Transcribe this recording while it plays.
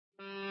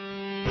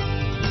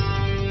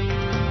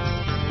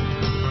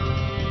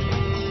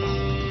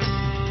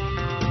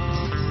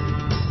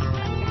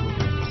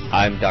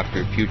I'm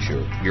Dr.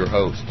 Future, your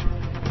host.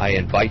 I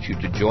invite you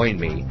to join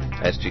me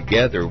as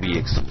together we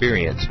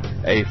experience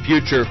a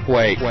future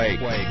quake.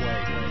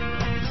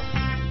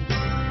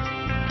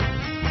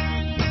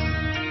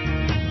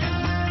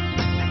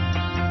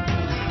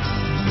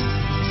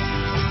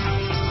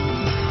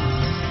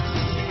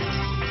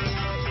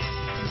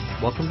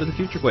 Welcome to the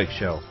Future Quake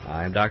Show.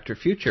 I'm Dr.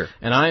 Future.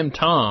 And I am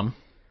Tom,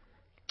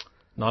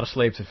 not a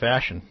slave to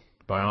fashion,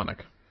 bionic.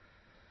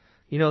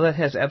 You know, that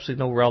has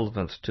absolutely no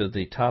relevance to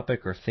the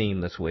topic or theme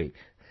this week,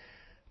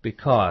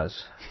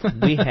 because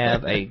we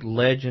have a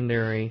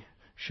legendary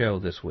show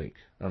this week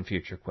on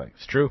Future Quake.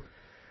 It's true.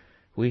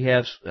 We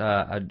have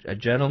a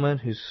gentleman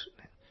who's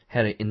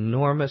had an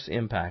enormous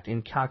impact,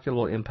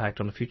 incalculable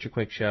impact on the Future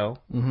Quake show.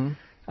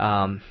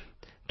 Mm-hmm.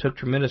 Took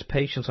tremendous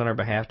patience on our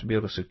behalf to be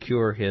able to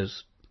secure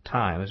his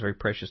time, his very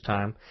precious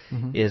time.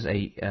 Mm-hmm. Is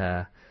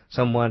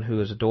someone who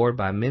is adored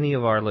by many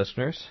of our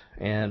listeners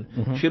and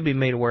should be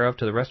made aware of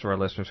to the rest of our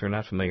listeners who are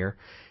not familiar.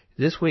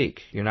 This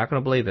week, you're not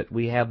going to believe it,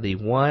 we have the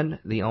one,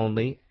 the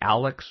only,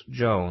 Alex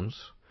Jones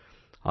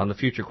on the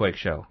Future Quake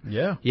show.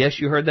 Yeah.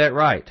 Yes, you heard that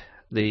right.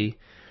 The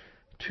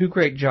two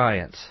great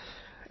giants,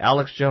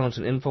 Alex Jones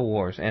and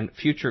InfoWars, and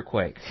Future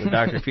Quake with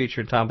Dr. Future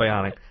and Tom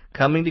Bionic,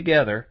 coming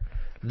together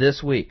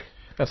this week.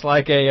 That's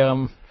like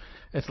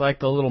it's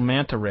like the little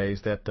manta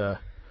rays that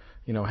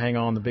hang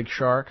on the big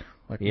shark.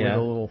 Like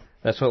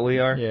that's what we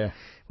are? Yeah.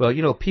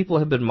 Well, people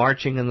have been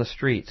marching in the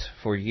streets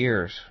for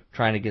years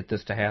trying to get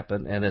this to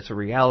happen, and it's a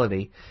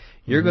reality.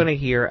 You're going to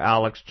hear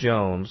Alex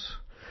Jones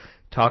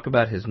talk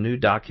about his new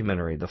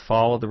documentary, The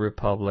Fall of the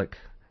Republic,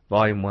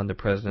 Volume 1, The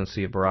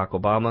Presidency of Barack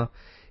Obama,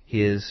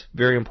 his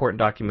very important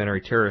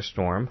documentary, Terror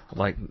Storm,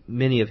 like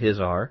many of his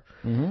are.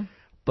 Mm-hmm.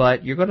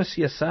 But you're going to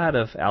see a side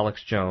of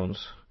Alex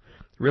Jones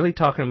really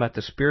talking about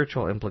the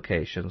spiritual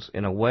implications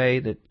in a way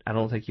that I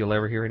don't think you'll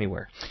ever hear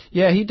anywhere.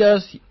 Yeah, he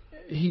does.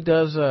 He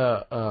does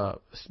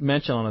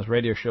mention on his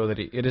radio show that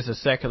it is a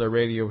secular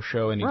radio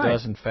show, and he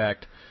does in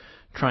fact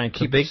try and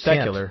keep it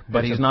secular.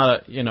 But he's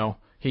not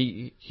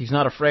he's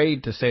not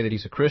afraid to say that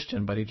he's a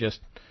Christian. But he just,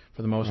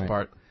 for the most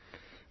part,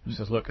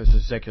 says, "Look, this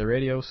is secular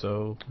radio,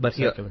 so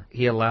secular."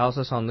 He allows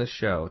us on this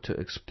show to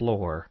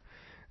explore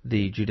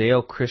the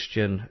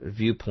Judeo-Christian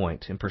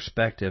viewpoint and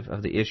perspective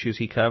of the issues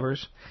he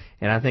covers,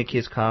 and I think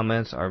his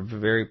comments are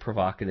very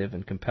provocative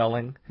and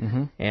compelling,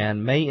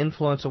 and may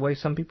influence the way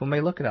some people may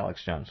look at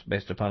Alex Jones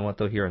based upon what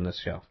they'll hear in this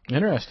show.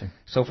 Interesting.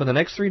 So for the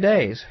next 3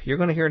 days, you're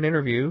going to hear an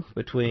interview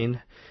between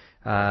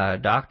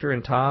Dr.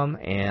 and Tom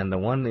and the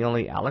one and the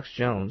only Alex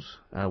Jones.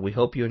 We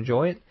hope you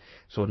enjoy it.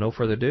 So with no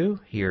further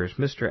ado, here's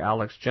Mr.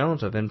 Alex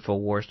Jones of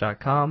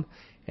Infowars.com,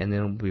 and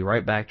then we'll be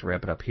right back to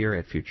wrap it up here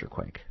at Future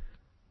Quake.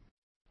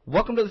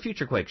 Welcome to the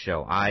Future Quake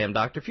Show. I am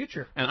Dr.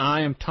 Future. And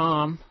I am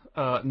Tom,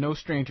 no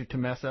stranger to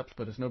mess-ups,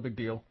 but it's no big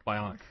deal,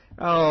 bionic.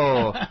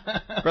 Oh,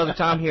 Brother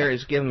Tom here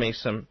is giving me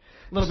some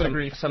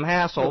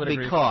hassle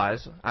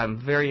because I'm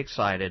very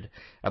excited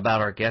about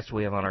our guests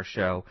we have on our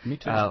show. Me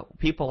too.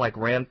 People like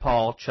Rand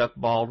Paul, Chuck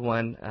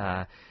Baldwin,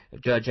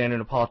 Judge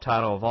Andrew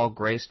Napolitano have all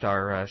graced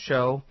our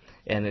show,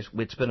 and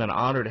it's been an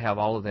honor to have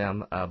all of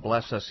them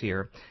bless us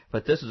here.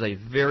 But this is a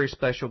very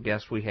special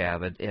guest we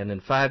have, and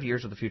in 5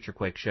 years of the Future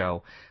Quake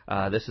Show,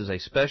 this is a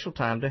special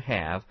time to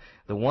have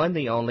the one,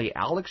 the only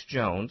Alex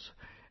Jones,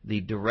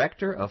 the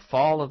director of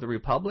Fall of the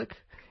Republic,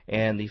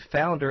 and the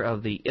founder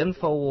of the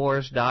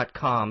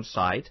Infowars.com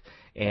site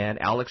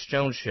and Alex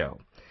Jones Show.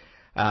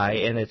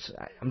 And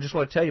I'm just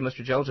want to tell you,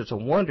 Mr. Jones, it's a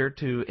wonder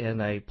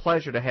and a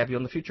pleasure to have you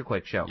on the Future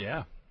Quake Show.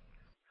 Yeah.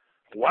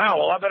 Wow,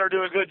 well, I better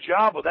do a good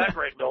job with that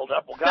great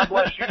build-up. Well, God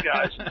bless you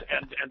guys,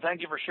 and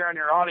thank you for sharing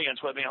your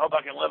audience with me. I hope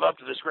I can live up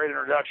to this great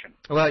introduction.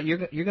 Well,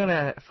 you're going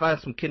to find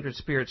some kindred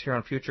spirits here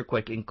on Future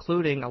Quake,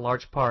 including a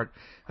large part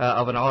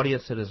of an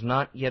audience that is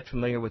not yet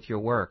familiar with your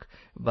work,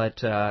 but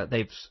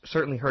they've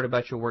certainly heard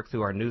about your work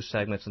through our news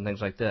segments and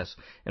things like this,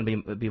 and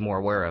be more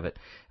aware of it.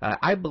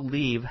 I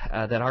believe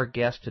that our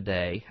guest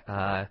today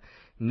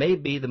may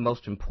be the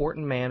most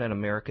important man in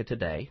America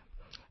today,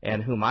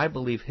 and whom I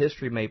believe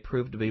history may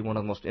prove to be one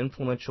of the most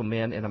influential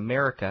men in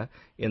America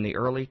in the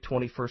early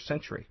 21st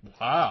century.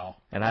 Wow.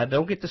 And I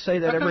don't get to say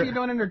that How come you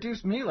don't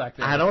introduce me like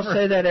that? I don't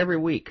say that every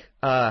week.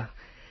 For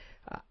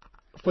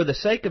the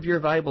sake of your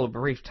valuable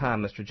brief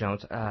time, Mr.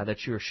 Jones,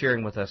 that you are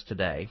sharing with us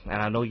today,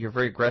 and I know you're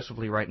very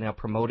aggressively right now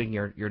promoting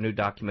your new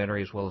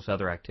documentary as well as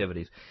other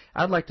activities,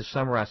 I'd like to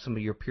summarize some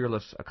of your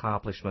peerless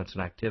accomplishments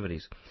and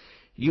activities.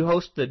 You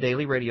host the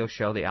daily radio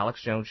show, The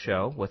Alex Jones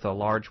Show, with a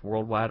large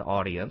worldwide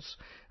audience,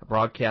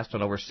 broadcast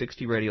on over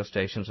 60 radio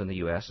stations in the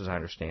U.S., as I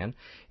understand,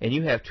 and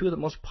you have two of the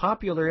most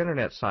popular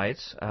Internet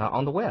sites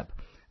on the web.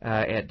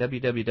 At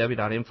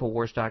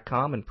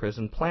www.infowars.com and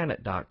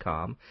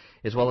prisonplanet.com,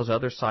 as well as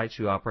other sites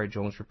you operate,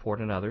 Jones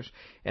Report and others,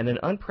 and an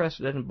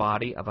unprecedented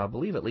body of, I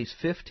believe, at least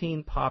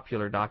 15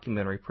 popular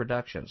documentary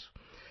productions.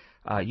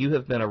 You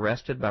have been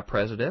arrested by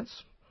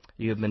presidents.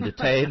 You have been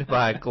detained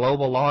by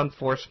global law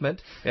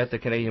enforcement at the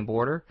Canadian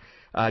border.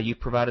 You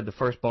provided the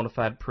first bona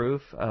fide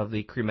proof of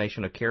the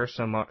cremation of care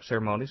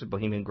ceremonies at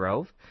Bohemian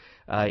Grove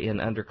in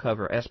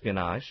undercover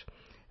espionage.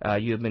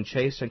 You have been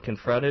chased and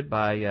confronted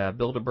by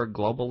Bilderberg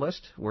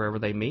globalists wherever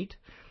they meet.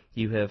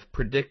 You have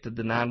predicted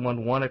the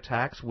 9/11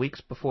 attacks weeks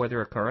before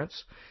their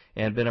occurrence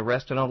and been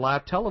arrested on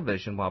live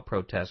television while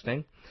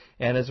protesting,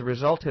 and as a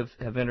result have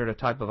entered a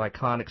type of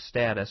iconic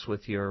status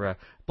with your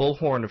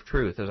bullhorn of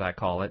truth, as I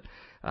call it,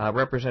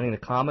 representing the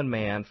common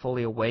man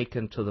fully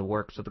awakened to the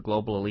works of the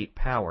global elite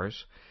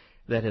powers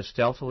that has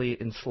stealthily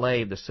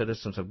enslaved the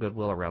citizens of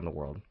goodwill around the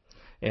world.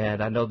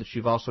 And I know that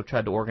you've also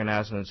tried to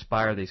organize and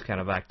inspire these kind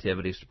of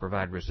activities to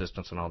provide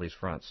resistance on all these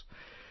fronts.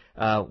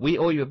 We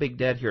owe you a big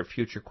debt here at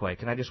Future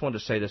Quake, and I just wanted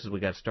to say this as we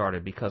got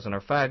started, because in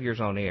our 5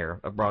 years on air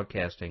of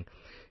broadcasting,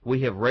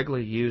 we have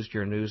regularly used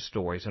your news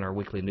stories in our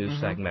weekly news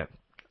segment.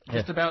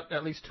 Just about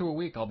at least 2 a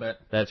week, I'll bet.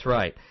 That's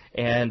right.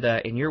 And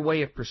in your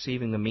way of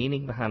perceiving the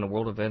meaning behind the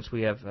world events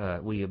we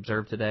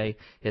observe today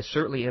has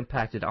certainly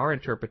impacted our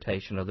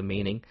interpretation of the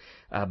meaning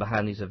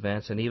behind these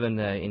events, and even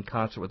in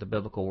concert with the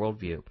biblical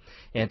worldview.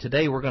 And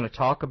today we're going to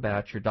talk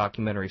about your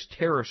documentaries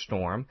Terror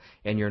Storm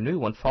and your new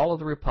one, Fall of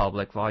the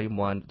Republic, Volume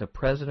 1, The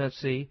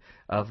Presidency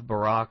of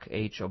Barack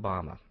H.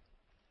 Obama.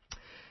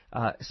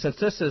 Since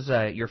this is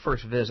your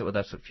first visit with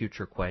us at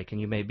Future Quake,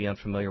 and you may be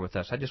unfamiliar with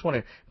us, I just want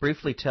to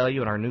briefly tell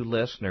you and our new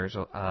listeners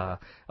a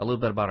little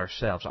bit about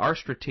ourselves. Our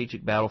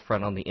strategic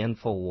battlefront on the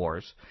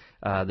InfoWars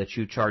that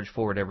you charge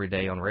forward every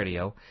day on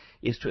radio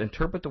is to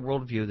interpret the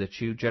worldview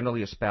that you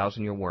generally espouse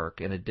in your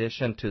work, in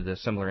addition to the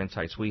similar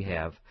insights we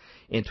have,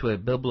 into a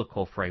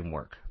biblical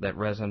framework that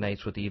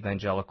resonates with the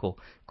evangelical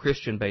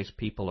Christian-based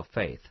people of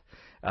faith.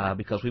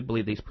 Because we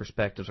believe these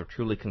perspectives are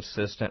truly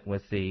consistent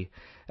with the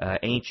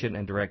ancient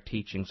and direct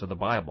teachings of the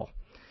Bible,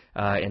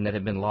 and that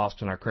have been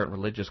lost in our current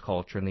religious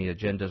culture and the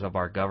agendas of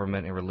our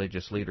government and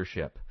religious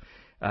leadership.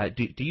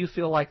 Do you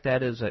feel like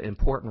that is an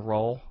important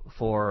role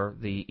for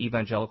the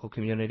evangelical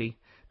community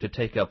to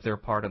take up their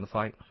part in the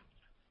fight?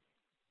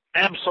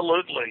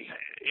 Absolutely.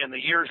 In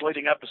the years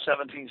leading up to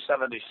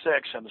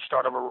 1776 and the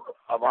start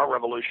of our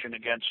revolution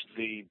against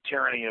the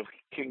tyranny of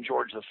King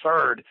George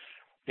III,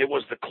 it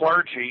was the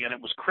clergy and it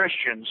was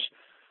Christians,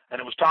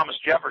 and it was Thomas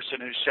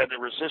Jefferson who said that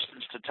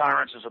resistance to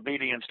tyrants is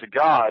obedience to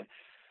God.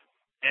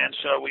 And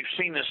so we've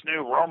seen this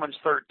new Romans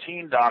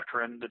 13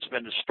 doctrine that's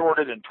been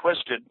distorted and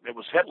twisted. It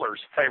was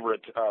Hitler's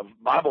favorite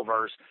Bible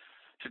verse,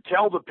 to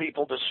tell the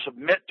people to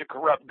submit to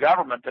corrupt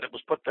government, that it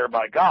was put there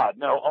by God.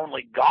 No,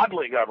 only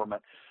godly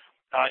government,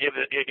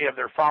 if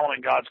they're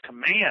following God's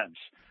commands,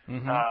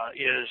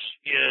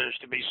 is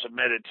to be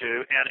submitted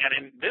to. And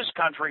in this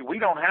country, we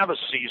don't have a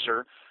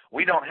Caesar.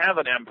 We don't have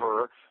an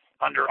emperor.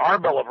 Under our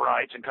Bill of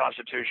Rights and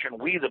Constitution,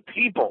 we the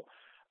people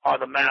are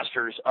the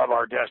masters of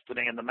our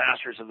destiny and the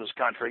masters of this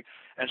country.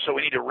 And so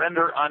we need to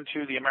render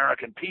unto the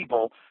American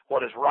people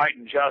what is right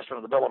and just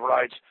under the Bill of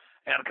Rights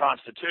and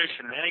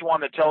Constitution. And anyone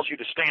that tells you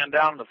to stand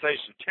down in the face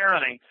of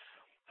tyranny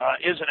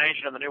is an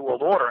agent of the New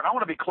World Order. And I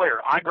want to be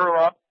clear. I grew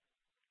up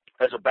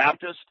as a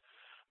Baptist,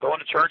 going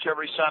to church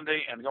every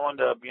Sunday and going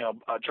to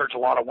church a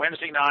lot of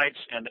Wednesday nights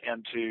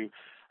and to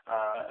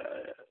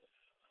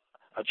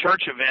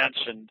church events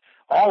and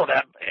all of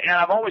that. And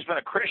I've always been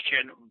a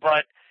Christian,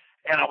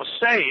 and I was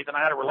saved and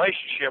I had a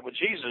relationship with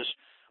Jesus,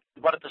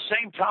 but at the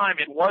same time,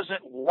 it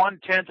wasn't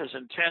 1/10 as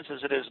intense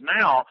as it is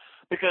now,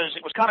 because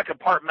it was kind of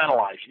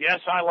compartmentalized.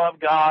 Yes, I love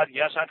God.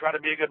 Yes, I try to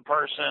be a good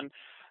person.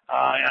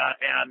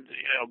 And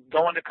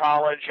going to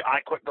college, I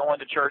quit going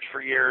to church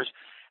for years.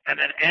 And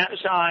then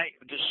as I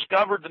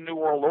discovered the New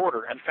World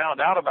Order and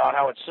found out about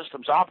how its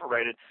systems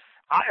operated,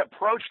 I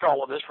approached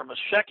all of this from a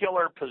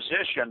secular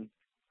position,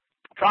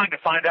 trying to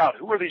find out,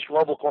 who are these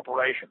global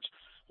corporations?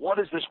 What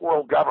is this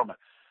world government?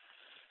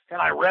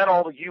 And I read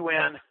all the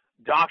UN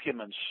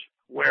documents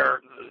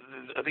where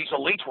these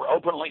elites were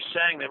openly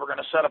saying they were going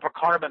to set up a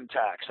carbon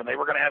tax, and they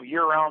were going to have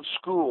year-round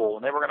school,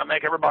 and they were going to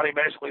make everybody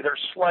basically their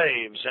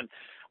slaves, and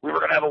we were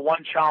going to have a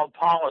one-child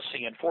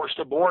policy and forced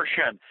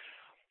abortion.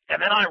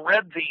 And then I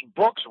read the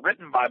books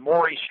written by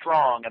Maury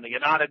Strong and the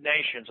United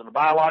Nations and the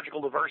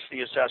Biological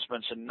Diversity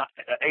Assessments in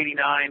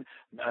 89,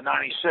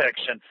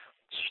 96, and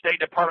State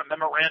Department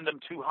Memorandum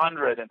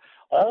 200, and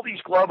all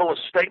these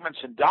globalist statements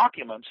and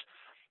documents,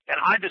 and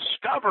I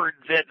discovered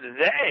that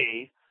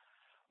they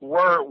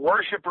were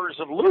worshipers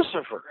of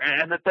Lucifer,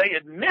 and that they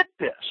admit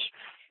this,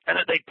 and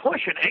that they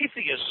push an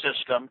atheist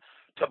system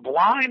to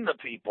blind the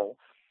people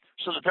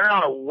so that they're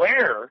not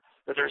aware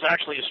that there's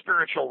actually a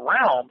spiritual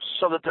realm,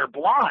 so that they're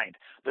blind.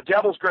 The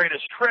devil's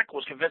greatest trick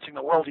was convincing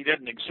the world he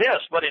didn't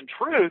exist, but in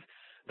truth,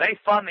 they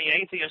fund the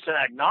atheists and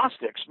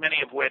agnostics,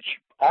 many of which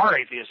are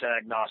atheists and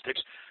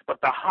agnostics,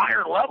 but the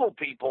higher level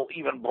people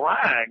even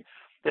brag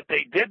that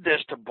they did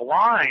this to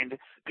blind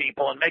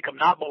people and make them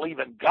not believe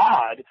in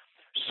God,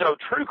 so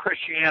true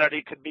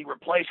Christianity could be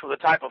replaced with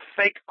a type of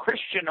fake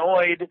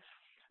Christianoid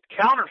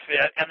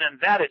counterfeit, and then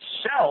that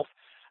itself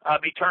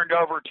be turned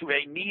over to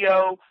a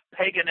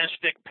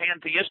neo-paganistic,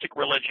 pantheistic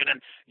religion. And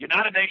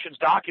United Nations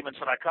documents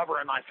that I cover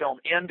in my film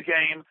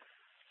Endgame,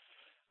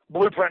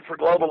 Blueprint for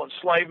Global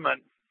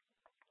Enslavement,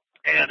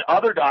 and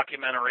other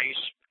documentaries,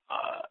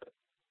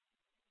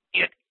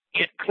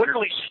 it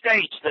clearly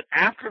states that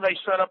after they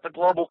set up the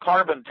global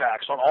carbon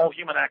tax on all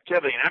human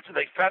activity, and after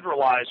they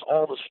federalize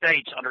all the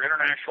states under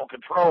international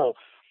control,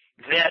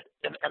 that,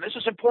 and this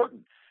is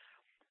important,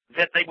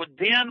 that they would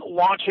then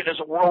launch it as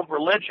a world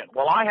religion.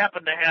 Well, I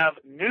happen to have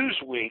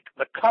Newsweek,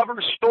 the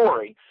cover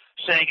story,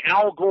 saying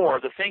Al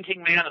Gore, the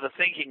thinking man of the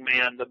thinking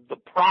man, the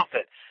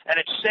prophet, and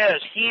it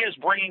says he is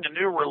bringing a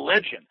new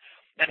religion.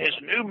 And his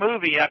new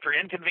movie, After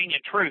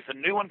Inconvenient Truth, the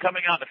new one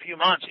coming out in a few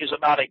months, is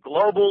about a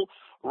global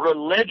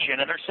religion.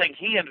 And they're saying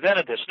he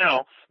invented this.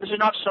 No, this is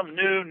not some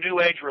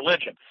new age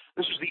religion.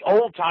 This is the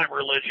old-time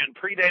religion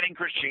predating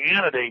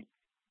Christianity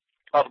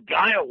of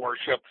Gaia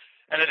worship.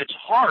 And at its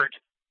heart,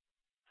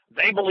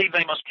 they believe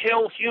they must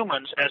kill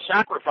humans as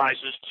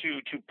sacrifices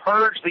to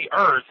purge the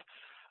earth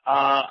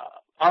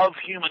of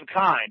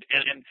humankind.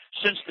 And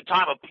since the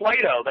time of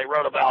Plato, they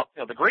wrote about,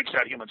 the Greeks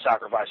had human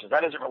sacrifices.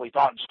 That isn't really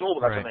taught in school,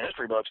 but that's in the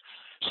history books.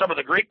 Some of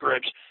the Greek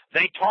groups,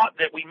 they taught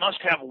that we must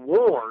have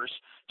wars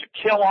to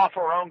kill off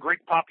our own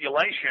Greek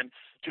population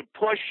to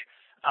push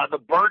the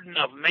burden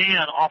of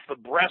man off the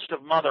breast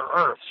of Mother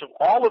Earth. So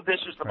all of this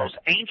is the most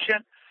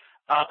ancient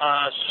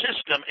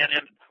system.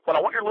 And what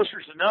I want your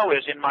listeners to know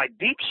is, in my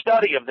deep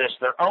study of this,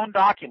 their own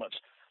documents,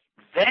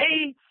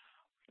 they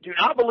do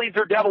not believe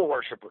they're devil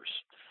worshippers.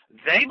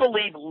 They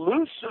believe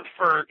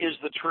Lucifer is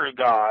the true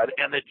God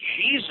and that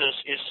Jesus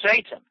is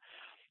Satan,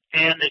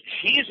 and that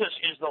Jesus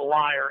is the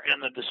liar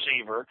and the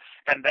deceiver,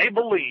 and they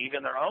believe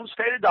in their own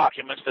stated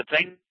documents that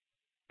they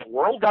the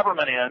world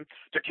government in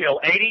to kill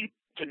 80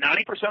 to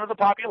 90% of the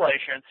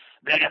population,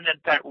 and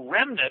that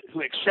remnant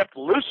who accept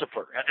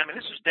Lucifer. I mean,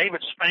 this is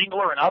David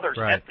Spangler and others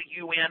at the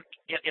UN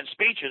in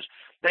speeches.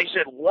 They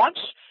said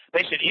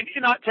if you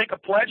do not take a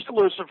pledge to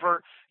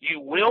Lucifer, you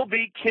will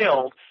be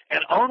killed,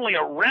 and only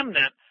a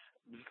remnant,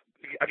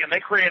 again, they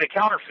create a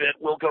counterfeit,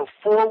 will go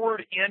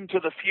forward into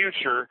the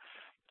future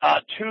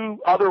to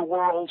other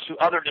worlds, to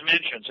other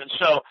dimensions. And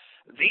so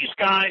these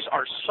guys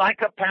are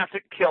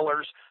psychopathic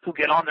killers who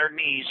get on their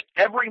knees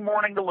every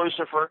morning to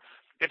Lucifer.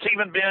 It's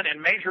even been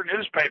in major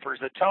newspapers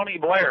that Tony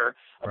Blair,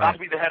 about to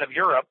be the head of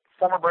Europe,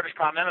 former British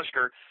Prime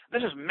Minister,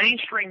 this is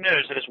mainstream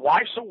news, that his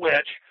wife's a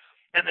witch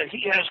and that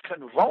he has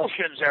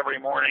convulsions every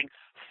morning,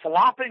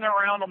 flopping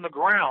around on the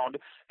ground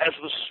as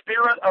the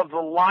spirit of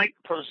the light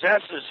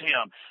possesses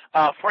him.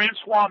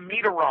 Francois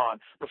Mitterrand,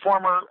 the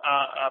former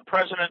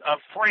president of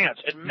France,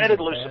 admitted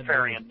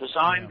Luciferian,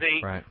 designed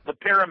the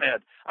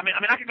pyramid. I mean,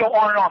 I could go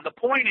on and on. The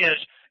point is,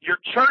 your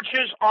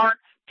churches aren't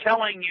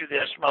telling you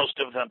this, most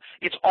of them.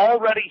 It's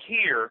already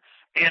here,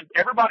 and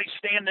everybody's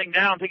standing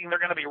down thinking they're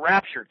going to be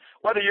raptured.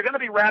 Whether you're going to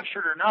be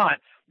raptured or not,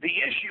 the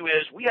issue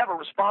is we have a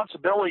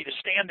responsibility to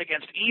stand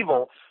against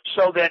evil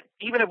so that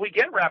even if we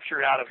get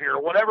raptured out of here,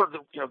 or whatever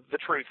the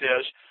truth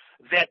is,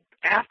 that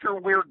after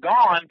we're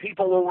gone,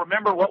 people will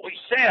remember what we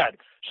said.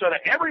 So that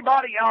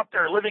everybody out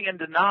there living in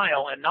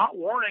denial and not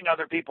warning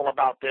other people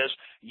about this,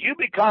 you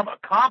become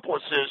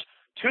accomplices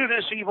to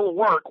this evil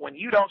work when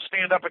you don't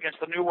stand up against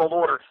the New World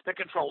Order that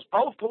controls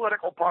both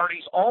political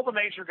parties, all the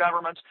major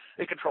governments.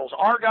 It controls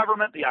our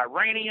government, the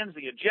Iranians,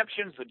 the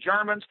Egyptians, the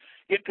Germans.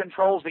 It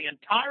controls the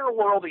entire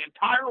world. The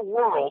entire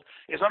world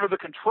is under the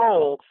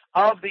control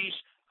of these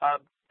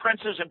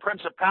princes and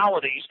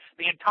principalities.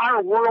 The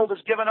entire world is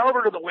given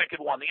over to the wicked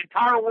one. The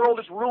entire world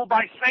is ruled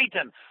by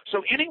Satan.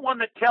 So anyone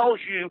that tells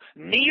you,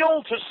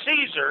 kneel to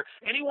Caesar,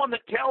 anyone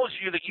that tells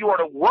you that you are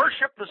to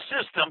worship the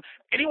system,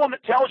 anyone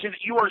that tells you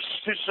that you are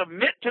to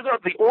submit to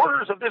the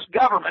orders of this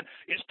government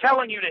is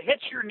telling you to hit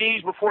your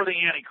knees before the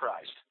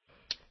Antichrist.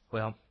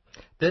 Well,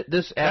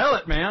 this tell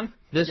it, man.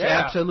 This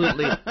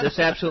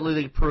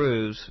absolutely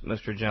proves,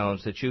 Mr.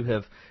 Jones, that you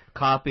have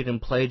copied and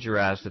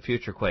plagiarized the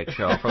Future Quake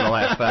show for the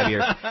last 5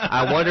 years.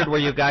 I wondered where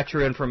you got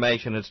your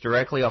information. It's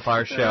directly off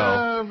our show.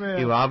 Oh,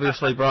 you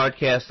obviously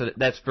broadcast it.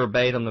 That's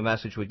verbatim the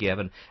message we give.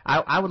 And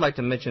I would like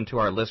to mention to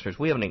our listeners,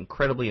 we have an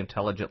incredibly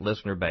intelligent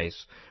listener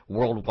base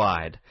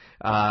worldwide.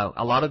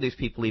 A lot of these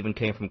people even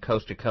came from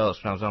coast to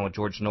coast. When I was on with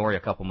George Norrie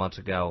a couple months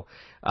ago,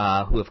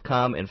 who have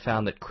come and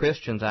found that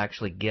Christians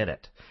actually get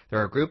it. There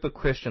are a group of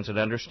Christians that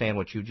understand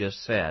what you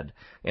just said,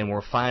 and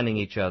we're finding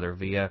each other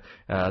via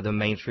the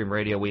mainstream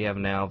radio we have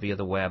now, via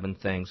the web and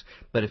things.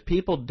 But if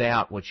people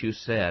doubt what you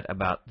said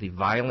about the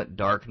violent,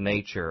 dark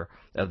nature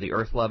of the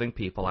earth-loving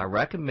people, I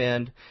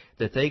recommend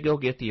that they go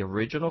get the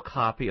original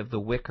copy of The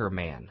Wicker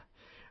Man.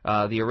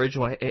 The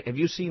original. Have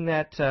you seen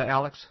that,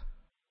 Alex?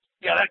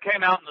 Yeah, that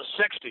came out in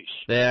the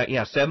 60s.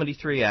 Yeah,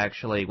 73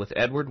 actually, with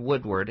Edward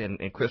Woodward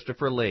and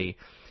Christopher Lee.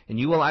 And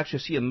you will actually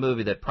see a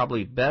movie that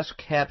probably best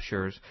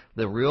captures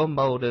the real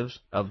motives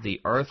of the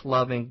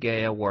earth-loving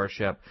Gaia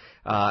worship.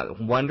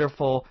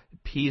 Wonderful,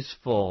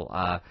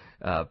 peaceful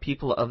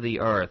people of the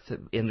earth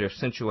in their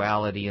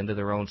sensuality, into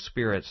their own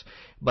spirits,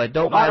 but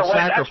don't mind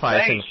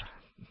sacrificing.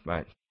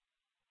 Right.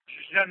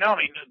 No, I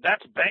mean,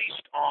 that's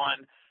based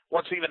on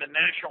what's even in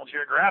National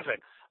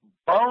Geographic.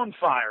 Bone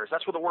fires,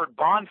 that's where the word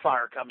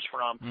bonfire comes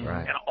from.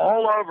 Right. And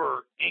all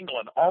over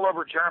England, all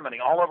over Germany,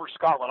 all over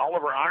Scotland, all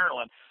over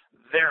Ireland,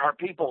 there are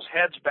people's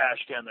heads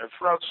bashed in, their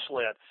throats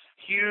slit,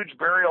 huge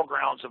burial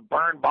grounds of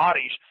burned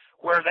bodies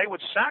where they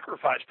would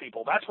sacrifice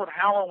people. That's what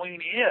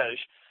Halloween is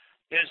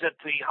that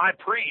the high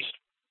priest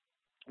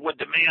would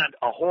demand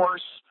a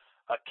horse,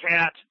 a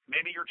cat,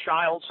 maybe your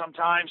child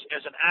sometimes,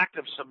 as an act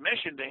of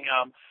submission to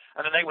him,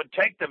 and then they would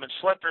take them and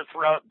slit their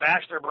throat,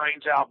 bash their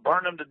brains out,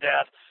 burn them to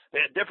death. They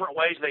had different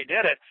ways they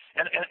did it.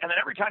 And then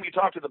every time you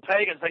talk to the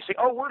pagans, they say,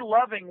 oh, we're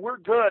loving, we're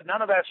good.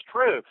 None of that's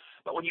true.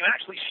 But when you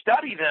actually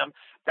study them,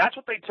 that's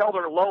what they tell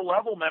their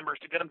low-level members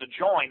to get them to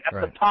join. At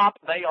the top,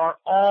 they are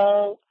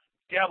all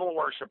devil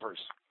worshippers.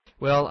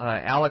 Well,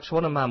 Alex,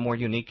 one of my more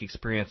unique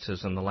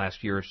experiences in the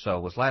last year or so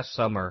was last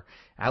summer.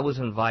 I was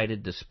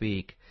invited to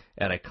speak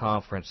at a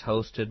conference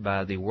hosted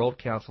by the World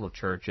Council of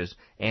Churches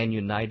and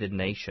United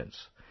Nations.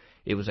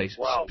 It was a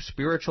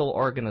spiritual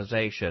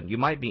organization. You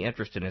might be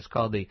interested in it. It's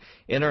called the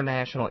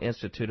International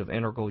Institute of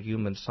Integral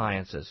Human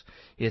Sciences.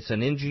 It's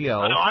an NGO.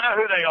 I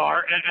know who they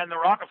are, and the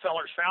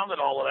Rockefellers founded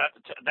all of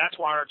that. That's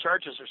why our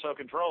churches are so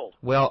controlled.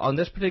 Well, on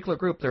this particular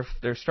group,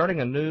 they're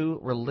starting a new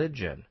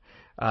religion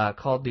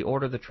called the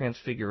Order of the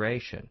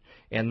Transfiguration.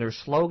 And their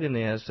slogan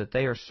is that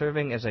they are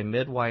serving as a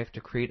midwife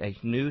to create a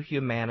new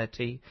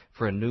humanity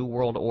for a new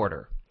world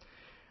order.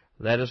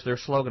 That is their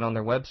slogan on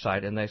their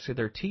website, and they say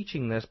they're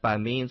teaching this by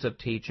means of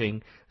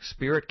teaching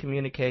spirit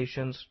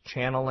communications,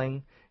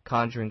 channeling,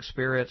 conjuring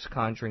spirits,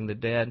 conjuring the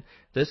dead.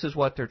 This is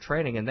what they're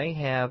training, and they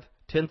have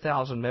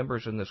 10,000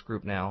 members in this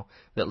group now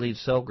that lead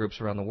cell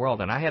groups around the world.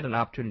 And I had an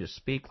opportunity to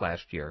speak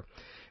last year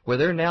where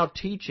they're now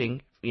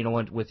teaching,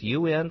 with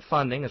UN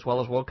funding as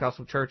well as World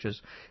Council of Churches,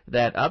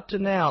 that up to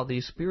now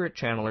these spirit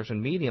channelers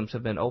and mediums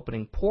have been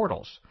opening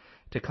portals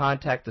to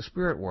contact the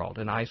spirit world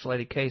in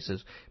isolated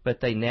cases, but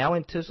they now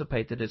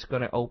anticipate that it's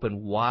going to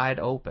open wide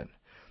open,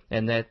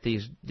 and that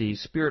these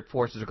spirit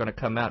forces are going to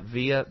come out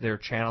via their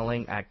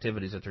channeling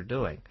activities that they're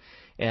doing.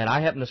 And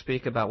I happen to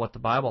speak about what the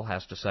Bible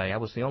has to say. I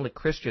was the only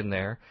Christian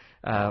there,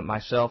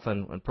 myself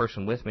and a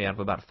person with me out of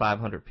about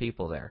 500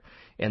 people there.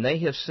 And they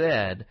have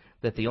said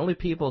that the only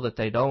people that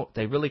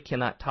they really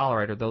cannot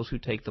tolerate are those who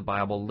take the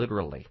Bible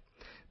literally.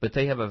 But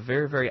they have a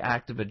very, very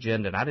active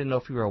agenda, and I didn't know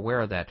if you were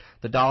aware of that.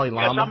 The Dalai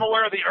Lama. Yes, I'm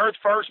aware of the Earth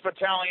First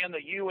Battalion, the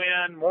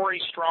UN,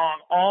 Maurice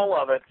Strong, all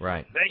of it.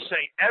 Right. They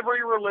say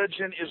every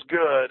religion is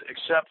good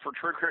except for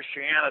true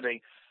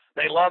Christianity.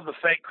 They love the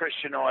fake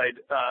Christianoid,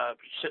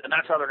 and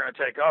that's how they're going to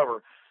take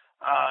over.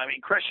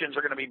 Christians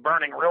are going to be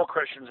burning real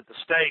Christians at the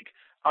stake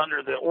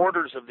under the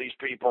orders of these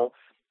people.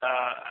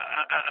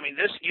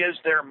 This is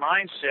their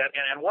mindset.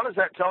 And what does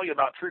that tell you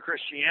about true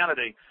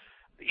Christianity?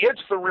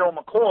 It's the real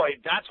McCoy.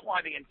 That's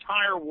why the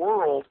entire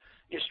world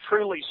is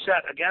truly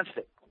set against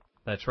it.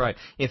 That's right.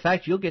 In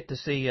fact, you'll get to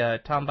see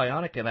Tom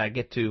Bionic and I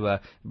get to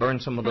burn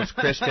some of those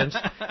Christians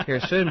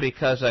here soon,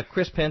 because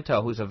Chris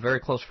Pinto, who's a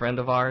very close friend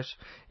of ours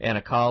and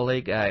a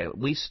colleague,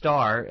 we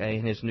star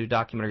in his new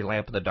documentary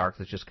Lamp of the Dark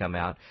that's just come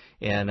out,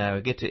 and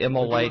we get to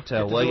immolate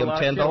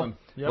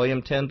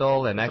William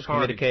Tyndall and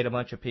excommunicate a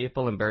bunch of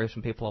people and bury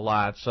some people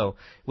alive. So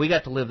we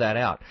got to live that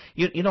out.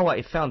 You know what?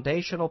 A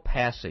foundational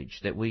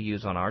passage that we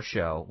use on our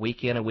show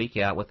week in and week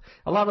out with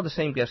a lot of the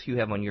same guests you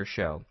have on your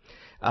show,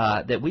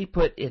 that we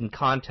put in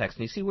context.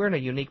 And you see, we're in a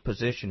unique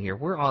position here.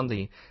 We're on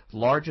the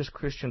largest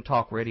Christian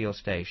talk radio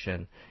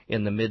station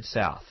in the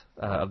Mid-South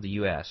of the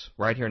U.S.,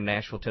 right here in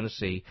Nashville,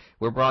 Tennessee.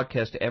 We're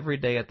broadcast every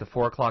day at the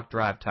 4 o'clock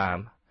drive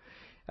time.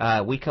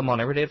 We come on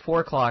every day at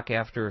 4 o'clock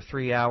after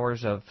 3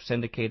 hours of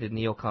syndicated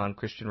neocon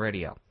Christian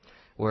radio,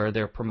 where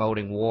they're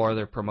promoting war,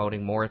 they're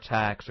promoting more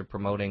attacks, they're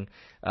promoting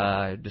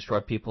destroy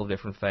people of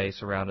different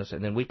faiths around us.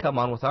 And then we come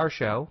on with our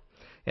show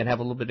and have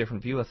a little bit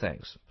different view of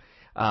things.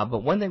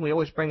 But one thing we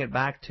always bring it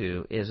back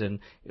to is in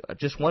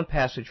just one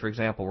passage, for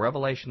example,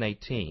 Revelation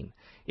 18.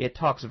 It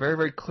talks very,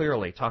 very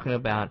clearly, talking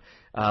about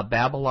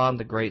Babylon,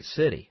 the great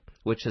city,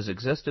 which has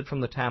existed from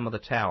the time of the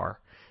tower.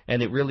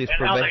 And it really is...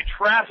 And how they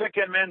traffic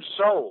in men's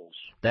souls.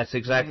 That's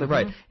exactly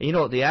right.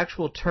 And the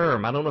actual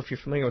term, I don't know if you're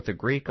familiar with the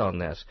Greek on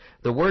this,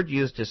 the word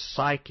used is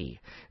psyche.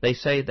 They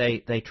say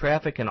they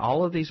traffic in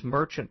all of these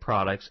merchant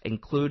products,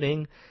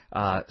 including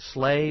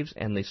slaves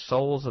and the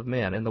souls of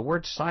men. And the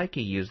word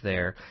psyche used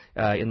there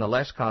in the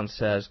lexicon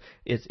says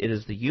it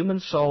is the human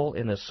soul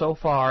in as so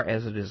far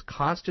as it is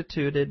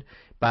constituted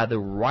by the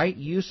right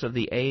use of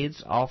the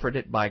aids offered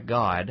it by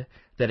God,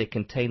 that it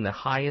contain the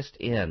highest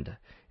end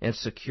and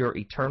secure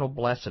eternal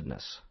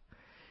blessedness.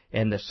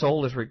 And the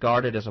soul is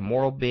regarded as a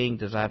moral being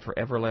designed for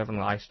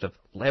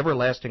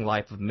everlasting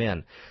life of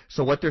men.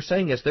 So what they're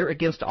saying is they're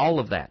against all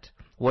of that.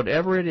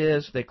 Whatever it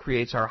is that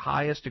creates our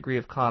highest degree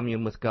of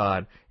commune with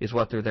God is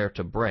what they're there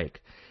to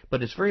break.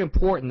 But it's very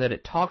important that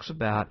it talks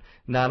about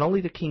not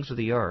only the kings of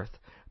the earth,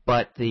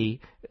 but the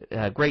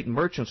great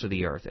merchants of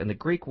the earth. And the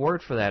Greek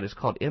word for that is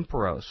called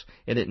emperos,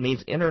 and it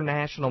means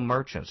international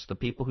merchants, the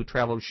people who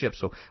travel with ships.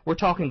 So we're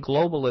talking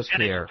globalist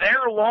here. And it's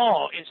their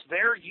law, it's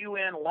their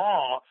UN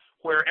law,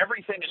 where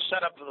everything is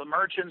set up for the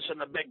merchants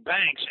and the big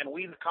banks, and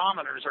we, the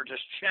commoners, are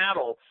just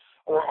chattel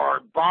or are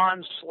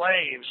bond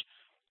slaves.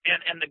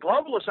 And the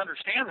globalists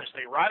understand this.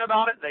 They write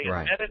about it, they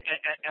admit it,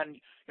 and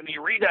when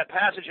you read that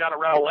passage out of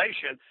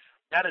Revelation,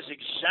 that is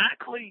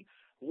exactly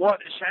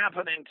what is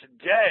happening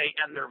today,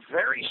 and they're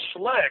very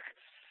slick.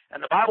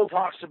 and the Bible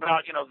talks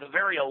about, the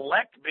very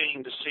elect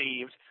being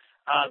deceived,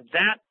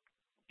 that,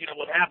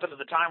 what happened at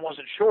the time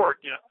wasn't short.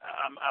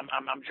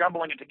 I'm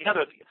jumbling it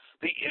together.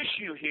 The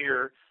issue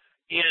here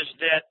is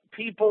that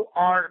people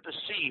are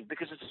deceived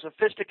because it's a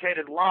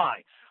sophisticated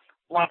lie.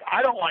 Look,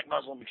 I don't like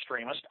Muslim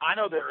extremists. I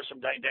know there are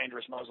some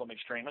dangerous Muslim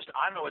extremists.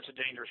 I know it's a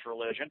dangerous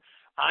religion.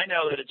 I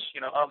know that it's,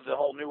 of the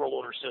whole New World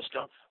Order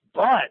system.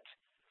 But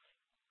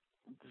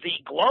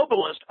the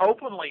globalists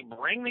openly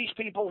bring these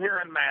people here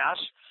en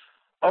masse.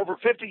 Over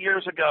 50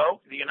 years ago,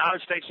 the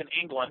United States and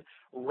England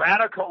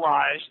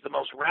radicalized the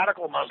most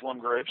radical Muslim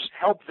groups,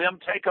 helped them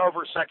take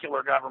over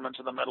secular governments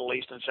in the Middle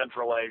East and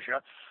Central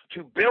Asia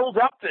to build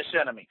up this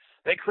enemy.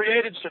 They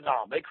created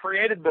Saddam. They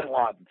created bin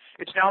Laden.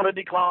 It's now to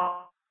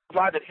decline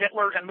that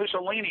Hitler and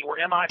Mussolini were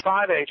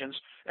MI5 agents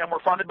and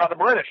were funded by the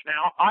British.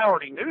 Now, I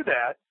already knew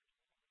that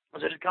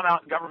because it had come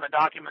out in government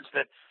documents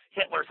that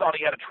Hitler thought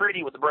he had a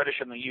treaty with the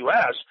British and the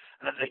U.S.,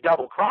 and that they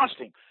double-crossed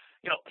him.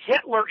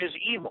 Hitler is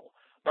evil,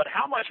 but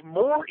how much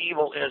more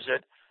evil is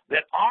it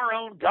that our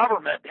own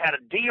government had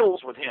deals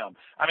with him?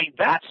 I mean,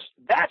 that's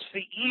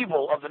the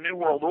evil of the New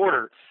World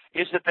Order,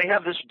 is that they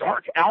have this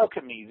dark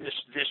alchemy,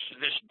 this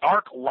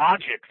dark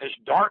logic, this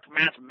dark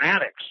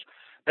mathematics.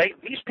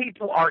 These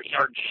people are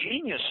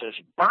geniuses,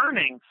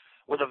 burning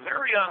with a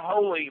very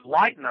unholy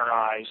light in their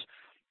eyes,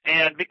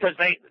 and because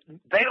they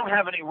don't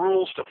have any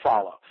rules to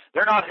follow.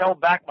 They're not held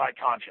back by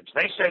conscience.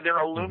 They say they're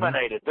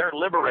illuminated, they're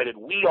liberated.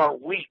 We are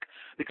weak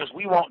because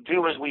we won't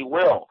do as we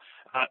will.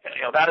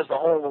 That is the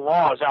whole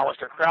law, as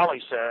Aleister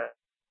Crowley said.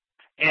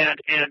 And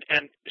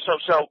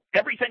so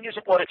everything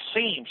isn't what it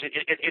seems.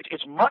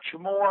 It's much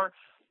more,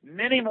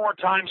 many more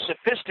times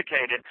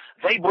sophisticated.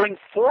 They bring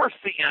forth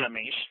the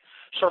enemies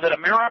so that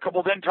America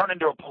will then turn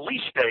into a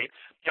police state.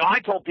 I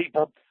told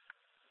people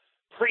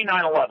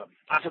pre-9/11,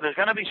 I said, there's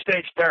going to be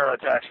staged terror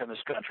attacks in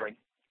this country.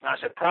 And I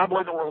said,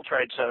 probably the World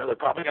Trade Center. They're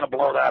probably going to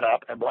blow that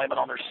up and blame it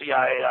on their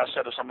CIA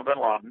asset of Osama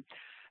bin Laden.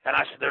 And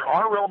I said, there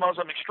are real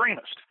Muslim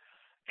extremists.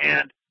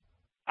 And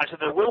I said,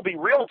 there will be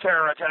real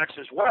terror attacks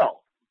as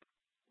well.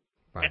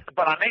 Right.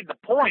 But I made the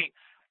point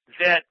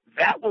that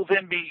will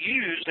then be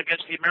used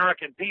against the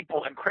American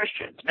people and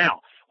Christians.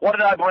 Now, what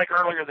did I break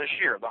earlier this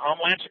year? The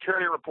Homeland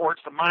Security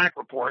reports, the MIAC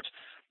reports.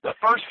 The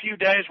first few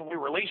days when we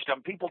released them,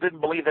 people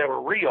didn't believe they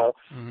were real,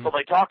 so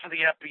they talked to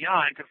the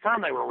FBI and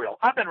confirmed they were real.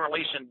 I've been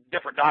releasing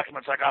different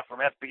documents I got from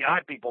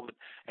FBI people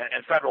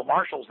and federal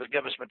marshals that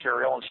give us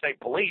material and state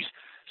police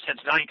since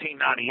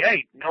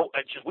 1998. No,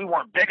 it's just we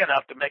weren't big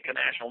enough to make a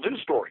national news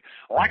story.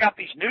 Well, I got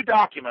these new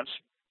documents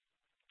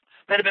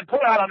that had been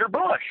put out under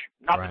Bush.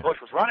 Not that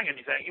Bush was running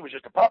anything. He was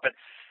just a puppet.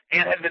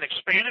 And had been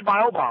expanded by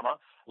Obama,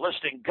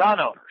 listing gun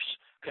owners,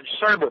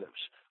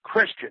 conservatives,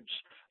 Christians,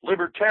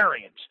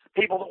 libertarians,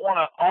 people that want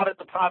to audit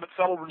the private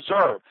Federal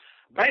Reserve,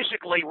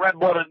 basically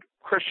red-blooded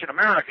Christian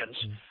Americans.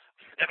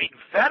 I mean,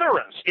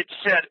 veterans, it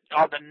said,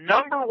 are the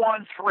number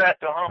one threat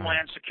to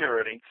Homeland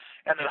Security,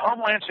 and that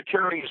Homeland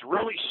Security is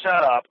really set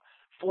up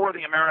for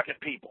the American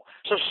people.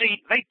 So,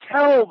 see, they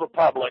tell the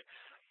public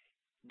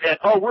that,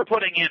 we're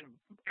putting in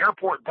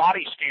airport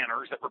body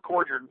scanners that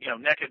record your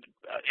naked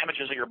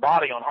images of your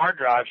body on hard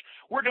drives.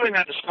 We're doing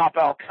that to stop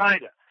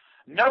Al-Qaeda.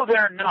 No,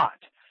 they're not.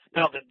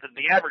 Now,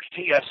 the average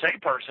TSA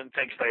person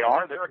thinks they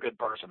are. They're a good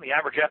person. The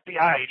average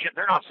FBI agent,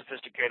 they're not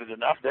sophisticated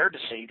enough. They're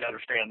deceived to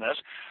understand this.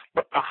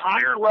 But the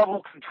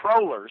higher-level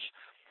controllers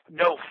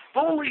know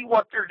fully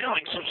what they're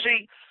doing. So,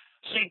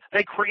 see,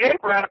 they create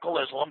radical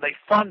Islam. They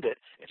fund it.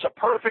 It's a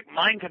perfect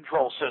mind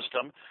control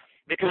system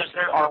because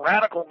there are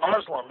radical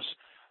Muslims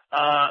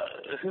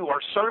who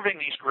are serving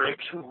these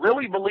groups who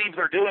really believe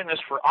they're doing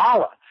this for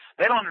Allah.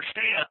 They don't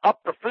understand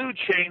up the food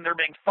chain they're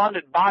being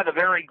funded by the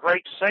very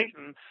great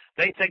Satan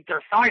they think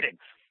they're fighting.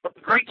 But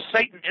the great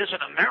Satan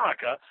isn't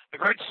America. The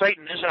great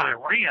Satan isn't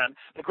Iran.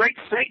 The great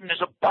Satan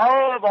is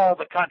above all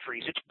the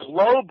countries. It's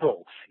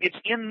global. It's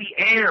in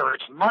the air.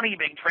 It's money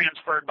being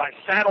transferred by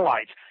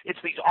satellites. It's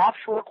these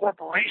offshore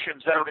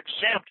corporations that are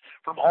exempt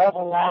from all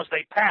the laws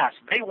they pass.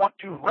 They want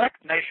to wreck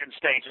nation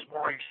states, as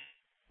Maurice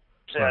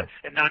said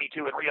in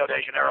 92 in Rio de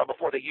Janeiro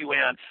before the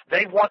UN.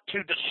 They want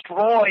to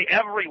destroy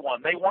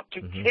everyone. They want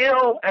to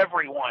kill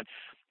everyone.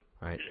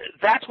 Right.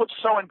 That's what's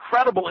so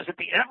incredible is that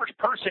the average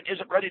person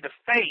isn't ready to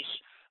face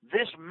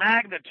this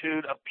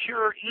magnitude of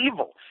pure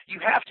evil. You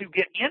have to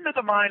get into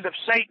the mind of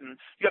Satan.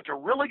 You have to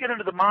really get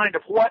into the mind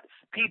of what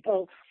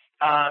people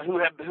who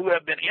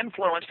have been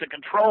influenced and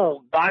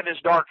controlled by this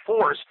dark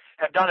force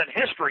have done in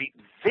history.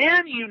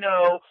 Then you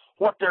know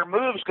what their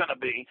move's going to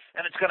be,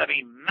 and it's going to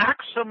be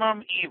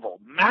maximum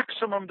evil,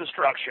 maximum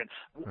destruction.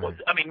 Right.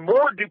 I mean,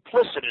 more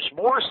duplicitous,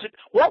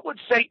 what would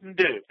Satan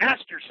do?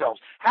 Ask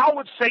yourselves, how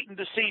would Satan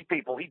deceive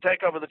people? He'd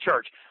take over the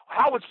church.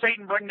 How would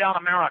Satan bring down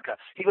America?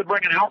 He would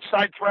bring an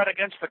outside threat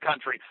against the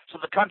country, so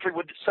the country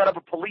would set up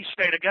a police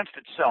state against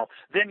itself,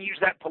 then use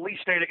that police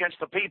state against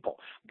the people.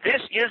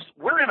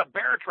 We're in a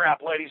bear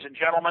trap, ladies and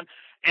gentlemen,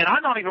 and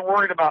I'm not even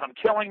worried about them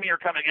killing me or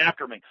coming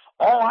after me.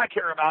 All I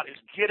care about is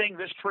getting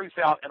this truth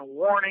out and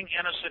warning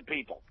innocent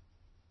people.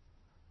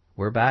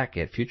 We're back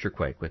at Future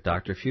Quake with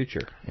Dr.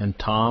 Future. And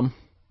Tom,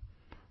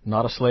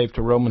 Not a slave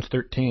to Romans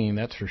 13,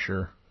 that's for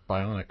sure.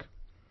 Bionic.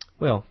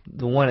 Well,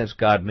 the one as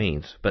God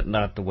means, but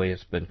not the way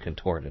it's been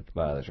contorted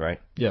by others, right?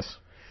 Yes.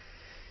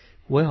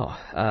 Well,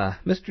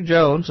 Mr.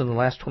 Jones, in the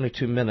last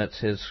 22 minutes,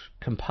 has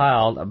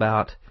compiled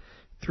about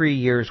 3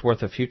 years'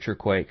 worth of Future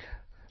Quake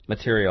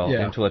material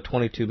into a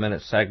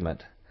 22-minute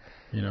segment.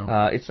 You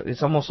know,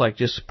 it's almost like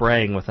just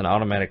spraying with an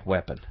automatic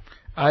weapon.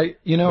 Those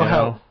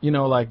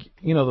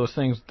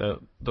things,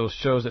 those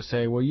shows that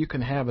say, well, you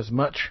can have as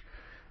much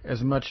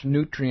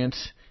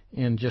nutrients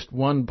in just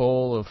one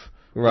bowl of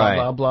blah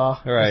blah blah.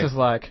 Right. This is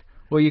like,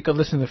 well, you could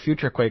listen to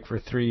Future Quake for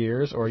 3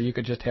 years, or you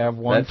could just have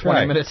one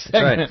 20-minute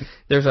segment. That's right.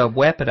 There's a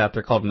weapon out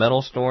there called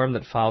Metal Storm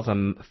that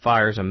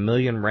fires 1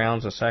 million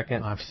rounds a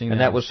second. I've seen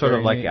and that was sort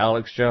of like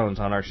Alex Jones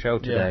on our show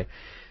today.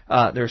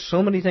 Yeah. There's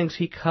so many things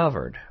he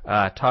covered,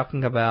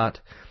 talking about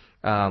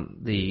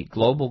the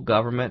global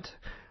government,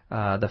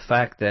 the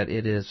fact that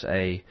it is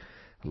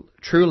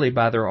truly,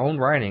 by their own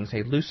writings,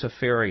 a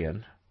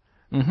Luciferian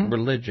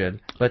religion,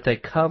 but they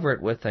cover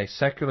it with a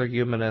secular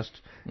humanist,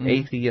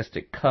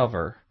 atheistic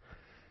cover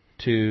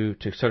to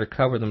sort of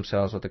cover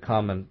themselves with the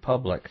common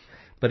public.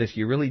 But if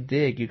you really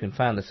dig, you can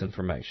find this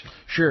information.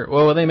 Sure.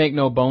 Well, they make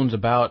no bones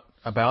about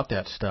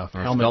that stuff.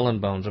 Or Skull and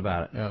Bones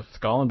about it. Yeah,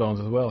 Skull and Bones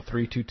as well,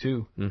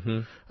 322.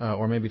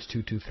 Or maybe it's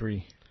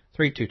 223.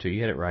 322, you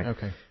hit it right.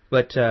 Okay.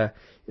 But a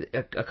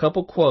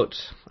couple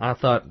quotes I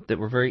thought that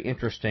were very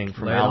interesting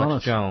from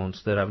Alex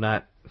Jones that I've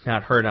not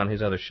heard on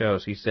his other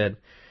shows. He said,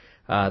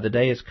 the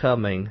day is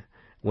coming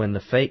when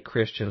the fake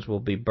Christians will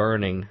be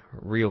burning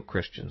real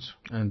Christians.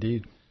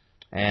 Indeed.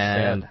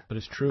 And sad, but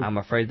it's true. I'm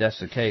afraid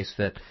that's the case,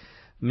 that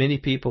many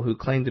people who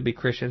claim to be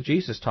Christians,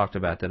 Jesus talked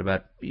about that,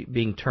 about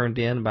being turned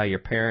in by your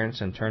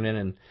parents and turned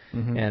in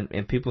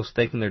and people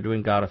thinking they're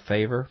doing God a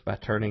favor by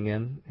turning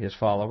in his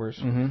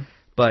followers.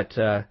 But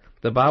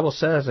the Bible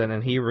says,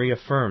 and he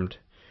reaffirmed,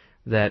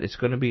 that it's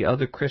going to be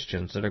other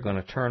Christians that are going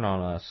to turn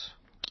on us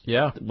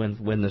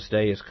when this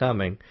day is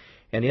coming.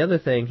 And the other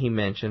thing he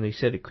mentioned, he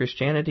said that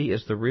Christianity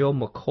is the real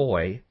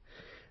McCoy.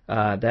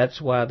 That's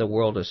why the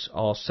world is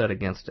all set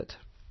against it.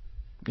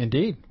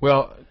 Indeed.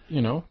 Well,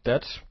 I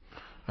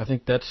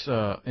think that's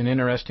an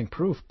interesting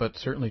proof, but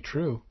certainly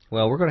true.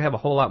 Well, we're going to have a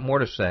whole lot more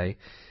to say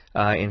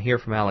and hear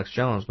from Alex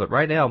Jones, but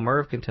right now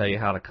Merv can tell you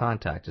how to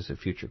contact us at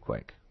Future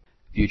Quake.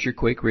 Future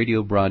Quake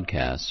radio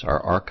broadcasts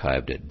are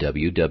archived at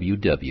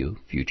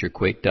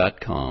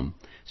www.futurequake.com,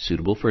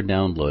 suitable for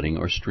downloading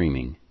or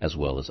streaming, as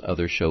well as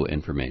other show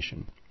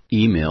information.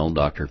 Email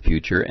Dr.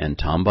 Future and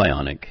Tom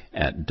Bionic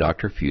at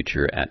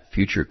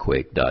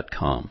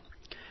drfuture@futurequake.com.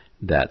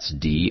 That's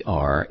DRFUTURE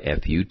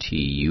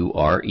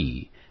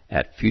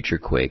at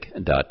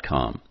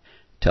futurequake.com.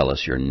 Tell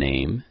us your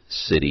name,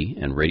 city,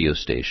 and radio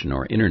station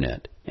or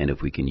internet, and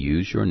if we can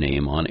use your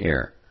name on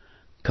air.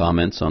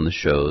 Comments on the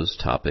show's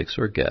topics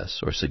or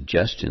guests, or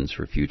suggestions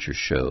for future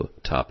show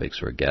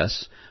topics or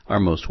guests are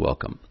most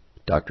welcome.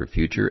 Dr.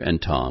 Future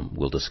and Tom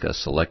will discuss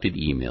selected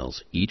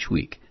emails each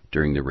week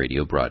during the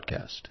radio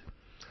broadcast.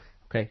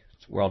 Okay,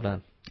 we're all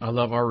done. I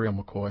love our real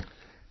McCoy.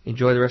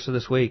 Enjoy the rest of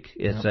this week.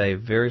 It's a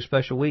very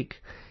special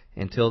week.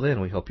 Until then,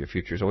 we hope your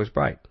future is always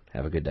bright.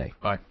 Have a good day.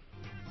 Bye.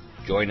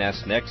 Join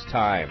us next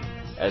time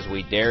as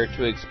we dare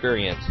to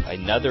experience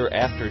another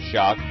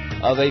aftershock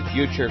of a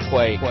future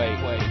quake.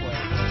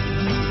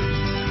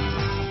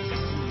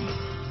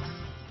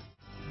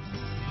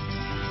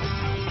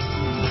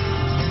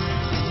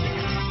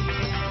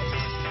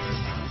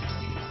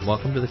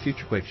 Welcome to the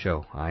Future Quake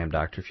Show. I am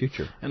Dr.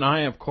 Future. And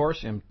I, of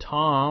course, am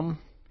Tom,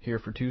 here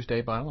for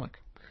Tuesday Bionic.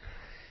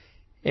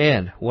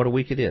 And what a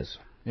week it is.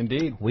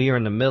 Indeed. We are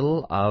in the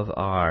middle of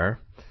our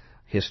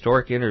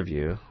historic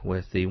interview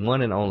with the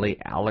one and only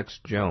Alex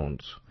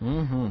Jones.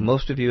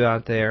 Most of you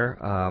out there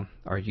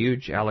are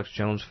huge Alex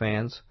Jones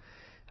fans.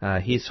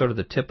 He's sort of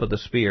the tip of the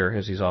spear,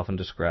 as he's often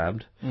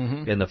described,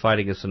 in the fight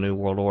against the New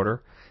World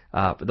Order.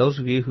 But those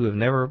of you who have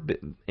never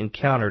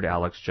encountered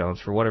Alex Jones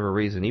for whatever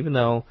reason, even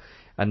though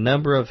a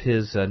number of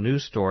his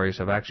news stories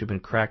have actually been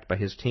cracked by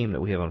his team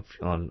that we have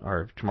on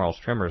our Tomorrow's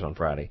Tremors on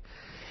Friday.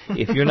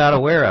 If you're not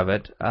aware of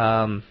it,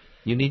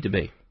 you need to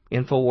be.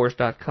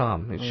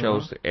 Infowars.com. It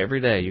shows every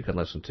day you can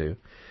listen to.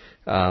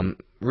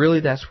 Really,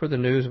 that's where the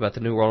news about the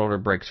New World Order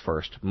breaks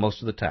first,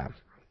 most of the time,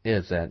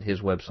 is at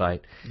his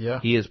website. Yeah.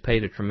 He has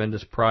paid a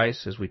tremendous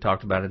price, as we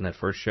talked about in that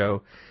first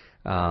show,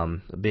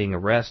 being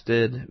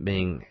arrested,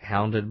 being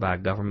hounded by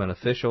government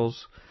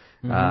officials,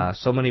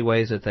 so many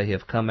ways that they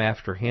have come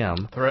after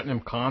him. Threaten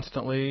him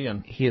constantly.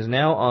 And he is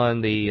now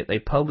on they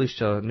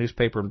published a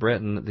newspaper in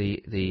Britain,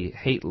 the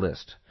hate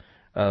list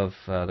of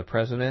the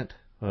president,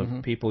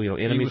 of people,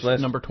 enemies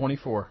list. Number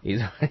 24.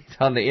 He's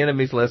on the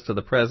enemies list of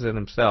the president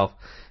himself,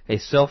 a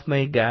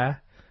self-made guy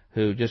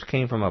who just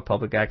came from a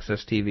public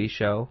access TV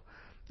show,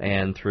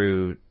 and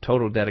through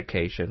total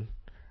dedication,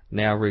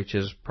 now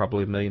reaches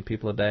probably 1 million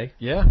people a day.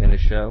 Yeah. In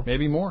his show,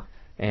 maybe more,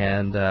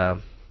 and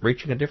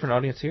reaching a different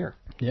audience here.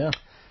 Yeah.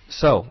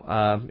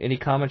 So, any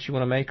comments you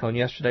want to make on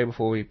yesterday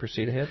before we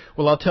proceed ahead?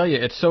 Well, I'll tell you,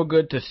 it's so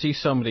good to see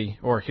somebody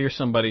or hear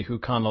somebody who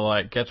kind of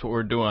like gets what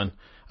we're doing.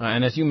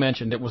 And as you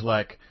mentioned, it was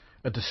like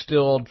a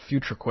distilled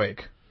Future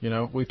Quake. You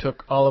know, we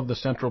took all of the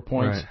central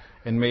points Right.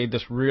 and made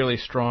this really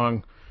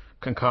strong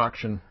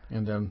concoction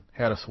and then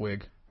had a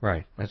swig.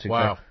 Right. That's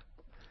Wow. exactly.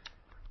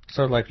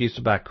 Sort of like you used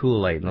to buy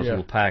Kool-Aid in those Yeah.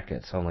 little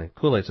packets, only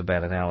Kool-Aid's a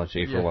bad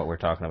analogy for Yeah. what we're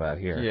talking about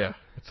here. Yeah,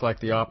 it's like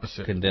the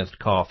opposite. Condensed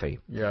coffee.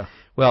 Yeah.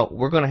 Well,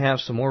 we're going to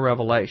have some more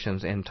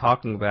revelations and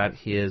talking about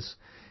his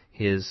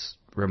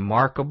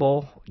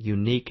remarkable,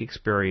 unique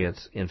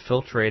experience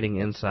infiltrating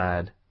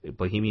inside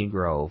Bohemian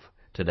Grove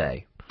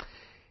today.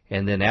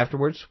 And then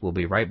afterwards, we'll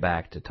be right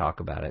back to talk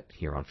about it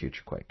here on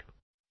Future Quake.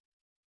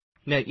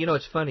 Now, you know,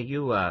 it's funny.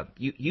 You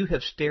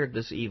have stared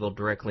this evil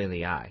directly in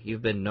the eye.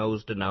 You've been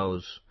nose to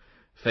nose,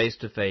 face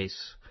to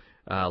face,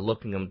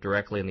 looking them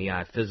directly in the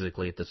eye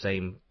physically at the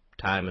same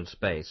time and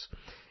space.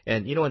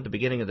 And you know, at the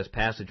beginning of this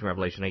passage in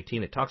Revelation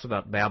 18, it talks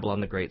about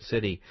Babylon, the great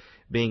city,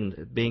 being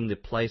the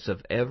place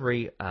of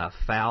every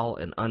foul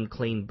and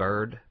unclean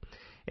bird.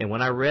 And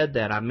when I read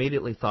that, I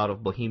immediately thought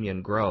of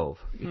Bohemian Grove.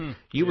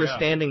 You were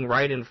standing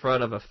right in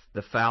front of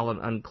the foul and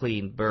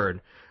unclean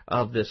bird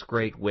of this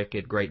great,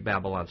 wicked, great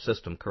Babylon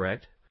system,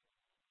 correct?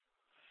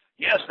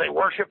 Yes, they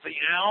worship the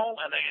owl,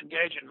 and they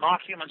engage in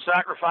mock human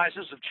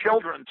sacrifices of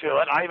children to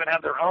it. I even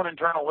have their own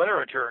internal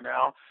literature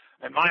now.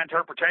 And my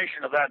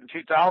interpretation of that in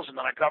 2000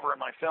 that I cover in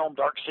my film,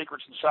 Dark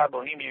Secrets Inside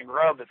Bohemian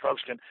Grove, that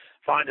folks can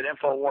find at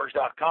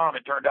Infowars.com,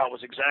 it turned out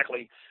was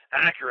exactly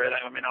accurate.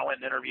 I mean, I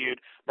went and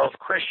interviewed both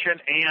Christian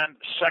and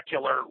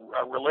secular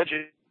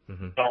religious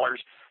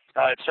scholars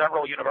at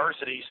several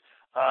universities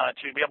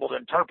to be able to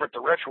interpret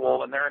the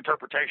ritual, and their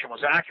interpretation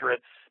was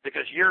accurate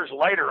because years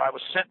later I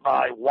was sent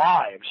by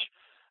wives,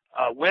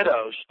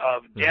 widows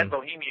of dead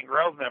Bohemian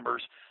Grove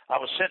members. I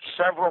was sent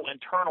several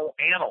internal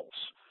annals.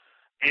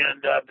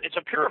 And it's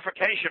a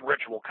purification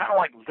ritual, kind of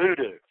like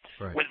voodoo.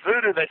 Right. With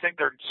voodoo, they think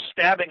they're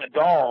stabbing a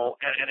doll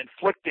and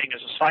inflicting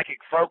as a psychic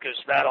focus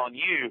that on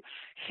you.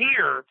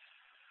 Here,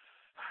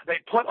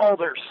 they put all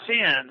their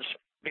sins,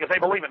 because they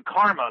believe in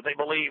karma. They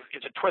believe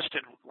it's a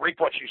twisted reap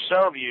what you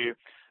sow view.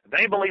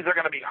 They believe they're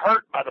going to be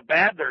hurt by the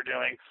bad they're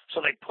doing, so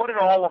they put it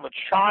all on the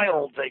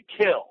child they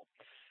kill.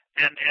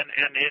 And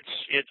it's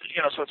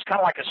you know, so it's kind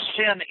of like a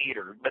sin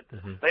eater, but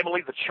they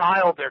believe the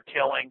child they're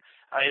killing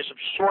is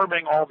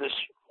absorbing all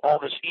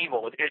this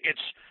evil.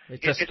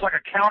 It's like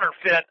a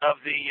counterfeit of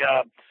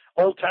the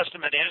Old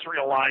Testament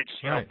Israelites,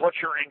 you know,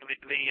 butchering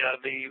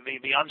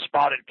the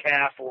unspotted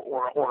calf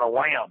or a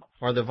lamb,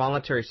 or the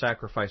voluntary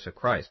sacrifice of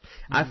Christ.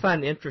 I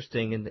find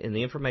interesting in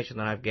the information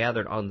that I've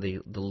gathered on the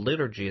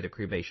liturgy of the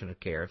cremation of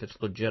care, if it's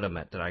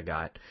legitimate that I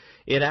got,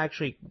 it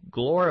actually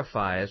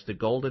glorifies the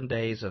golden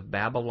days of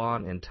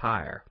Babylon and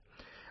Tyre.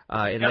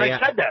 And they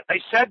said that.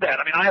 They said that.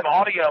 I mean, I have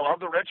audio of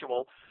the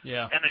ritual.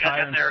 Yeah.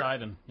 Tyre and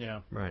Sidon.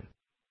 Yeah. Right.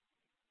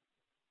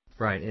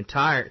 Right. And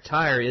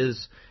Tyre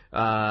is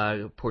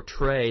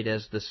portrayed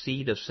as the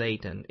seed of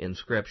Satan in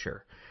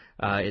Scripture.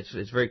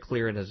 It's very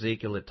clear in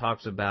Ezekiel. It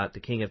talks about the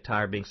king of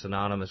Tyre being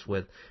synonymous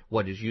with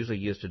what is usually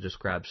used to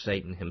describe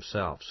Satan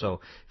himself. So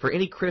for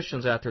any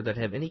Christians out there that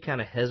have any kind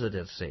of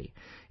hesitancy,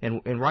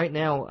 and right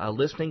now,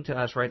 listening to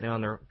us right now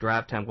on their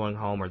drive time going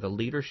home, or the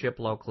leadership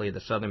locally of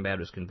the Southern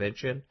Baptist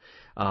Convention,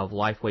 of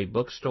Lifeway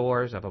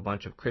bookstores, of a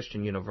bunch of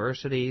Christian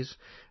universities,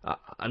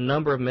 a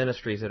number of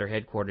ministries that are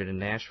headquartered in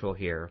Nashville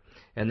here,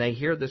 and they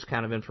hear this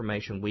kind of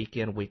information week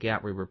in, week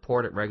out. We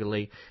report it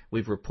regularly.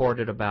 We've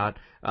reported about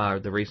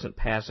the recent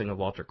passing of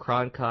Walter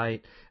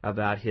Cronkite,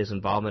 about his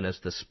involvement as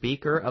the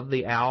speaker of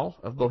the Owl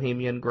of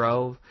Bohemian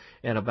Grove,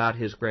 and about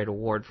his great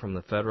award from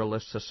the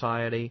Federalist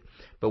Society.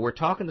 But we're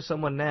talking to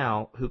someone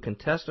now who can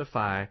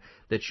testify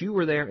that you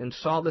were there and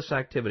saw this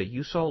activity.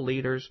 You saw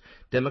leaders,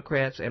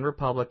 Democrats and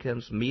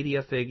Republicans,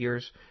 media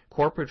figures,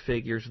 corporate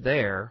figures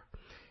there,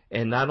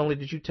 and not only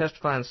did you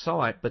testify and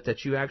saw it, but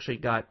that you actually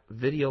got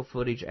video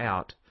footage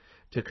out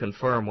to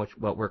confirm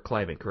what we're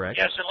claiming, correct?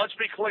 Yes, and let's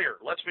be clear.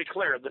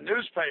 The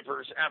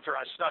newspapers, after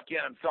I snuck in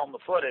and filmed the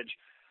footage,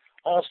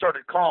 all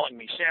started calling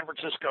me. San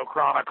Francisco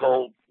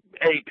Chronicle,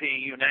 AP,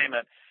 you name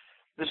it.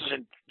 This is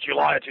in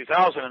July of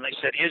 2000, and they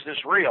said, "Is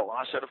this real?" And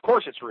I said, "Of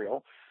course it's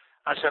real."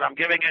 I said, "I'm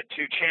giving it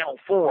to Channel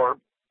 4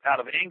 out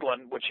of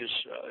England, which is,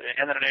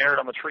 and then it aired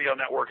on the Trio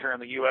Network here in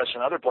the U.S.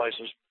 and other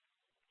places."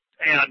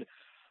 And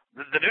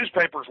the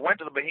newspapers went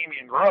to the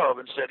Bohemian Grove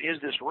and said, "Is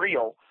this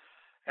real?"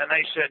 And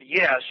they said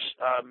yes,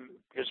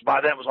 because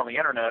by then it was on the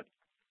internet.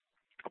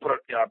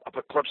 I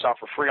put clips out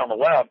for free on the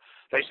web.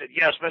 They said,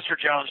 "Yes, Mr.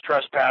 Jones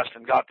trespassed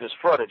and got this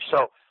footage."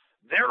 So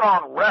they're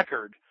on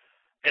record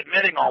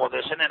admitting all of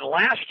this. And then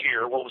last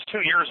year, well, it was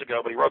 2 years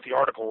ago, but he wrote the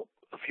article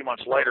a few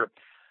months later,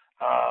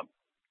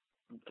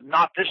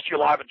 not this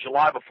July, but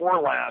July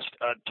before last,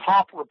 a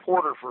top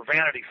reporter for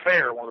Vanity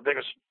Fair, one of the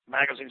biggest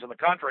magazines in the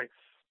country,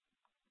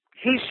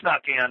 he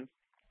snuck in,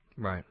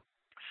 right,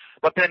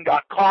 but then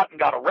got caught and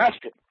got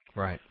arrested.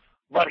 Right.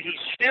 But he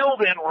still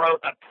then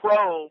wrote a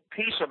pro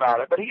piece about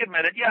it. But he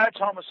admitted, yeah, it's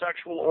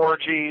homosexual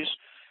orgies,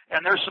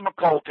 and there's some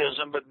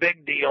occultism, but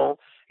big deal.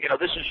 You know,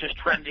 this is just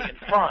trendy and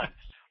fun.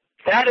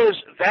 That is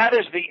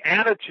the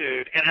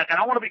attitude, and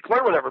I want to be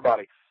clear with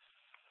everybody.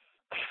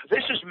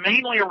 This is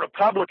mainly a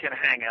Republican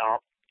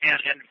hangout,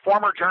 And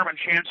former German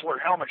Chancellor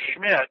Helmut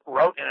Schmidt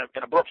wrote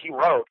in a book he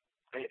wrote,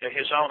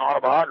 his own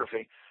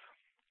autobiography,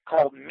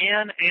 called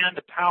Men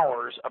and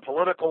Powers, a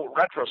Political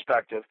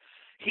Retrospective.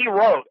 He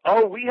wrote,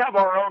 we have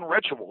our own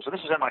rituals. And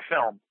this is in my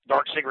film,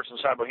 Dark Secrets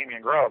Inside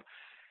Bohemian Grove.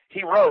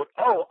 He wrote,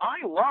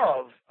 I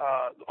love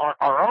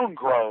our own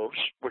groves,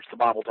 which the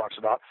Bible talks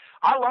about.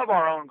 I love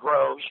our own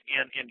groves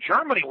in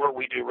Germany where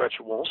we do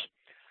rituals.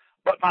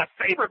 But my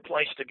favorite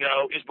place to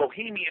go is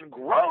Bohemian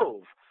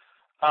Grove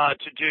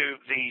to do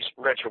these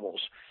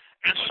rituals.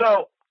 And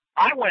so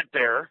I went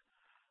there.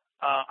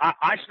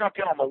 I snuck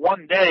in on the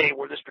one day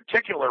where this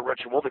particular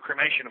ritual, the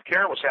cremation of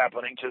care, was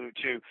happening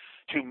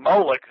to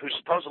Moloch, who's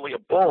supposedly a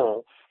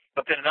bull,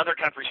 but then in other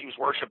countries he was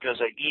worshipped as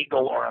an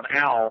eagle or an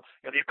owl.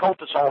 The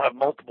occultists all have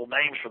multiple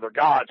names for their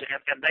gods,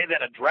 and they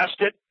then addressed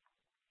it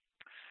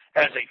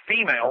as a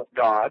female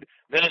god,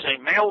 then as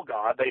a male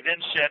god. They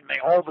then said, may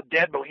all the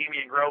dead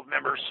Bohemian Grove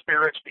members'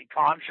 spirits be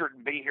conjured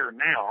and be here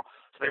now.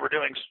 So they were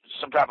doing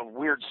some type of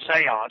weird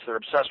seance. They're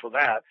obsessed with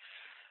that.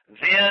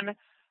 Then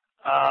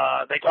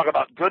they talk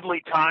about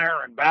goodly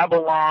Tyre and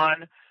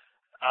Babylon,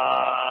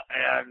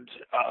 and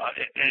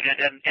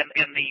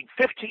the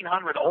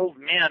 1,500 old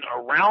men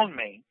around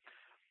me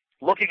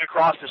looking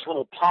across this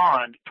little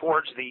pond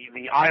towards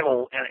the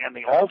idol and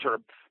the altar,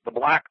 the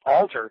black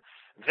altar.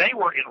 They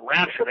were in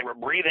rapture. They were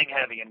breathing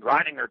heavy and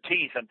grinding their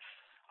teeth. And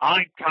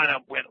I kind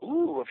of went,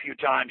 ooh, a few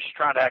times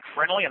trying to act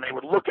friendly, and they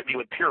would look at me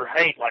with pure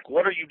hate, like,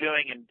 what are you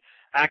doing? And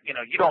act,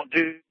 you don't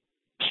do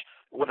this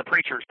when the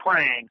preacher's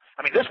praying.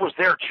 I mean, this was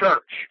their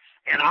church.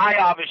 And I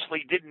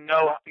obviously didn't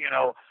know,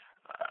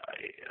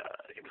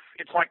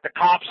 it's like the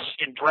cops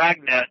in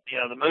Dragnet,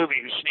 the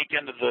movie, who sneak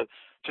into the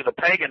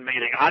pagan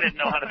meeting. I didn't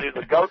know how to do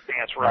the goat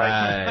dance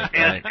right.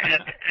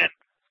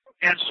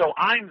 And so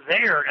I'm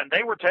there, and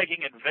they were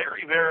taking it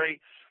very, very,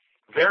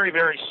 very,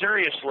 very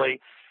seriously.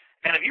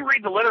 And if you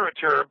read the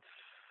literature,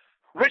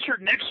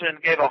 Richard Nixon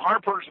gave a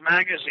Harper's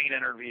Magazine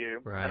interview,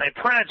 right, and they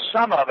printed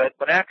some of it,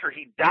 but after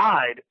he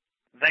died,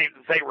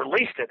 they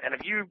released it. And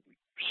if you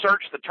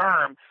search the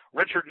term,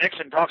 Richard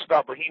Nixon talks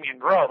about Bohemian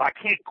Grove. I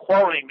can't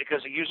quote him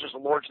because he uses the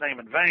Lord's name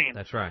in vain.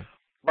 That's right.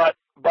 But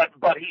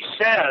he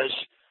says,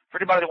 for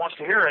anybody that wants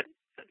to hear it,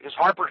 because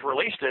Harper's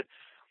released it,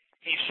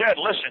 he said,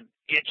 listen,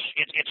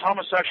 it's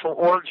homosexual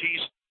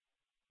orgies,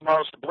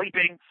 most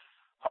bleeping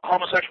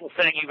homosexual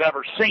thing you've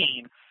ever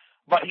seen,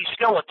 but he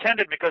still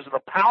attended because of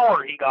the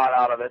power he got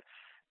out of it.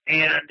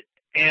 And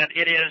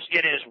it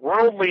is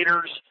world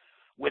leaders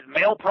with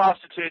male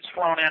prostitutes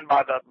flown in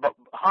by the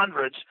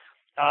hundreds.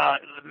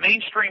 The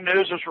mainstream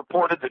news has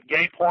reported that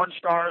gay porn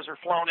stars are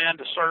flown in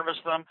to service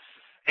them.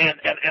 And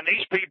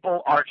these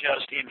people are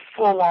just in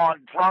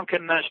full-on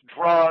drunkenness,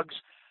 drugs,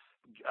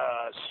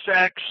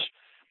 sex.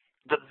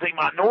 The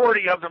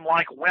minority of them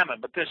like women,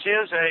 but this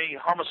is a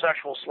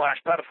homosexual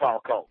 /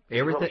 pedophile cult.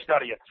 Really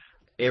study it.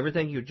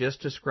 Everything you just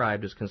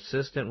described is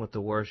consistent with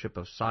the worship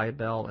of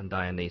Cybele and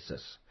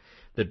Dionysus.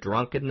 The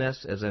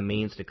drunkenness as a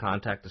means to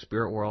contact the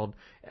spirit world.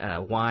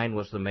 Wine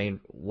was the main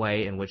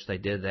way in which they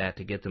did that,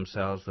 to get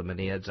themselves, the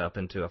Meneids, up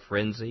into a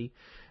frenzy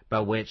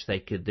by which they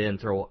could then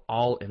throw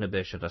all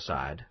inhibition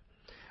aside.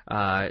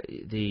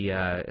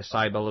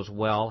 Cybele as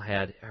well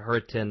had her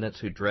attendants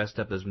who dressed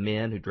up as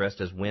men, who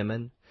dressed as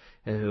women,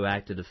 and who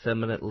acted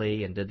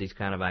effeminately and did these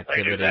kind of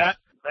activities. They do that.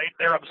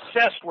 They're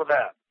obsessed with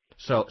that.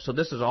 So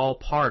this is all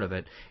part of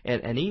it,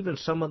 and even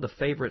some of the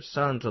favorite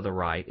sons of the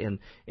right. And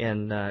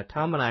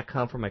Tom and I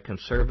come from a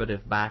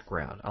conservative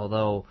background,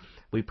 although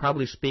we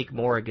probably speak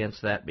more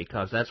against that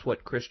because that's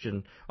what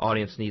Christian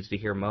audience needs to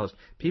hear most.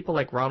 People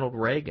like Ronald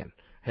Reagan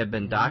have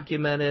been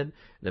documented.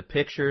 The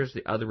pictures,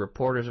 the other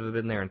reporters have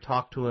been there and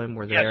talked to him.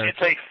 Were there? Yes,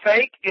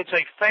 it's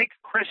a fake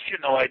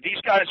Christianoid.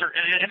 These guys are,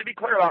 and to be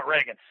clear about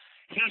Reagan,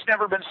 he's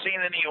never been seen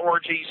in any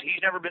orgies.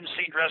 He's never been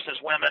seen dressed as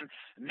women.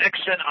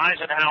 Nixon,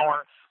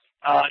 Eisenhower,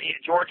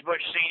 George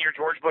Bush Sr.,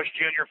 George Bush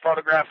Jr.,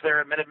 photographed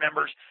there, admitted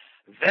members.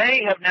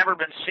 They have never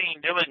been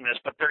seen doing this,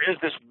 but there is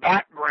this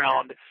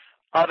background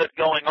of it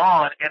going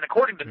on. And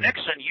according to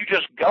Nixon, you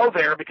just go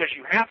there because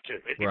you have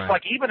to. It's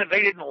like, even if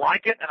they didn't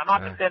like it, and I'm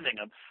not defending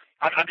them,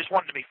 I'm just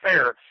wanting to be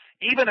fair,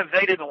 even if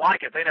they didn't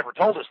like it, they never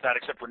told us that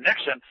except for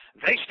Nixon,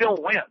 they still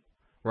win.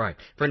 Right.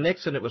 For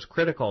Nixon, it was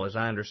critical, as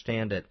I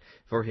understand it,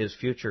 for his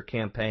future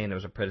campaign. It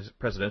was a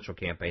presidential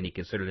campaign. He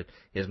considered it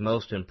his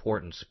most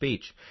important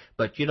speech.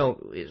 But,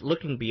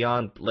 looking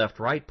beyond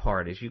left-right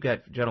parties, you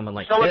got gentlemen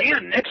like... So,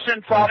 again,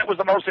 Nixon thought it was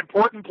the most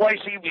important place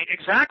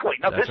Exactly.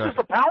 Now, this is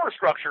the power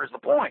structure is the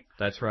point.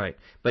 That's right.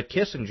 But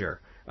Kissinger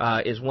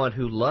is one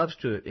who loves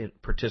to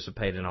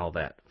participate in all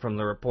that, from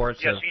the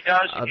reports of he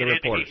does. Other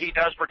reporters. He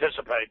does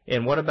participate.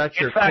 And what about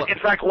In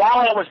fact,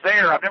 while I was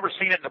there, I've never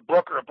seen it in a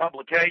book or a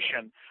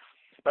publication,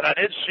 but I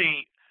did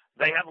see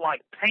they have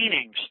like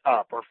paintings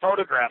up or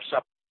photographs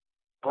up,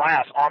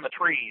 glass on the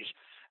trees,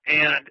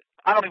 and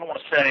I don't even want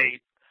to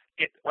say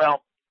it.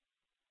 Well,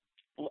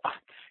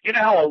 you know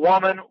how a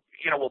woman,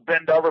 will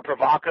bend over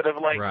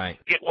provocatively. Right.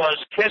 It was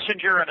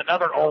Kissinger and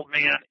another old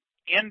man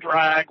in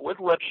drag with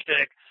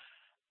lipstick,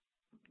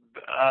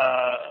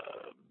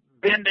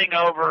 bending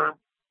over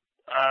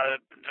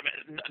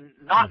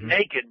not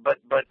naked, but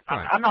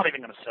right. I'm not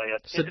even going to say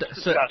it. It's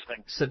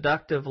disgusting.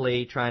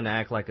 Seductively trying to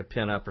act like a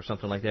pinup or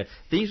something like that.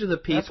 These are the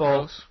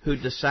people who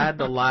decide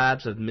the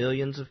lives of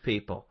millions of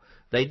people.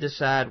 They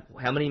decide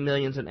how many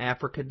millions in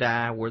Africa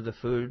die, where the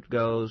food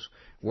goes,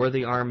 where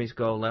the armies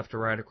go, left or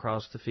right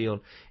across the field.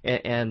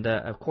 And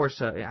of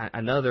course,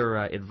 another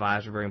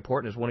advisor, very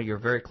important, is one of your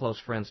very close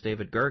friends,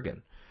 David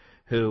Gergen,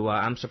 who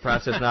I'm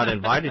surprised has not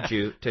invited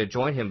you to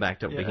join him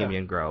back to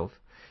Bohemian Grove.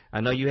 I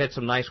know you had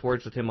some nice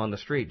words with him on the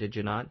street, did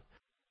you not?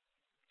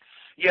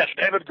 Yes,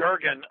 David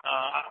Gergen.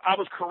 I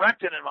was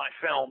corrected in my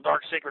film,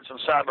 Dark Secrets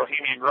Inside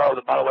Bohemian Grove,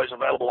 that, by the way, is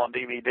available on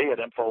DVD at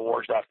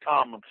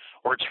Infowars.com,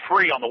 or it's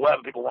free on the web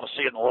if people want to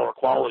see it in the lower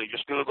quality.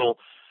 Just Google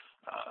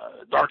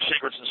Dark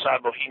Secrets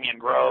Inside Bohemian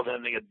Grove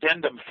and the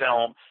addendum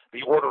film,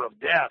 The Order of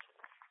Death.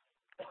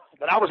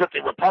 But I was at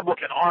the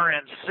Republican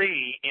RNC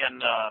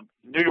in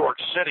New York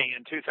City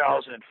in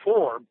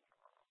 2004,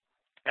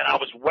 and I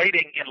was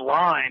waiting in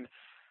line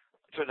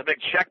through the big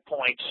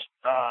checkpoints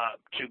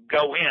to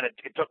go in.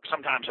 It took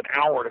sometimes an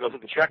hour to go through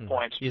the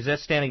checkpoints. Is that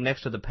standing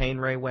next to the pain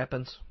ray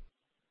weapons?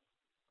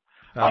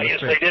 Yes,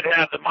 they did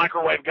have the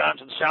microwave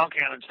guns and sound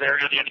cannons there,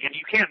 and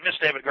you can't miss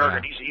David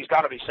Gergen. Yeah. He's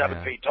got to be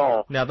 7 feet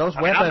tall. Now those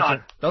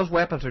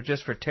weapons are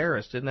just for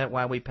terrorists. Isn't that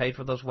why we paid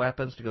for those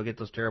weapons, to go get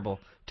those terrible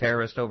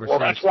terrorists overseas? Well,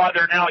 that's why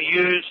they're now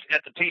used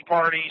at the Tea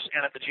Parties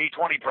and at the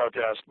G20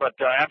 protests. But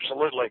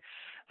absolutely.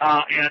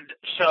 And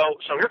so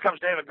here comes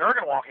David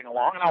Gergen walking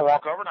along, and I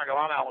walk over and I go,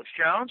 "I'm Alex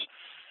Jones.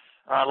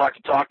 I'd like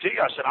to talk to you."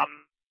 I said,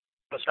 "I'm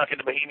snuck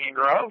into Bohemian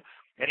Grove."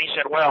 And he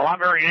said, "Well, I'm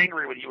very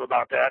angry with you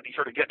about that." And he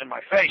started getting in my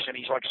face, and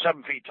he's like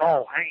 7 feet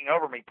tall, hanging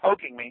over me,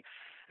 poking me,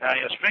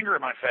 his finger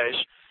in my face.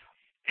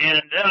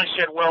 And then I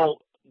said,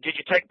 "Well, did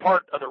you take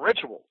part of the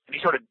ritual?" And he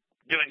started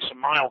doing some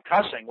mild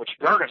cussing, which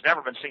Gergen's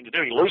never been seen to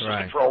do. He loses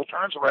control,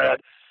 turns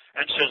red,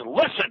 and says,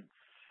 "Listen,"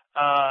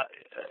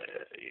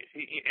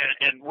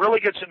 and really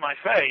gets in my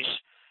face,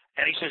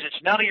 and he says,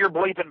 "It's none of your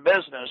bleeping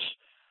business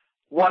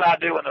what I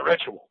do in the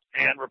ritual."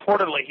 And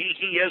reportedly,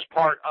 he is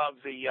part of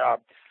the,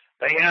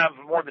 they have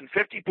more than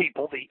 50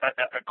 people,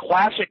 a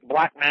classic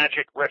black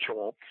magic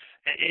ritual.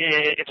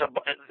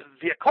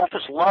 The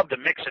occultists love to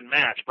mix and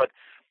match, but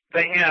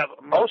they have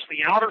most of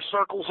the outer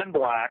circles in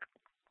black.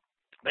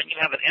 Then you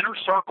have an inner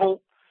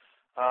circle,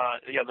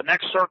 the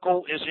next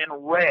circle is in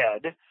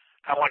red,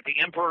 kind of like the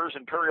Emperor's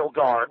Imperial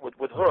Guard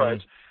with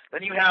hoods.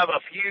 Then you have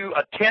a few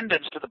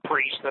attendants to the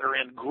priest that are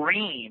in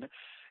green,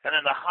 and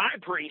then the high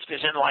priest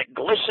is in like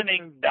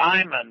glistening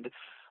diamond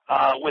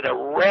with a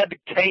red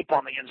cape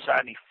on the inside,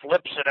 and he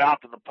flips it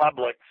out to the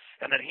public,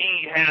 and then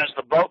he has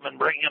the boatman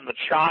bring him the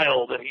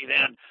child that he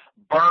then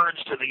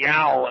burns to the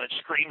owl, and it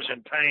screams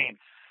in pain.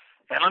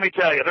 And let me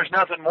tell you, there's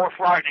nothing more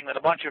frightening than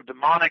a bunch of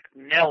demonic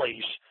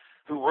Nellies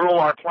who rule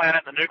our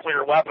planet and the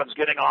nuclear weapons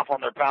getting off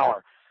on their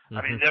power.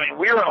 I mean,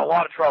 we're in a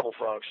lot of trouble,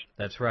 folks.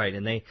 That's right,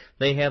 and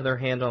they have their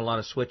hand on a lot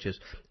of switches.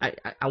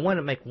 I want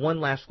to make one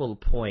last little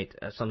point,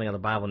 something on the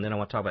Bible, and then I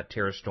want to talk about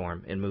Terror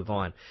Storm and move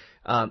on.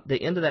 The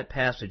end of that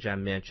passage I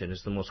mentioned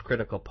is the most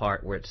critical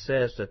part, where it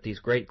says that these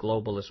great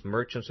globalist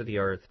merchants of the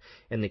earth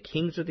and the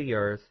kings of the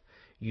earth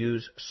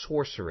use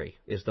sorcery,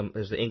 is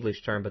the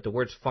English term, but the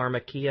word's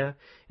pharmakia,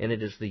 and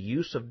it is the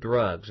use of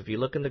drugs, if you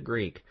look in the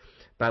Greek,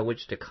 by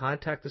which to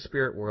contact the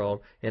spirit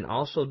world and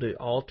also to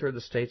alter the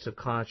states of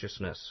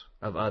consciousness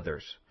of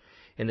others.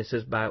 And it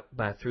says by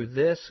through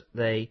this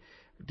they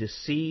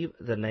deceive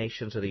the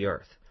nations of the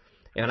earth.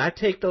 And I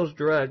take those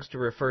drugs to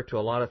refer to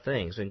a lot of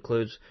things. It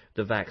includes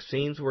the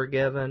vaccines we're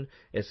given.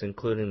 It's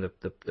including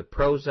the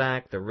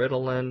Prozac, the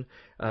Ritalin,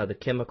 the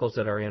chemicals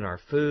that are in our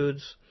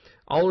foods.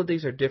 All of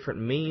these are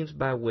different means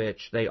by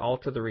which they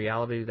alter the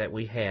reality that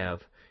we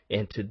have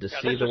and to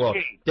deceive the world.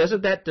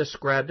 Doesn't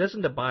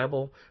the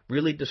Bible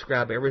really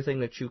describe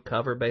everything that you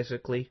cover,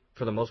 basically,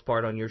 for the most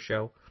part on your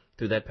show,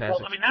 through that passage?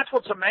 Well, I mean, that's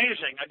what's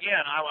amazing.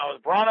 Again, I was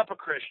brought up a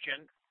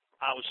Christian.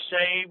 I was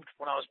saved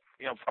when I was,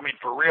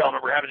 for real. I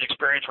remember having an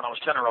experience when I was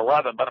 10 or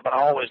 11, but I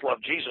always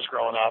loved Jesus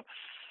growing up.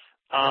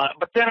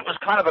 But then it was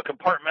kind of a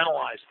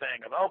compartmentalized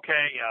thing of,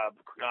 okay,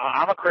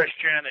 I'm a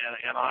Christian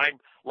and I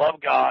love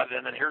God,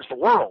 and then here's the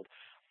world.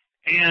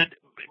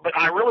 But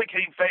I really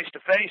came face to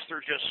face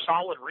through just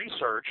solid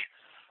research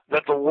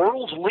that the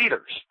world's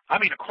leaders,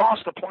 across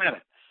the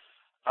planet,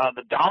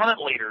 the dominant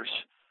leaders,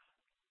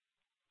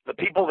 the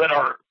people that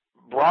are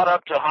brought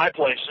up to high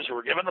places who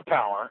are given the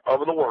power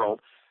over the world,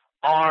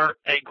 are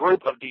a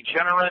group of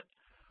degenerate,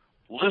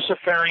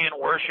 Luciferian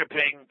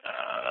worshiping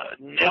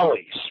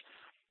Nellies.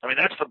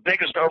 That's the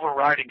biggest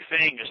overriding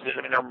thing.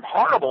 They're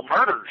horrible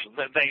murders.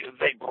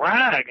 They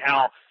brag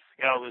how.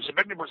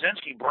 Zbigniew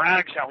Brzezinski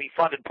brags how he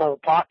funded Pol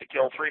Pot to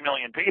kill 3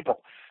 million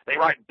people. They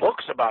write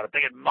books about it.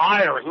 They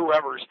admire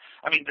whoever's.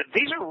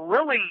 These are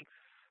really.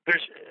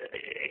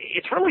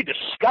 It's really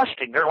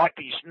disgusting. They're like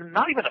these,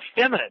 not even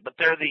effeminate, but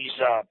they're these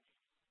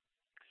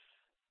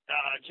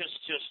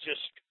just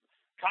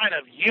kind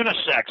of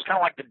unisex, kind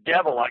of like the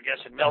devil, I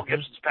guess, in Mel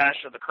Gibson's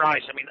Passion of the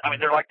Christ.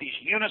 They're like these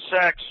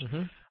unisex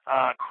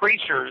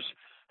creatures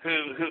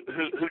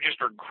who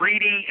just are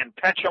greedy and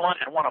petulant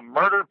and want to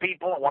murder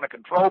people and want to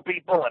control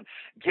people and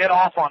get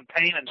off on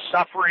pain and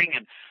suffering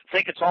and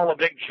think it's all a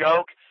big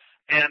joke.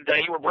 And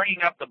you were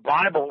bringing up the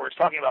Bible where it's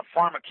talking about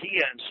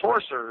pharmakia and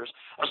sorcerers.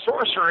 A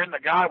sorcerer isn't the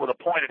guy with a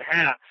pointed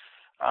hat,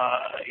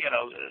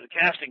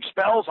 casting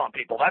spells on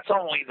people. That's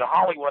only the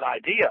Hollywood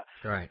idea.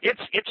 Right.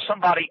 It's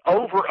somebody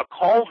over a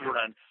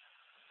cauldron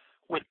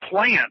with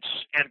plants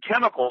and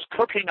chemicals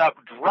cooking up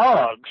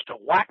drugs to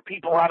whack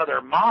people out of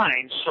their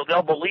minds so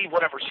they'll believe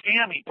whatever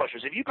scam he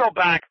pushes. If you go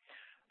back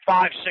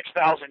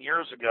 5,000-6,000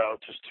 years ago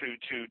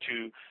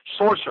to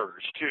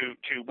sorcerers,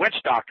 to witch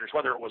doctors,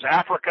 whether it was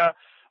Africa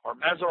or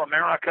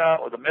Mesoamerica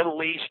or the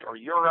Middle East or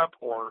Europe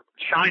or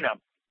China,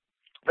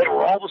 they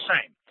were all the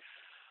same.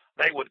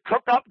 They would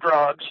cook up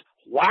drugs,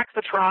 whack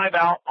the tribe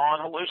out on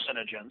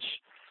hallucinogens,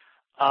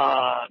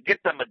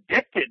 get them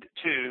addicted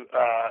to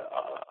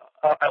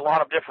a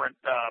lot of different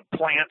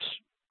plants,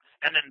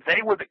 and then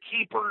they were the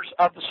keepers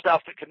of the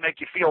stuff that could make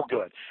you feel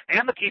good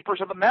and the keepers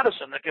of the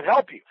medicine that could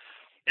help you.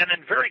 And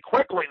then very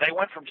quickly they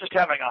went from just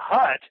having a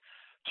hut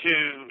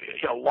to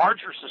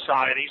larger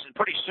societies, and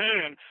pretty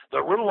soon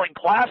the ruling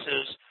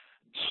classes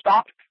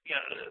stopped.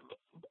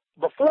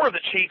 Before the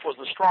chief was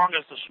the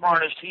strongest, the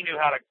smartest, he knew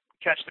how to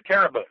catch the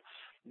caribou.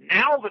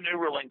 Now the new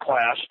ruling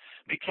class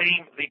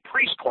became the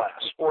priest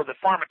class or the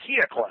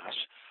pharmakia class,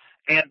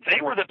 and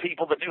they were the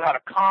people that knew how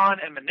to con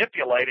and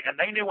manipulate, and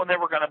they knew when there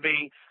were going to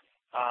be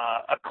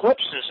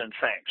eclipses and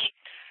things.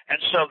 And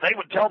so they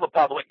would tell the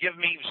public, give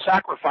me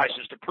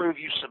sacrifices to prove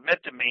you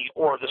submit to me,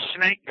 or the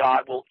snake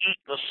god will eat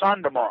the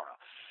sun tomorrow.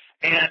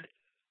 And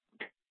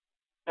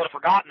would have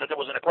forgotten that there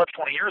was an eclipse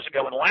 20 years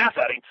ago and laugh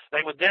at him.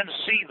 They would then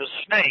see the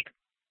snake,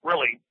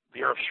 really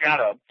the Earth's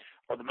shadow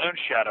or the moon's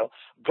shadow,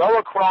 go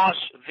across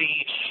the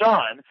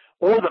sun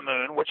or the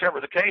moon, whichever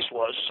the case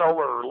was,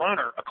 solar or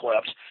lunar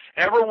eclipse.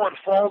 Everyone would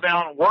fall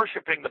down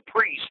worshiping the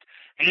priest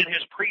and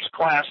his priest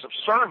class of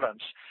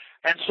servants.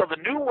 And so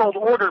the New World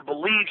Order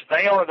believes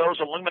they are those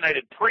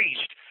illuminated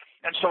priests.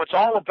 And so it's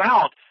all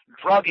about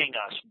drugging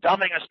us,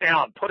 dumbing us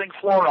down, putting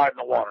fluoride in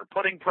the water,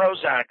 putting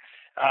Prozac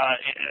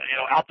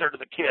out there to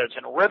the kids,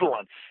 and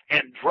Ritalin,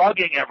 and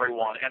drugging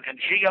everyone, and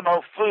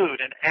GMO food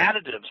and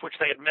additives, which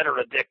they admit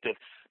are addictive,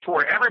 to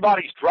where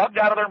everybody's drugged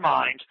out of their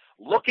minds,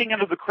 looking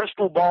into the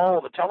crystal ball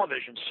of the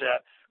television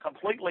set,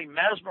 completely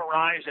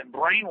mesmerized and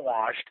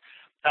brainwashed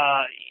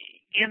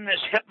in this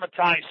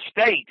hypnotized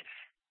state.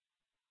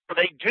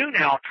 They do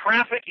now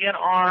traffic in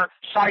our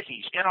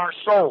psyches, in our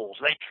souls.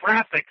 They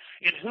traffic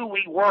in who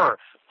we were,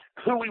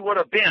 who we would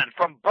have been.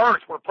 From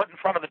birth, we're put in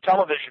front of the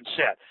television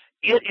set.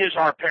 It is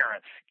our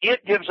parent.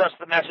 It gives us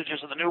the messages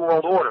of the New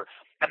World Order.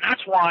 And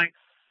that's why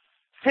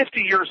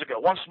 50 years ago,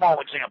 one small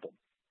example,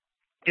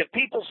 if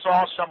people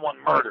saw someone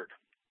murdered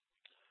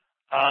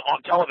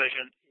on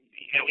television,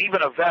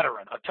 even a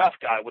veteran, a tough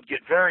guy, would get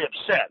very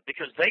upset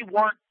because they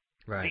weren't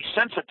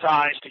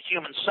desensitized to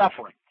human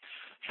suffering.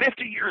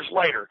 50 years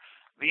later,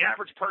 the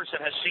average person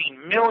has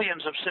seen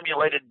millions of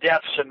simulated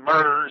deaths and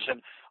murders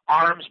and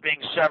arms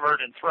being severed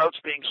and throats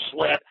being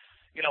slit.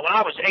 When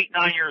I was 8,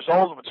 9 years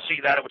old and would see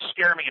that, it would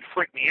scare me and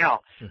freak me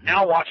out. Mm-hmm.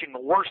 Now watching the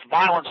worst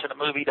violence in a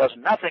movie does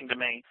nothing to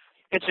me.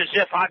 It's as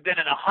if I've been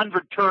in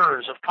 100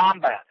 tours of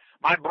combat.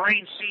 My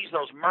brain sees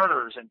those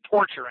murders and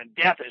torture and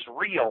death as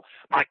real.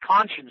 My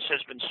conscience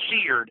has been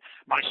seared.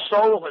 My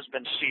soul has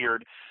been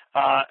seared.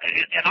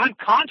 And I'm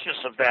conscious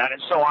of that,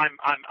 and so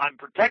I'm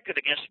protected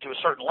against it to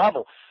a certain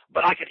level.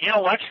 But I can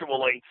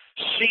intellectually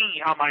see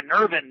how my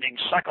nerve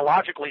endings,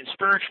 psychologically and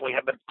spiritually,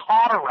 have been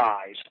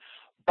cauterized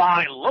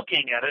by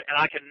looking at it, and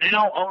I can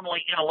now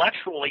only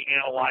intellectually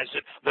analyze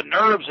it. The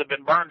nerves have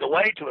been burned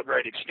away to a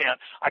great extent.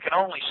 I can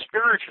only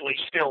spiritually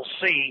still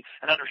see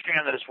and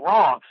understand that it's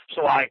wrong.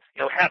 So I,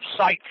 have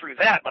sight through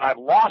that, but I've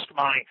lost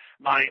my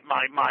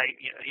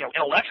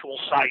intellectual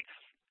sight.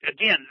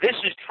 Again, this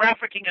is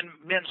trafficking in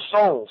men's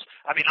souls.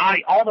 I mean,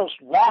 I almost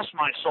lost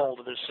my soul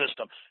to this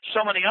system.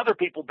 So many other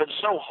people have been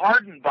so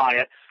hardened by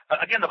it.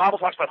 Again, the Bible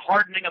talks about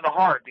hardening of the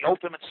heart, the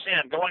ultimate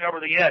sin, going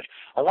over the edge.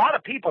 A lot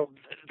of people,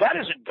 that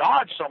isn't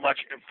God so much,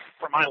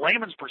 from my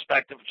layman's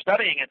perspective,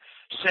 studying it,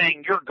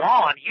 saying you're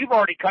gone. You've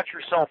already cut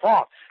yourself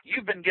off.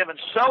 You've been given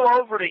so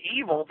over to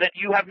evil that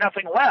you have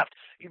nothing left.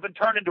 You've been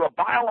turned into a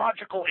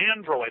biological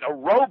android, a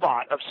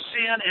robot of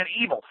sin and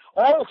evil.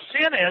 All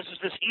sin is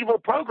this evil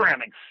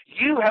programming.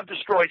 You have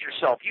destroyed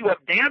yourself. You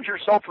have damned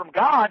yourself from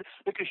God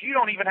because you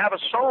don't even have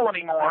a soul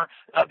anymore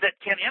that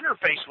can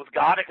interface with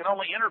God. It can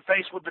only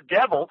interface with the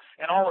devil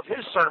and all of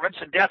his servants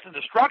in death and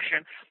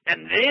destruction.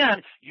 And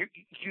then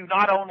you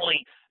not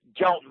only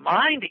don't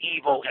mind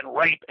evil and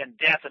rape and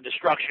death and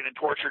destruction and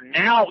torture,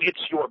 now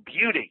it's your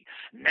beauty.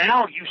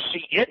 Now you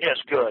see it as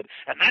good.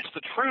 And that's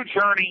the true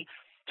journey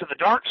to the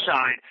dark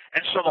side.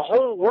 And so the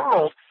whole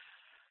world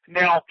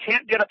now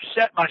can't get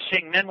upset by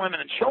seeing men, women,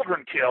 and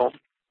children killed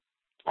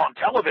on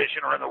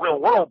television or in the real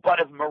world, but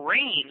if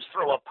Marines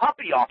throw a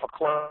puppy off a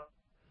cliff,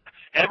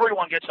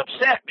 everyone gets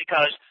upset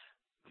because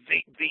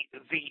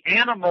the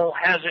animal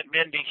hasn't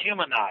been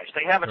dehumanized.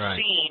 They haven't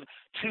seen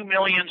 2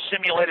 million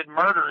simulated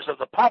murders of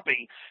the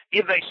puppy.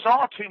 If they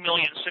saw 2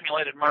 million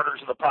simulated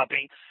murders of the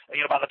puppy,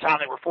 by the time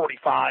they were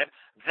 45,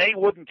 they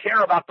wouldn't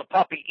care about the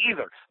puppy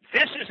either.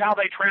 This is how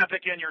they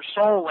traffic in your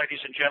soul,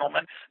 ladies and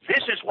gentlemen.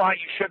 This is why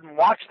you shouldn't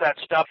watch that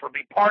stuff or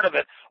be part of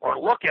it or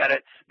look at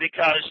it,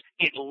 because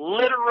it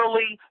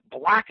literally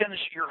blackens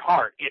your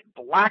heart. It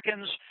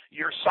blackens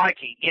your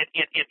psyche.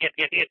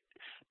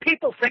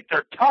 People think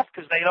they're tough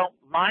because they don't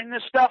mind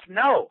this stuff.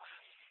 No.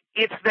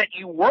 It's that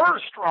you were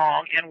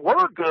strong and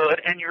were good,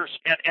 and your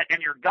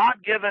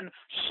God-given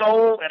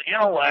soul and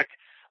intellect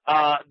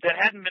that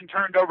hadn't been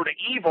turned over to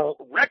evil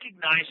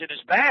recognize it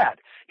as bad.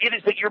 It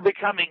is that you're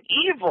becoming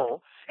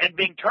evil and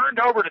being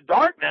turned over to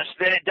darkness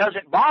that it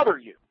doesn't bother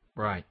you.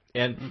 Right.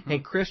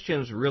 And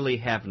Christians really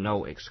have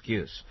no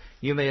excuse.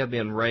 You may have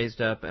been raised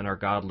up in our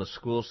godless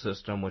school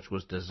system, which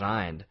was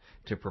designed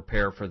to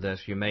prepare for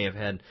this. You may have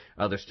had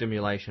other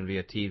stimulation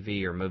via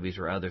TV or movies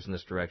or others in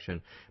this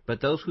direction.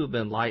 But those who have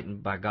been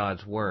enlightened by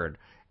God's Word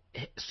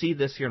see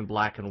this here in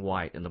black and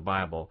white in the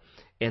Bible,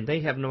 and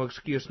they have no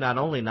excuse not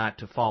only not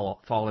to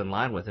fall in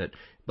line with it,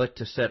 but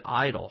to sit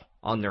idle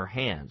on their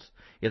hands.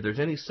 If there's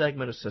any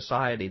segment of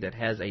society that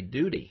has a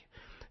duty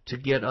to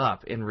get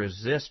up and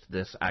resist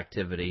this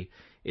activity,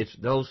 it's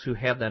those who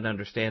have that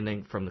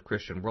understanding from the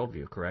Christian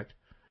worldview, correct?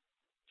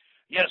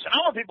 Yes, and I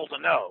want people to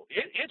know,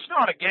 it's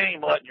not a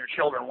game letting your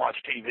children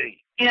watch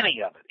TV,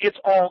 any of it. It's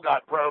all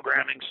got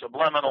programming,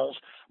 subliminals,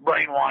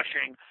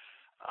 brainwashing.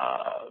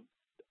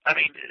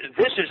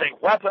 This is a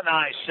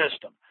weaponized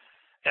system.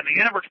 And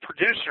the average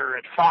producer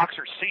at Fox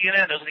or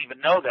CNN doesn't even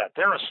know that.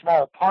 They're a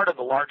small part of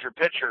the larger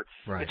picture.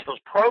 Right. It's those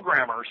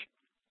programmers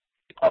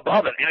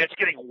above it, and it's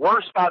getting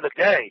worse by the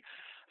day.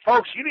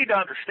 Folks, you need to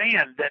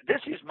understand that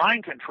this is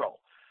mind control.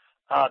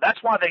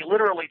 That's why they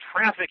literally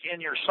traffic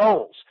in your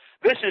souls.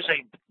 This is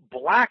a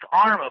black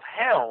arm of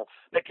hell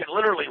that can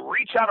literally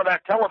reach out of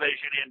that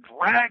television and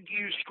drag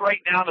you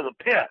straight down to the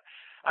pit.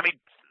 I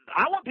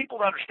want people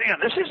to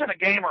understand this isn't a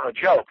game or a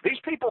joke. These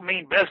people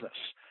mean business.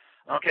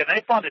 Okay,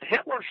 they funded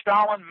Hitler,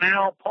 Stalin,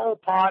 Mao, Pol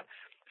Pot,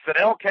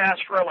 Fidel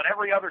Castro, and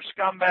every other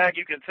scumbag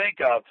you can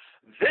think of.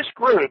 This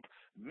group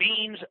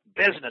means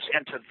business,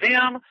 and to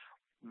them,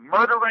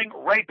 murdering,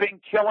 raping,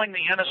 killing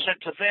the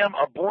innocent, to them,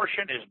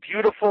 abortion is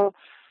beautiful.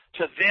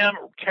 To them,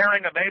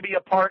 tearing a baby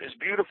apart is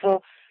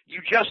beautiful.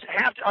 You just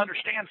have to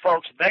understand,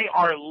 folks, they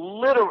are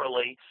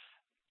literally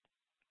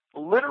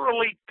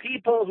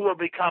people who have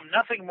become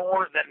nothing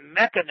more than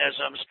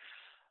mechanisms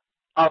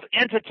of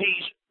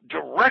entities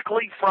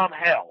directly from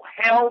hell.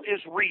 Hell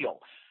is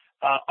real.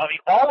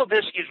 All of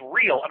this is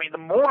real. The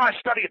more I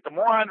study it, the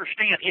more I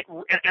understand it,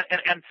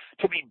 and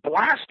to be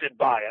blasted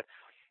by it,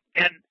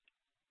 and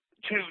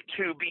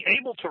to be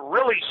able to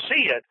really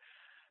see it,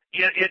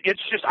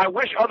 it's just, I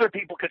wish other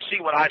people could see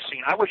what I've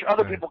seen. I wish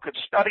other people could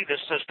study this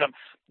system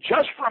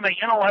just from an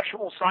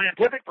intellectual,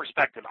 scientific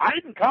perspective. I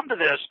didn't come to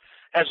this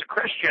as a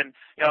Christian.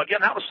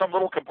 Again, that was some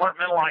little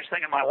compartmentalized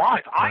thing in my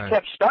life. I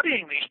kept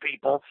studying these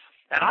people,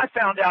 and I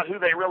found out who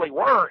they really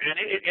were. And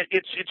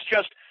it's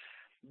just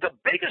the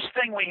biggest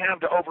thing we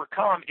have to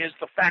overcome is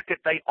the fact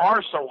that they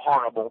are so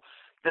horrible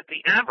that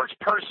the average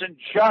person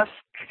just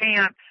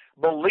can't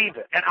believe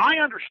it. And I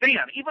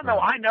understand, even though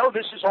I know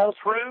this is all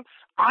true,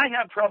 I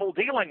have trouble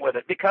dealing with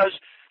it because,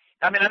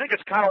 I think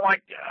it's kind of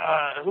like,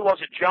 who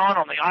was it, John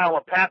on the Isle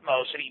of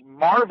Patmos, and he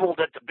marveled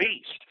at the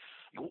beast.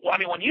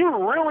 When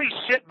you really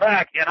sit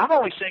back, and I'm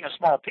only seeing a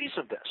small piece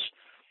of this,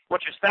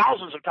 which is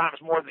thousands of times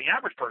more than the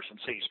average person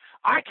sees,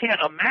 I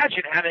can't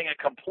imagine having it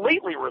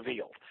completely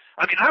revealed.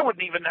 I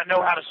wouldn't even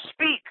know how to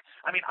speak.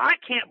 I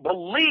can't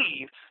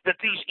believe that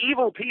these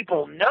evil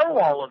people know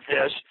all of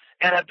this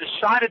and have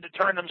decided to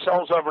turn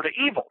themselves over to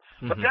evil.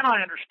 Mm-hmm. But then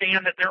I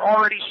understand that they're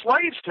already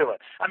slaves to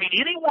it.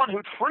 Anyone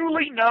who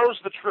truly knows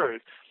the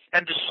truth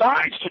and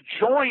decides to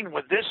join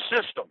with this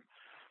system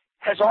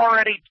has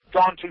already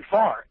gone too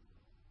far.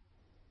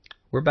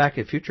 We're back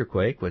at Future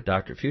Quake with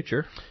Dr.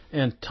 Future.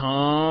 And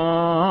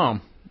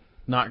Tom,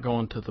 not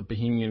going to the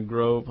Bohemian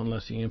Grove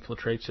unless he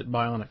infiltrates it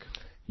bionic.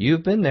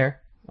 You've been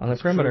there on the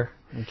perimeter.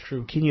 It's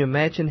true. Can you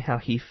imagine how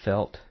he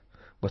felt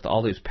with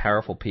all these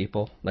powerful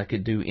people that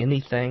could do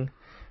anything,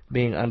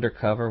 being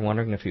undercover,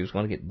 wondering if he was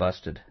going to get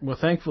busted? Well,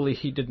 thankfully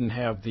he didn't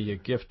have the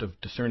gift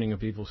of discerning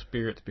of evil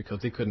spirits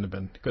because he couldn't have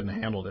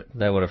handled it.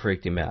 That would have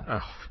freaked him out.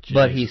 Oh,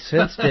 but he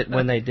sensed it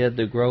when they did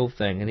the Grove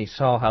thing, and he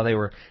saw how they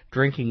were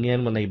drinking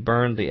in when they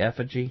burned the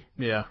effigy.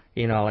 Yeah.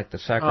 Like the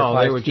sacrifice. Oh,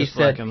 they were just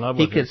in love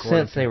with it. He could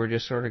sense they were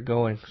just sort of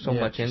going so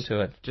much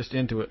into it. Just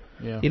into it,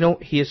 yeah.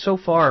 He has so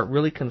far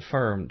really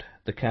confirmed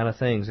the kind of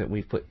things that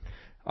we've put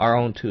our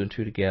own 2 and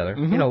 2 together.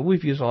 Mm-hmm.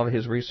 We've used a lot of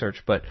his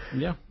research, but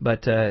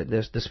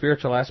there's the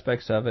spiritual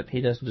aspects of it.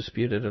 He doesn't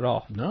dispute it at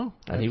all. No,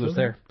 and he was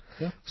there.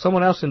 Yeah.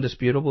 Someone else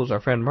indisputable is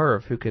our friend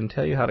Merv, who can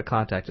tell you how to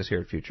contact us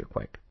here at Future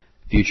Quake.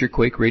 Future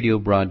Quake radio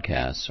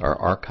broadcasts are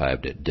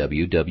archived at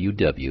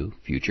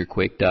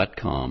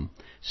www.futurequake.com,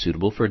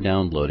 suitable for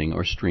downloading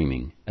or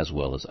streaming, as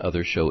well as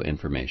other show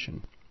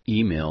information.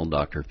 Email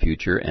Dr.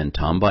 Future and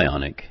Tom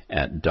Bionic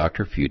at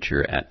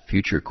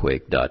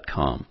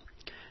drfuture@futurequake.com.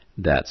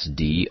 That's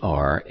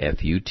DRFUTURE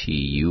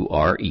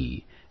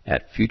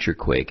at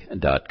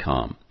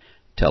futurequake.com.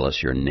 Tell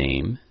us your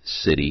name,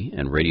 city,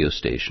 and radio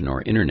station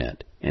or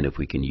internet, and if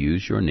we can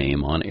use your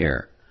name on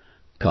air.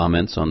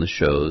 Comments on the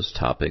show's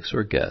topics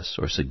or guests,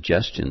 or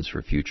suggestions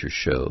for future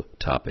show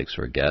topics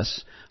or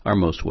guests are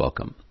most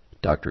welcome.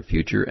 Dr.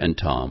 Future and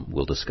Tom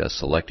will discuss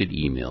selected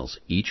emails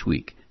each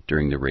week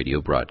during the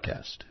radio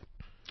broadcast.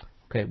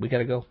 Okay, we got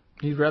to go.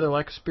 He's rather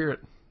like a spirit,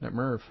 that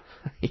Merv.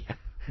 Yeah,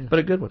 but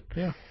a good one.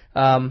 Yeah.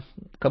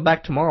 Come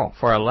back tomorrow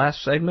for our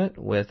last segment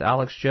with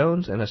Alex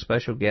Jones and a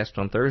special guest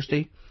on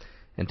Thursday.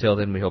 Until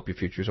then, we hope your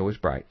future is always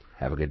bright.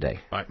 Have a good day.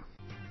 Bye.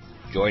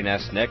 Join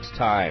us next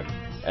time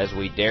as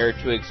we dare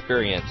to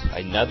experience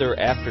another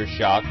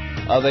aftershock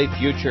of a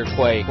future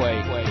quake.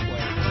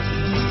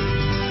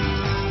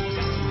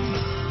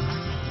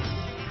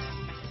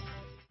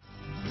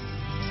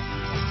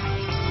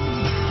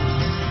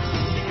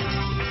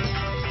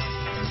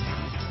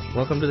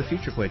 Welcome to the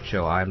Future Quake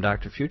Show. I am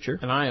Dr. Future.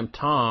 And I am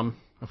Tom.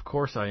 Of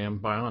course I am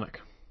Bionic.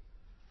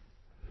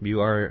 You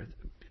are,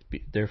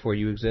 therefore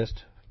you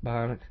exist,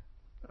 Bionic?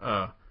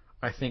 I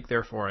think,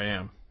 therefore I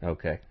am.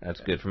 Okay, that's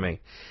good for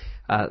me.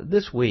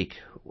 This week,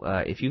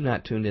 if you've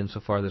not tuned in so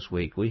far this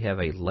week, we have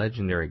a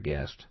legendary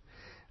guest.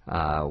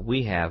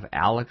 We have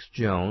Alex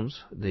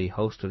Jones, the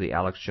host of the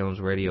Alex Jones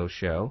Radio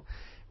Show,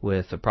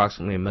 with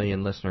approximately 1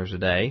 million listeners a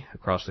day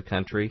across the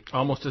country.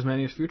 Almost as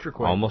many as Future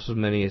Quake. Almost as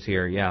many as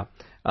here, yeah.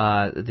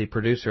 The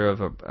producer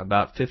of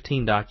about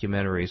 15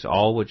 documentaries,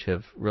 all which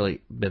have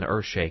really been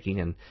earth-shaking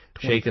and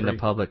 23. shaken the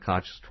public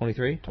consciousness.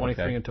 23?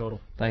 23 okay. in total.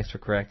 Thanks for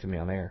correcting me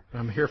on air.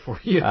 I'm here for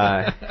you.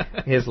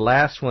 His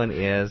last one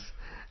is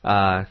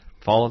Fall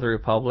of the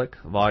Republic,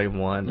 Volume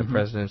 1, The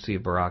Presidency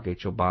of Barack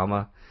H.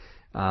 Obama.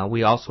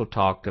 We also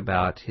talked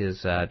about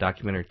his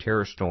documentary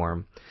Terror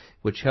Storm,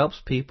 which helps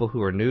people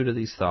who are new to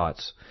these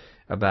thoughts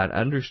about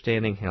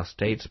understanding how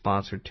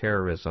state-sponsored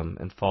terrorism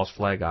and false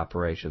flag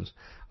operations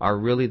are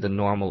really the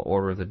normal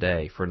order of the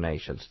day for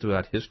nations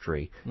throughout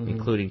history,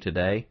 including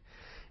today.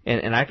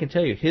 And I can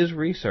tell you, his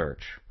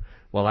research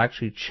will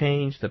actually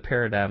change the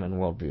paradigm and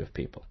worldview of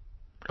people.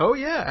 Oh,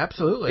 yeah,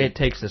 absolutely. It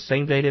takes the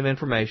same data of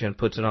information,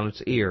 puts it on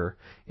its ear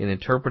in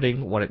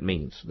interpreting what it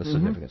means, the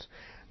significance.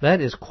 That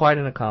is quite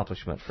an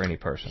accomplishment for any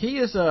person. He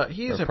is a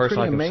pretty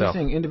like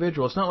amazing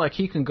individual. It's not like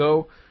he can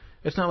go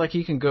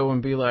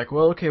and be like,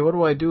 well, okay, what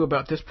do I do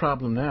about this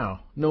problem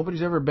now?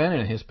 Nobody's ever been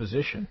in his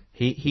position.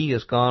 He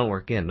has gone where,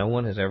 again, no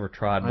one has ever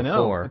tried before. I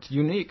know. It's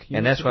unique.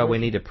 And that's why we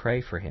need to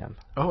pray for him.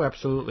 Oh,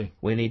 absolutely.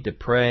 We need to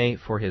pray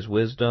for his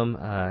wisdom.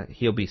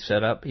 He'll be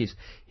set up. He's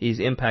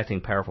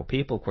impacting powerful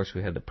people. Of course,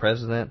 we had the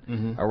president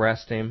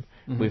arrest him.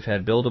 We've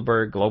had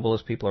Bilderberg,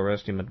 globalist people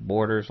arrest him at the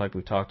borders, like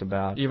we talked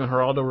about. Even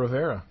Geraldo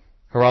Rivera.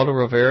 Geraldo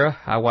Rivera,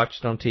 I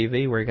watched on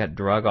TV where he got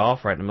drug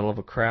off right in the middle of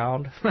a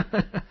crowd.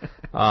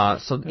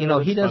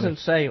 He doesn't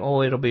say,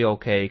 "Oh, it'll be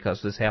okay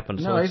because this happened."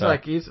 No, he's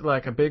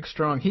like a big,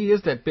 strong. He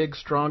is that big,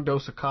 strong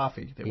dose of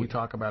coffee that we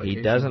talk about.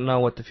 He doesn't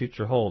know what the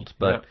future holds,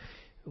 but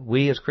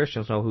we as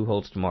Christians know who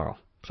holds tomorrow.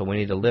 So we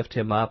need to lift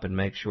him up and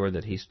make sure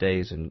that he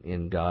stays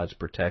in God's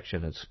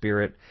protection and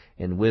spirit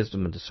and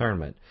wisdom and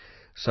discernment.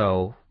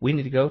 So we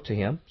need to go to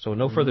him. So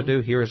no further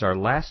ado, here is our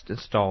last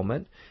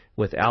installment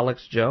with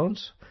Alex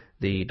Jones,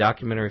 the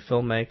documentary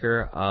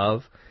filmmaker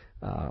of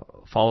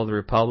Fall of the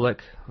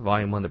Republic,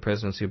 Volume 1, The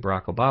Presidency of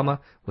Barack Obama,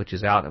 which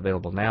is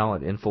available now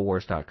at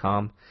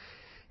Infowars.com.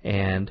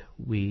 And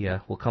we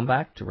will come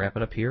back to wrap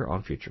it up here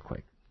on Future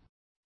Quake.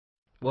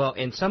 Well,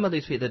 in some of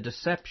these, the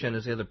deception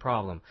is the other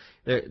problem.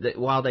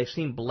 While they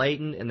seem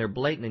blatant, and they're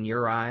blatant in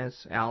your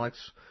eyes,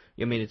 Alex,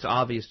 I mean, it's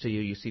obvious to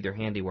you, you see their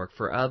handiwork.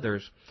 For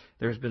others,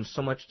 there's been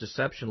so much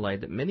deception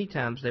laid that many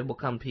times they will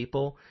come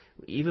people,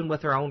 even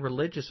with their own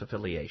religious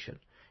affiliation.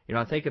 You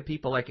know, I think of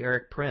people like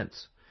Eric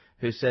Prince,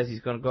 who says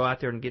he's going to go out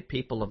there and get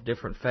people of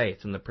different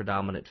faith than the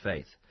predominant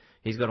faith.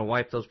 He's going to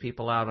wipe those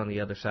people out on the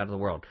other side of the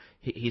world.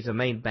 He's a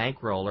main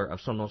bankroller of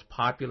some of the most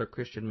popular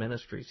Christian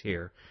ministries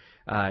here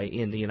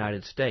in the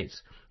United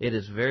States. It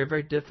is very,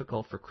 very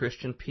difficult for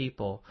Christian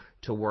people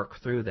to work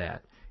through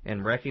that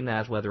and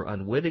recognize, whether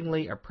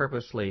unwittingly or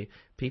purposely,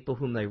 people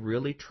whom they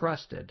really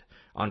trusted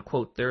on,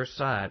 quote, their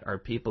side are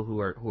people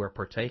who are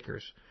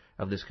partakers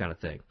of this kind of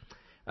thing.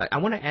 I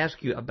want to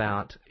ask you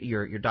about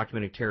your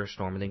documentary Terror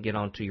Storm and then get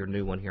on to your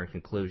new one here in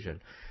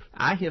conclusion.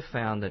 I have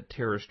found that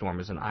Terror Storm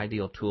is an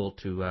ideal tool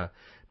to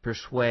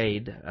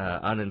persuade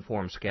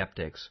uninformed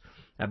skeptics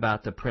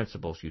about the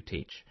principles you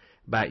teach.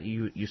 But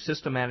you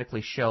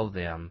systematically show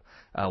them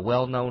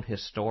well-known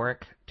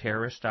historic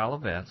terrorist-style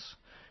events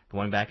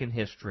going back in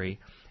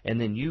history,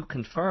 and then you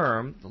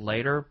confirm the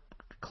later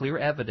clear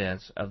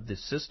evidence of the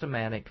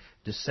systematic,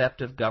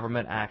 deceptive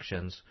government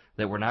actions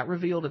that were not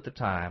revealed at the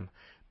time,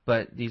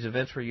 but these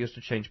events were used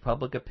to change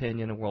public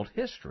opinion and world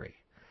history.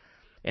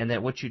 And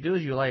that what you do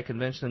is you lay a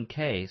convincing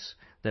case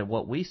that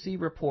what we see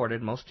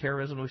reported, most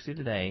terrorism we see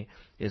today,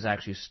 is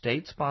actually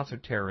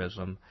state-sponsored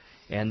terrorism,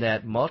 and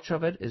that much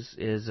of it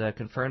is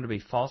confirmed to be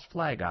false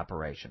flag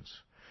operations.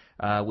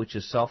 which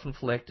is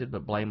self-inflicted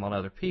but blame on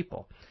other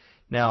people.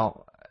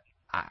 Now,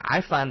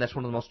 I find that's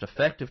one of the most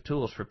effective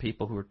tools for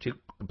people who are too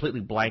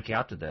completely blank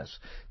out to this,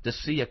 to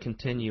see a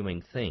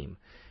continuing theme.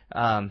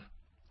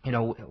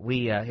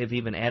 We have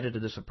even added to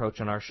this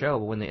approach on our show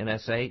when the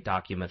NSA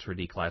documents were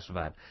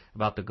declassified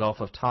about the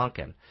Gulf of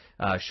Tonkin,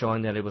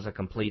 showing that it was a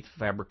complete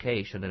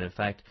fabrication, and in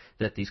fact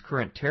that these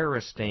current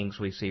terrorist stings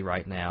we see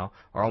right now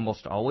are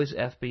almost always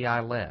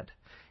FBI-led.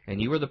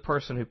 And you were the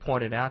person who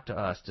pointed out to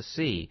us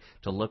to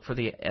look for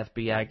the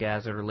FBI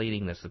guys that are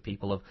leading this, the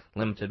people of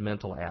limited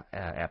mental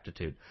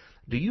aptitude.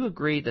 Do you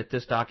agree that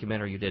this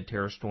documentary you did,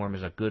 Terror Storm,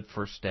 is a good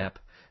first step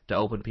to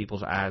open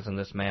people's eyes in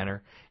this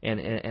manner? And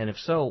if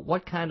so,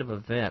 what kind of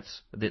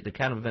events, the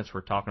kind of events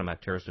we're talking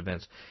about, terrorist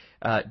events,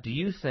 do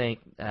you think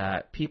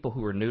people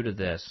who are new to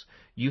this,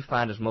 you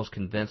find is most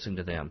convincing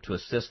to them to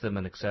assist them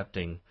in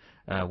accepting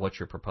what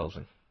you're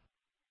proposing?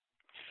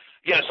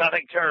 Yes, I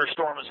think Terror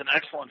Storm is an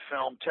excellent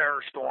film. Terror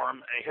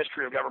Storm, A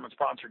History of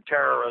Government-Sponsored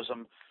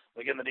Terrorism.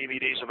 Again, the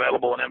DVD is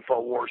available on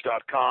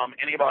Infowars.com.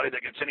 Anybody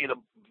that gets any of the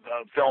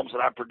films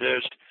that I've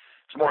produced,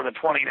 it's more than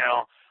 20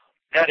 now,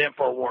 at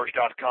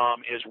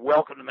Infowars.com is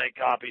welcome to make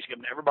copies, give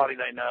them to everybody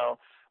they know.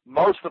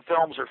 Most of the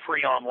films are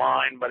free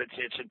online, but it's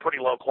in pretty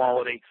low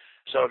quality.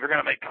 So if you're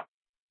going to make copies,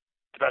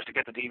 it's best to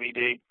get the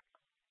DVD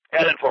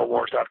at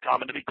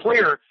Infowars.com. And to be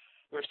clear,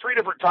 there's 3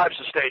 different types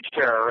of stage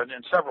terror and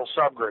several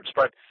subgroups,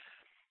 but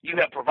you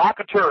have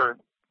provocateur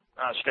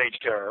stage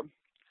terror.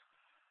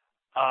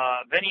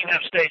 Then you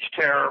have stage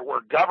terror where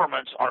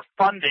governments are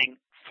funding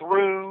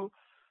through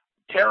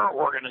terror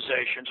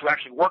organizations who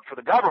actually work for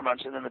the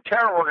governments, and then the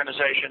terror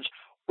organizations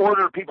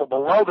order people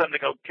below them to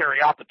go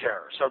carry out the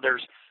terror. So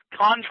there's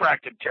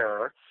contracted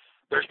terror,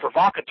 there's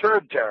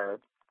provocateur terror,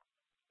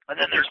 and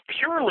then there's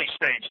purely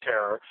stage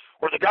terror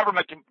where the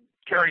government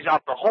carries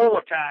out the whole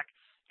attack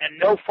and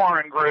no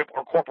foreign group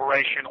or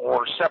corporation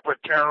or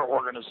separate terror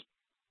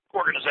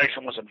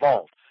organization was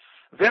involved.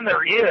 Then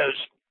there is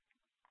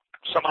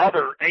some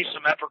other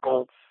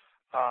asymmetrical,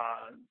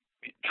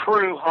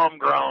 true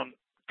homegrown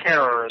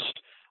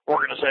terrorist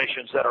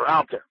organizations that are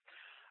out there.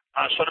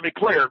 So to be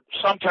clear,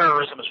 some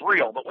terrorism is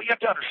real, but what you have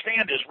to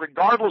understand is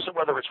regardless of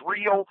whether it's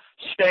real,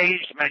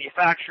 staged,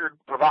 manufactured,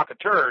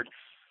 provocateur,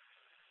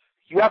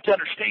 you have to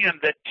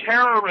understand that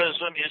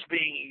terrorism is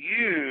being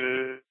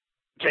used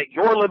to take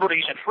your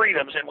liberties and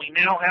freedoms, and we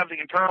now have the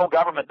internal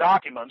government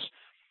documents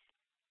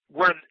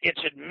where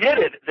it's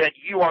admitted that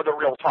you are the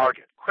real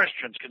target,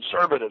 Christians,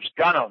 conservatives,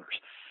 gun owners.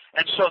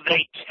 And so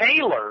they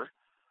tailor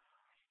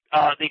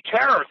the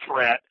terror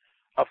threat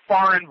of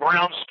foreign,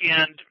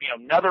 brown-skinned,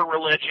 another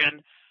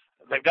religion.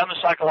 They've done the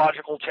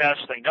psychological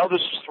test. They know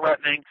this is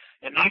threatening.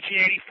 In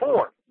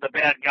 1984, the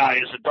bad guy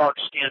is a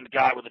dark-skinned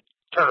guy with a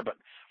turban.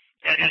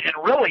 And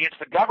really, it's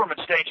the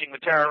government staging the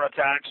terror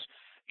attacks.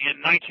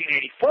 In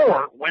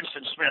 1984,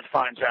 Winston Smith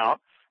finds out,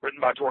 written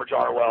by George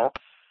Orwell,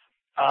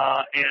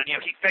 and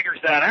he figures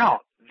that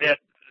out, that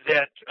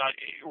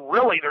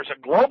really there's a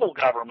global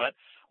government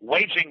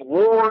waging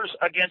wars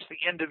against the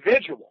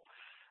individual,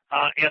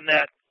 and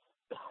that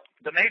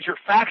the major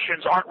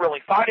factions aren't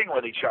really fighting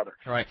with each other.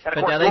 Right. And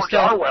but now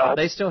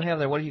they still have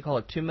their, what do you call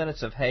it, 2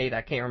 minutes of hate?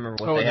 I can't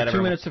remember what they had.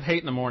 2 minutes of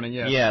hate in the morning,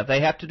 yes. Yeah, they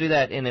have to do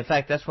that, and in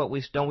fact, that's what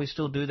we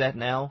still do that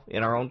now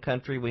in our own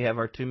country. We have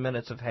our 2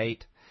 minutes of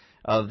hate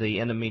of the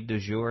enemy du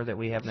jour that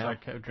we have now.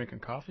 It's like drinking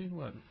coffee?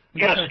 What?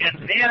 Yes,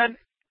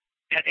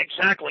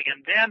 exactly,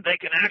 and then they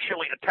can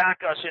actually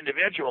attack us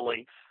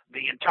individually.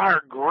 The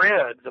entire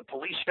grid, the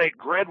police state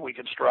grid we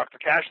construct, the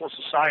cashless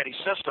society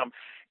system,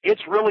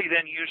 it's really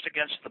then used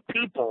against the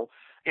people.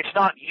 It's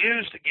not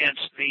used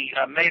against the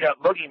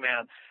made-up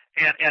boogeyman.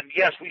 And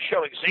yes, we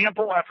show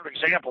example after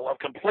example of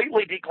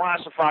completely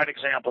declassified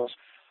examples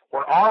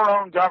where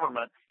our own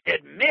government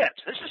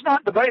admits, this is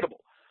not debatable,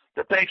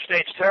 that they've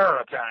staged terror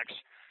attacks.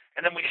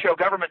 And then we show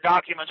government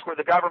documents where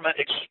the government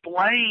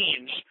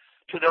explains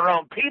to their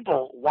own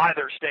people why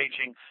they're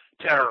staging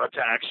terror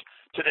attacks,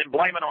 to then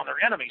blame it on their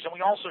enemies. And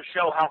we also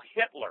show how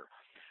Hitler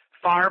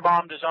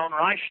firebombed his own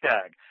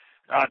Reichstag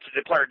to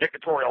declare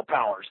dictatorial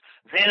powers.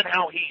 Then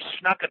how he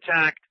snuck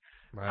attacked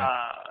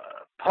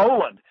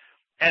Poland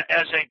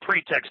as a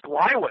pretext,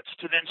 Gleiwitz,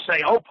 to then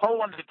say, oh,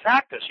 Poland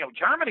attacked us.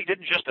 Germany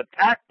didn't just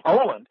attack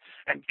Poland,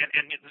 and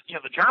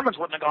the Germans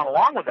wouldn't have gone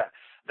along with that.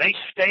 They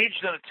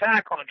staged an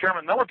attack on a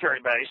German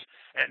military base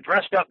and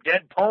dressed up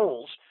dead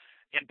Poles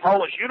in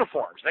Polish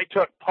uniforms. They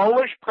took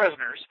Polish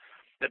prisoners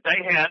that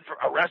they had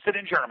arrested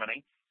in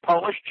Germany,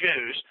 Polish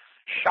Jews,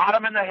 shot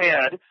them in the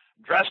head,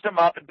 dressed them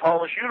up in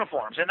Polish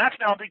uniforms, and that's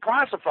now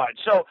declassified.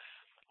 So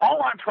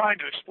all I'm trying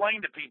to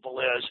explain to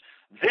people is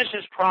this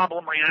is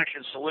problem,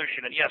 reaction,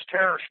 solution, and yes,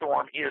 Terror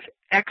Storm is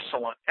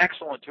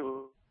excellent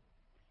to.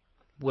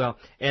 Well,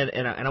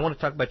 and I want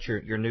to talk about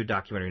your new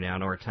documentary now. I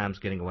know our time's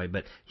getting away,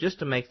 but just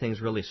to make things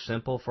really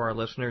simple for our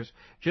listeners,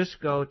 just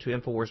go to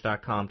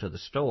Infowars.com to the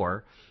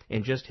store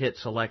and just hit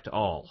Select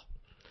All.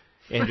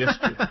 And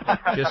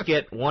just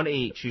get one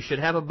each. You should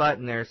have a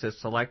button there that says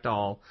Select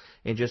All,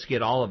 and just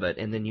get all of it.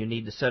 And then you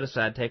need to set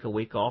aside, take a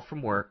week off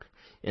from work,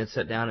 and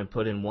sit down and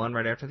put in one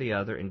right after the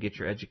other and get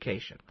your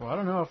education. Well, I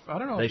don't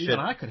know if even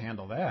I could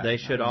handle that. They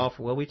should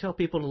offer. Well, we tell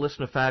people to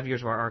listen to 5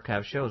 years of our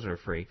archive shows that are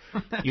free.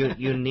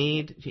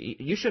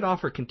 You should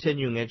offer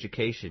continuing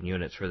education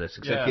units for this.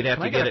 Except you'd have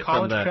to get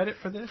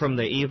it from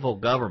the evil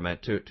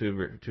government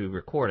to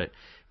record it.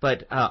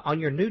 But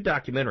on your new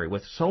documentary,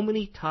 with so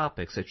many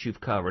topics that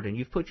you've covered, and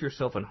you've put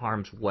yourself in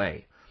harm's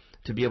way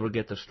to be able to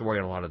get the story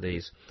on a lot of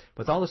these,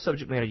 with all the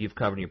subject matter you've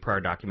covered in your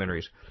prior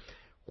documentaries,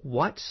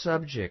 what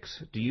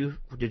subjects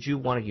did you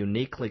want to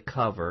uniquely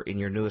cover in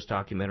your newest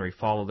documentary,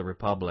 Fall of the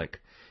Republic,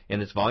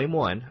 and it's Volume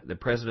 1, the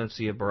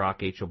presidency of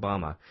Barack H.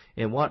 Obama,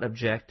 and what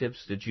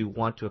objectives did you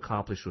want to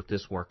accomplish with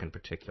this work in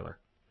particular?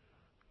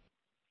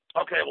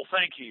 Okay, well,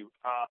 thank you.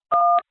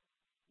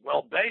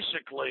 Well,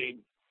 basically,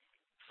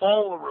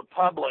 Fall of the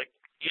Republic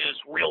is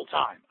real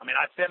time. I mean,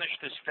 I finished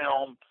this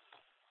film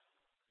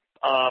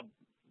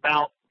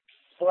about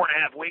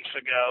 4.5 weeks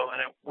ago,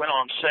 and it went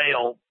on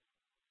sale,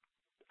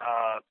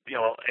 a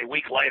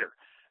week later.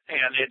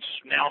 And it's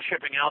now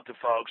shipping out to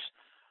folks.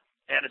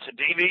 And it's a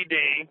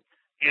DVD,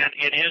 and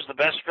it is the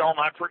best film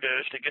I've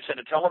produced. It gets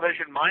into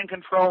television mind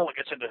control. It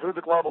gets into who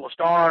the globalists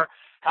are,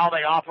 how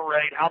they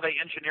operate, how they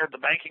engineered the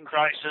banking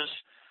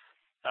crisis,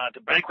 to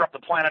bankrupt the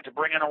planet, to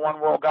bring in a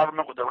one-world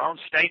government with their own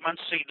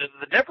statements. See,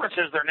 the difference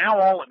is they're now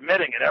all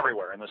admitting it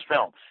everywhere in this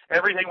film.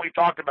 Everything we've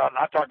talked about, and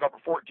I've talked about for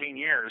 14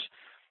 years,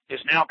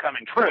 is now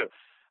coming true.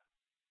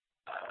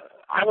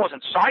 I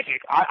wasn't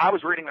psychic. I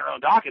was reading their own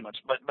documents,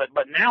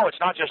 but now it's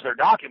not just their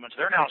documents.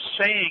 They're now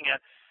saying it,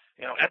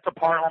 at the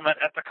Parliament,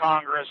 at the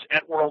Congress,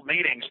 at world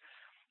meetings,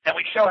 and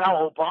we show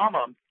how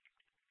Obama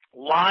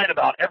lied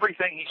about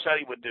everything he said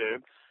he would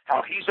do,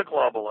 how he's a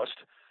globalist.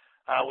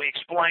 We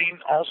explain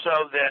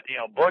also that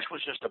Bush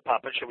was just a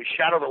puppet. Should we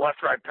shadow the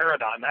left-right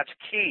paradigm? That's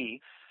key,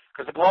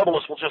 because the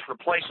globalists will just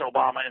replace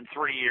Obama in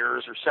 3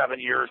 years or 7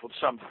 years with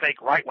some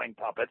fake right-wing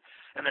puppet,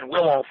 and then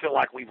we'll all feel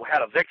like we've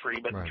had a victory,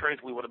 but in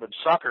truth we would have been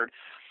suckered.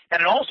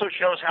 And it also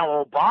shows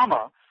how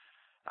Obama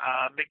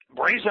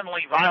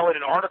brazenly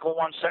violated Article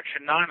 1,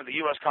 Section 9 of the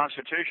U.S.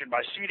 Constitution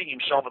by seating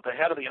himself at the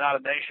head of the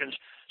United Nations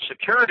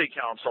Security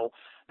Council,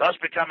 thus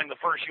becoming the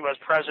first U.S.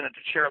 president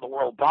to chair the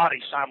world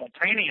body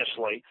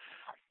simultaneously.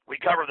 We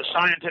cover the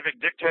scientific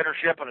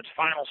dictatorship and its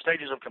final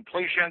stages of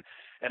completion,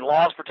 and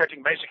laws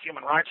protecting basic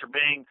human rights are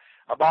being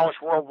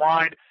abolished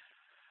worldwide.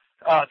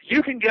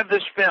 You can give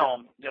this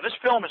film, this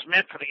film is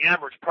meant for the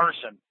average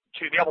person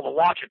to be able to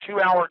watch a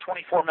 2-hour,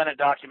 24-minute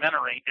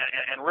documentary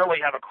and really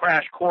have a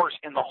crash course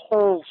in the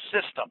whole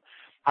system.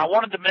 I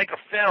wanted to make a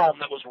film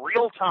that was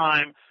real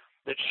time,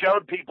 that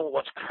showed people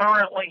what's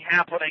currently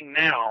happening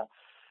now.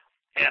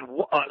 And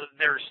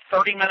there's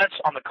 30 minutes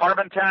on the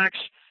carbon tax,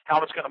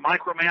 how it's going to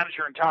micromanage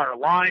your entire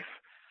life,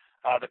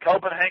 the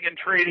Copenhagen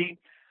Treaty,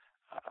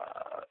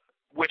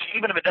 which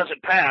even if it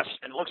doesn't pass,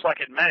 and it looks like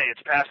it may,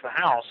 it's passed the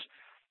House,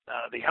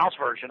 the House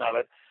version of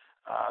it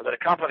that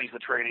accompanies the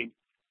treaty,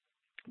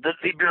 the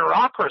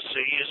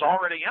bureaucracy is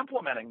already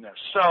implementing this.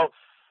 So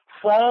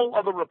Fall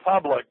of the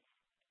Republic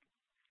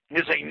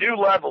is a new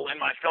level in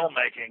my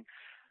filmmaking,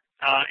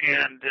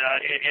 and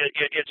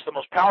it's the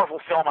most powerful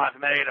film I've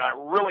made. I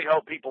really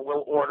hope people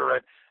will order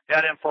it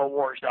at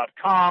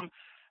Infowars.com,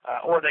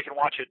 or they can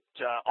watch it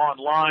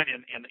online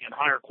in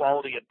higher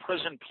quality at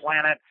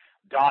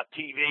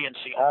PrisonPlanet.tv and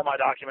see all my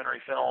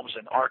documentary films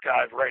and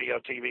archive radio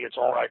TV. It's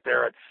all right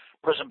there at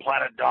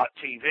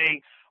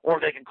PrisonPlanet.tv. Or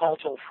they can call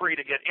toll-free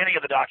to get any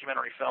of the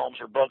documentary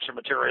films or books or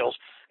materials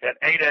at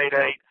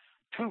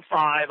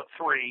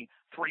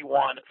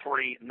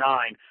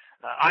 888-253-3139.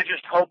 I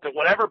just hope that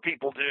whatever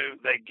people do,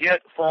 they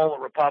get Fall of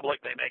the Republic,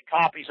 they make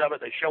copies of it,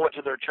 they show it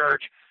to their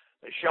church,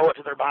 they show it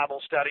to their Bible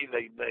study,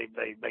 they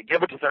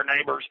give it to their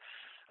neighbors.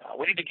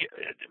 We need to get,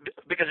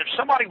 because if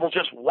somebody will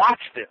just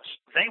watch this,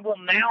 they will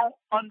now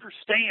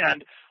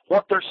understand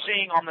what they're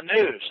seeing on the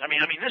news. I mean,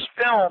 this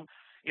film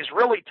is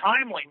really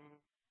timely.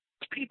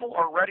 People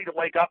are ready to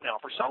wake up now.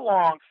 For so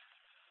long,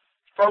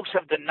 folks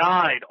have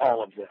denied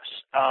all of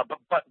this.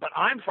 But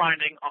I'm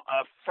finding,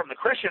 from the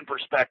Christian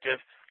perspective,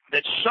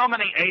 that so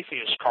many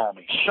atheists call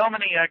me, so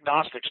many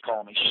agnostics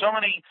call me, so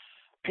many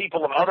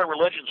people of other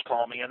religions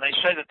call me, and they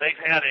say that they've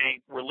had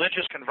a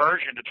religious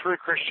conversion to true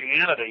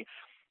Christianity,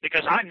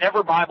 because I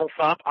never Bible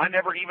thump. I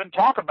never even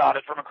talk about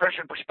it from a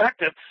Christian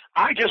perspective.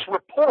 I just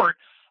report,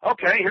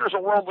 okay, here's a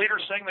world leader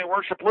saying they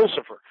worship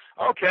Lucifer.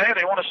 Okay,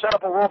 they want to set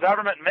up a world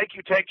government and make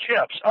you take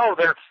chips. Oh,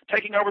 they're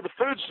taking over the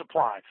food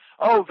supply.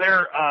 Oh,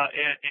 they're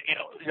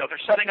they're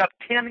setting up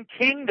 10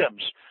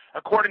 kingdoms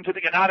according to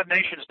the United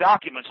Nations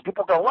documents.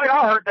 People go, wait,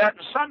 I heard that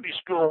in Sunday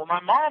school. My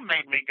mom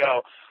made me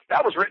go.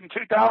 That was written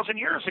 2,000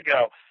 years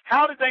ago.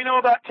 How did they know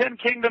about 10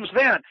 kingdoms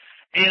then?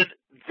 And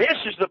this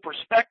is the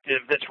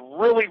perspective that's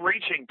really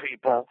reaching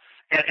people,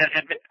 and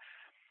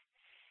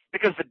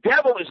because the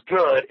devil is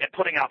good at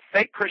putting out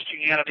fake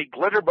Christianity,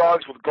 glitter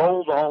bugs with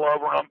gold all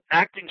over them,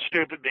 acting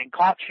stupid, being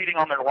caught cheating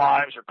on their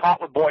wives, or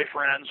caught with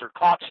boyfriends, or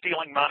caught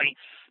stealing money.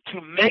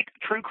 To make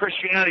true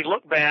Christianity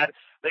look bad,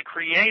 they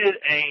created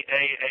a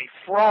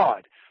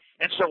fraud.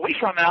 And so we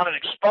come out and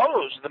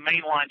expose the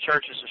mainline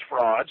churches as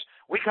frauds.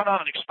 We come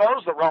out and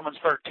expose the Romans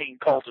 13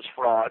 cultist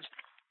frauds.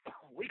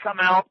 We come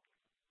out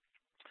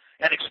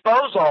and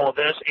expose all of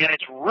this, and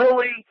it's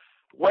really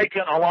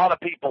waking a lot of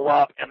people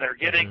up, and they're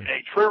getting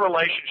a true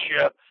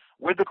relationship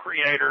with the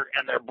Creator,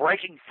 and they're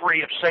breaking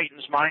free of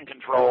Satan's mind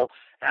control.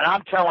 And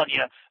I'm telling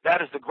you,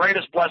 that is the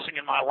greatest blessing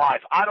in my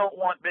life. I don't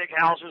want big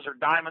houses or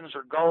diamonds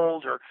or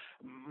gold or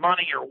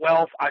money or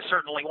wealth. I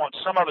certainly want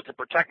some of it to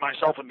protect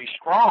myself and be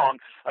strong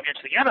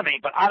against the enemy,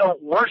 but I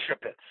don't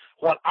worship it.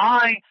 What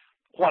I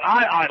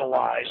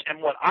idolize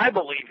and what I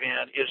believe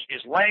in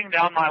is laying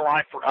down my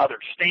life for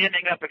others,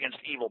 standing up against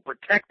evil,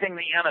 protecting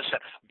the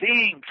innocent,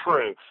 being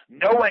true,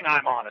 knowing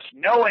I'm honest,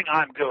 knowing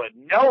I'm good,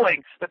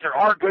 knowing that there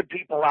are good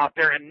people out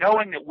there, and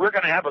knowing that we're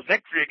going to have a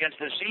victory against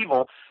this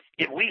evil.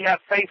 If we have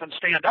faith and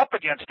stand up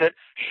against it,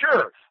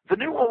 sure, the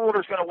New World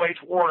Order is going to wage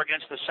war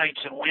against the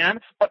saints and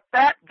win, but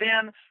that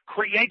then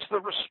creates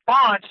the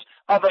response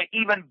of an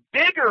even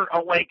bigger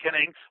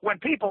awakening when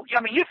people,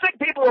 I mean, you think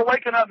people are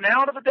waking up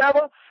now to the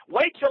devil?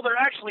 Wait till they're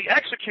actually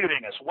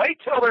executing us. Wait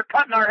till they're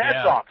cutting our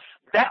heads off.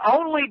 That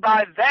only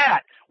by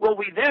that will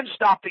we then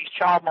stop these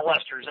child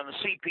molesters and the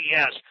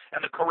CPS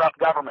and the corrupt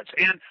governments.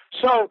 And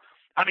so,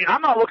 I mean,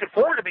 I'm not looking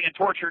forward to being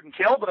tortured and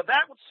killed, but if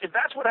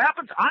that's what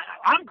happens,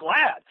 I'm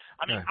glad.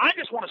 I mean, I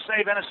just want to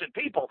save innocent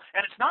people,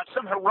 and it's not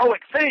some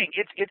heroic thing.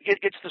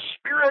 It's the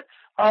spirit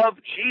of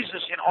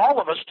Jesus in all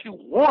of us to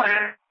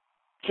want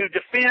to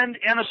defend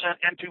innocent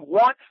and to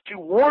want to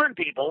warn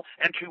people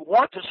and to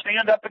want to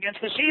stand up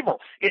against this evil.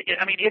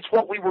 I mean, it's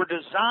what we were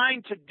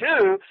designed to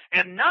do,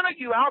 and none of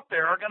you out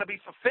there are going to be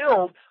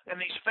fulfilled in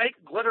these fake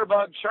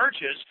glitterbug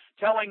churches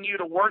telling you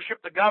to worship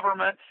the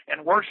government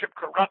and worship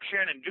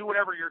corruption and do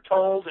whatever you're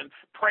told and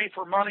pray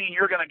for money and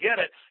you're going to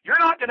get it. You're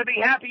not going to be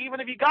happy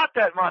even if you got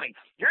that money.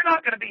 You're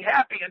not going to be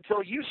happy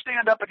until you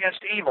stand up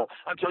against evil,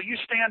 until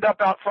you stand up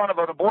out front of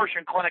an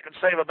abortion clinic and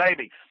save a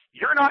baby.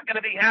 You're not going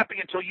to be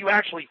happy until you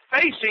actually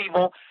face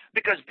evil,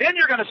 because then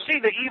you're going to see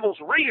the evil's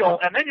real,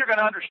 and then you're going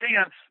to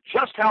understand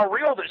just how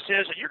real this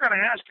is, and you're going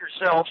to ask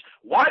yourselves,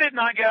 why didn't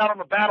I get out on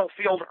the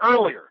battlefield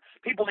earlier?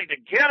 People need to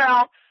get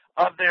out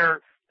of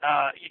their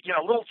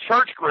little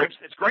church groups.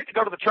 It's great to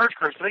go to the church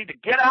groups, but they need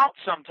to get out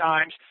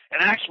sometimes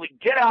and actually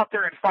get out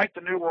there and fight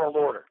the New World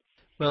Order.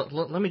 Well,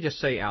 let me just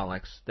say,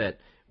 Alex, that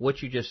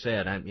what you just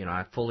said,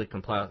 I fully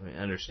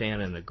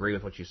understand and agree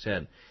with what you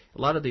said.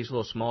 A lot of these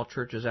little small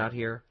churches out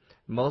here,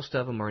 most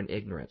of them are in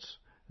ignorance.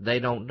 They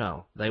don't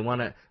know. They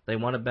want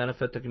to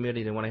benefit the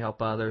community. They want to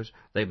help others.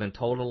 They've been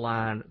told a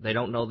lie. They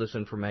don't know this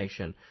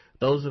information.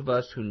 Those of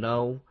us who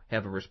know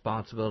have a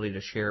responsibility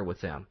to share with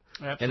them.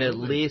 Absolutely. And at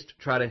least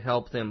try to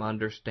help them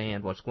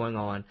understand what's going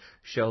on,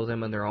 show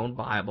them in their own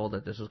Bible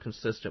that this is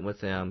consistent with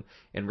them,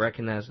 and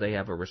recognize they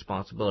have a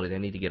responsibility. They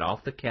need to get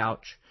off the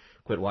couch,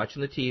 quit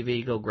watching the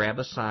TV, go grab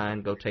a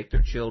sign, go take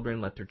their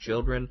children, let their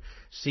children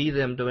see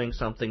them doing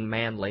something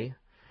manly,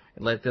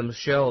 and let them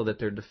show that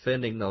they're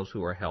defending those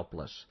who are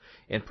helpless.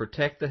 And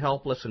protect the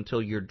helpless until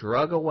you're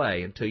drug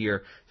away, until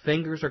your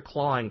fingers are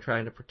clawing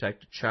trying to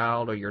protect a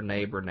child or your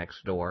neighbor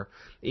next door,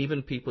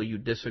 even people you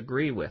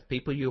disagree with,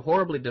 people you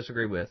horribly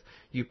disagree with.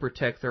 You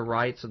protect their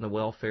rights and the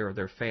welfare of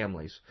their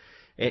families.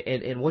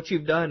 And what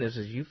you've done is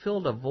you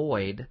filled a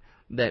void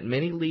that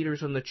many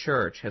leaders in the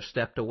church have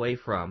stepped away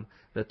from,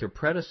 that their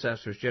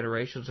predecessors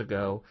generations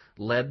ago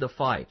led the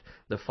fight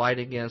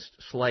against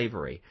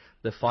slavery,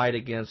 the fight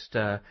against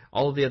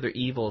all of the other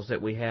evils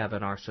that we have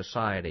in our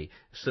society,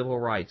 civil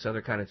rights,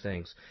 other kind of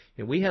things.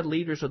 And we had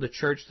leaders of the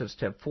church that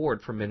stepped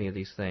forward for many of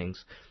these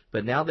things,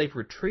 but now they've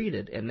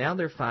retreated, and now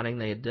they're finding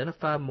they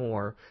identify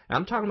more.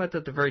 I'm talking about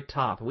at the very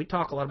top. We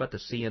talk a lot about the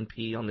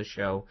CNP on the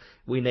show.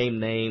 We name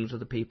names of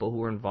the people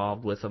who are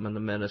involved with them in the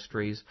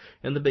ministries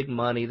and the big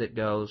money that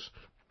goes.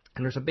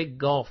 And there's a big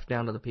gulf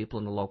down to the people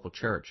in the local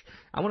church.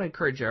 I want to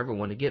encourage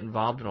everyone to get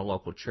involved in a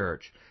local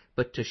church,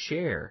 but to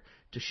share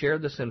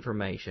this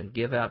information,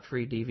 give out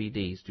free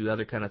DVDs, do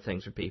other kind of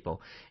things for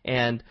people.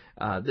 And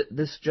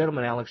this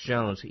gentleman, Alex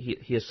Jones, he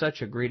is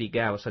such a greedy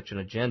guy with such an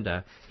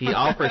agenda. He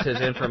offers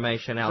his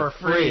information out for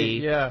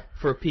free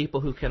for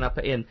people who can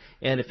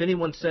and if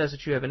anyone says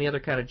that you have any other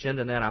kind of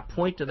agenda, then I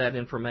point to that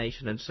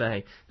information and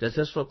say, does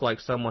this look like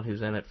someone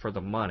who's in it for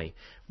the money?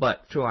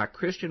 But to our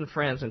Christian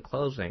friends in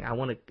closing, I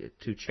want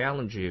to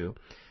challenge you,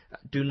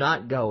 do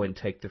not go and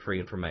take the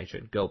free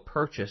information. Go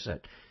purchase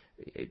it.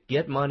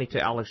 Get money to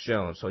Alex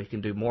Jones so he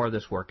can do more of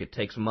this work. It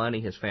takes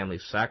money. His family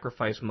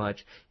sacrificed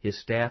much. His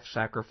staff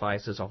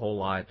sacrifices a whole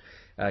lot.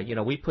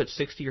 We put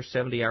 60 or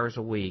 70 hours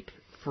a week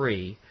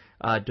free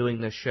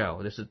doing this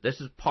show. This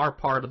is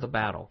part of the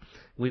battle.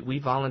 We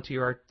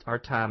volunteer our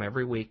time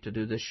every week to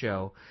do this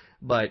show,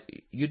 but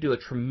you do a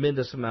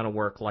tremendous amount of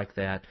work like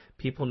that.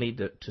 People need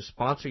to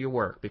sponsor your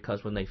work,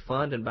 because when they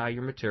fund and buy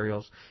your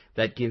materials,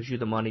 that gives you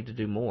the money to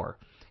do more.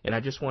 And I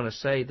just want to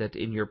say that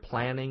in your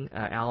planning,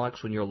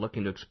 Alex, when you're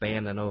looking to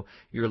expand, I know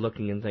you're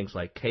looking in things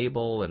like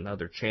cable and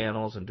other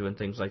channels and doing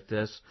things like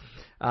this.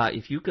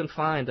 If you can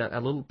find a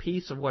little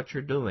piece of what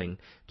you're doing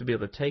to be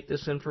able to take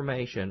this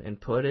information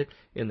and put it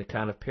in the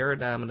kind of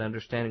paradigm and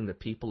understanding that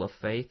people of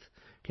faith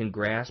can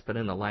grasp it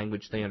in the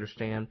language they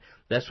understand.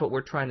 That's what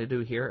we're trying to do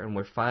here, and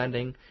we're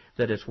finding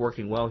that it's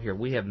working well here.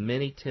 We have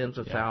many tens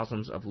of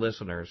thousands of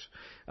listeners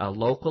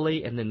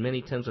locally, and then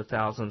many tens of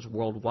thousands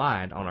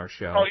worldwide on our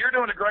show. Oh, you're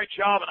doing a great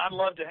job, and I'd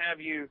love to have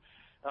you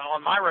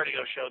on my radio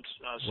show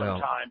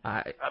sometime,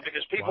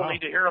 because people need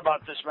to hear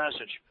about this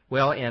message.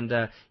 Well, and,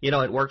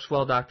 it works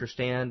well. Dr.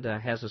 Stan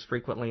has us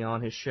frequently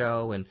on his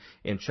show,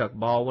 and Chuck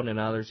Baldwin and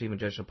others, even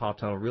Judge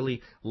Napolitano,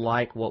 really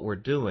like what we're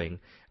doing.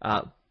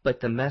 But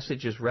the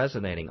message is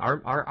resonating.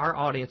 Our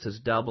audience is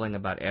doubling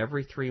about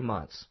every 3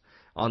 months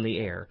on the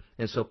air,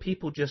 and so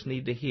people just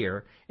need to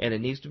hear, and it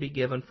needs to be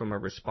given from a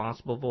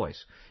responsible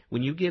voice.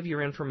 When you give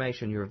your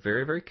information, you're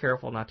very, very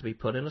careful not to be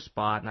put in a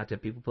spot, not to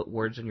have people put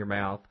words in your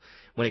mouth.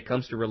 When it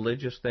comes to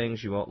religious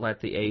things, you won't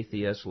let the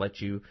atheists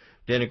let you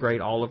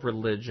denigrate all of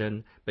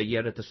religion, but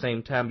yet at the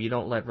same time, you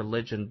don't let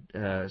religion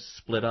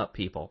split up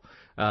people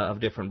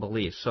of different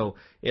beliefs. So,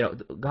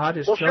 God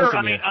has chosen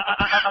sure. you.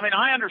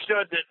 I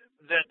understood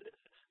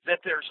that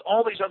there's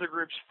all these other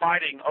groups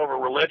fighting over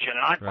religion.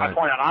 And I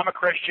point out, I'm a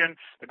Christian,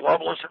 the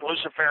globalists are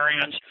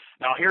Luciferians.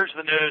 Now, here's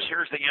the news,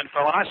 here's the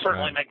info, and I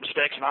certainly make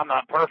mistakes, and I'm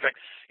not perfect.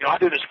 I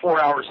do this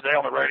 4 hours a day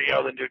on the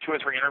radio, then do 2 or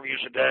 3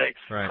 interviews a day,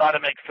 try to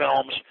make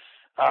films,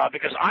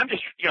 because I'm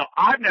just,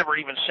 I've never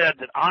even said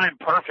that I'm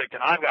perfect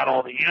and I've got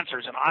all the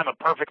answers and I'm a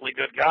perfectly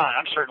good guy.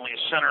 I'm certainly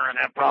a sinner and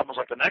have problems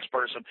like the next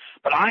person,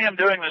 but I am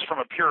doing this from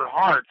a pure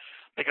heart,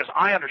 because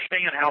I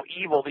understand how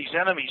evil these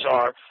enemies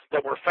are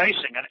that we're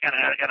facing.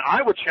 And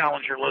I would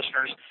challenge your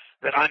listeners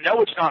that I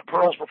know it's not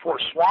pearls before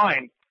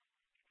swine.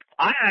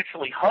 I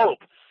actually hope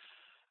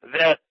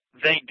that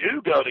they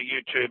do go to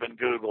YouTube and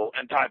Google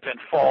and type in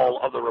Fall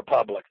of the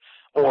Republic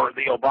or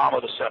the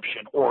Obama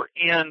deception or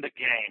End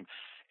Game.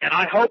 And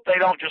I hope they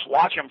don't just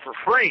watch them for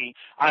free.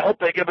 I hope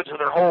they give it to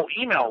their whole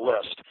email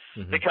list,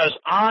 because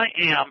I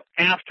am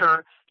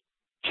after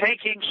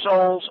taking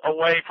souls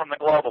away from the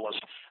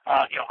globalists.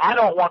 I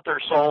don't want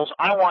their souls.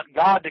 I want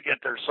God to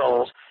get their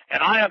souls.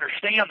 And I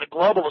understand the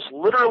globalists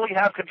literally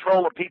have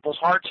control of people's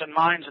hearts and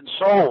minds and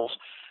souls,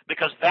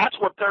 because that's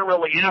what they're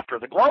really after.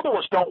 The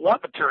globalists don't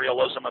want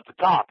materialism at the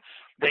top.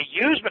 They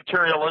use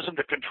materialism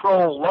to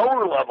control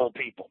lower-level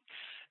people.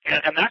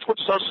 And that's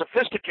what's so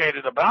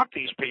sophisticated about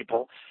these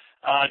people,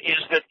 is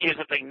that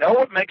they know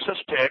what makes us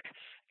tick,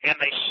 and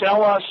they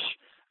sell us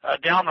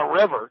down the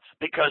river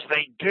because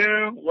they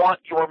do want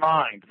your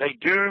mind. They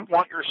do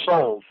want your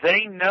soul.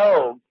 They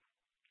know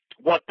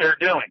what they're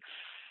doing.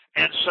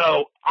 And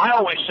so I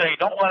always say,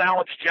 don't let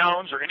Alex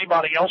Jones or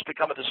anybody else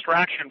become a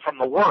distraction from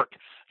the work.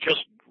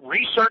 Just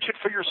research it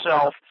for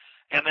yourself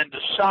and then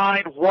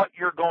decide what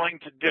you're going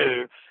to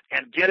do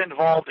and get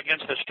involved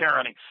against this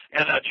tyranny.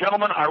 And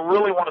gentlemen, I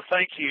really want to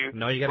thank you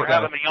for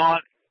having me on.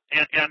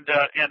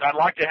 And I'd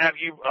like to have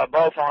you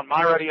both on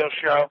my radio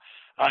show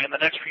in the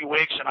next few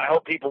weeks, and I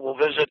hope people will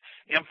visit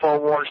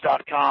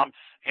Infowars.com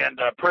and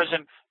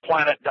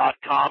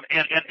PrisonPlanet.com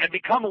and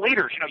become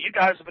leaders. You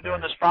guys have been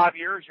doing this 5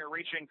 years. You're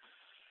reaching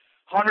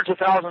hundreds of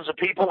thousands of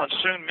people and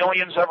soon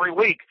millions every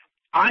week.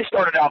 I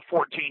started out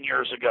 14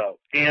 years ago,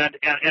 and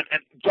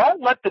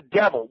don't let the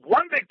devil.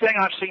 One big thing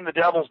I've seen the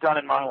devil's done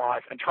in my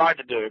life and tried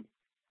to do,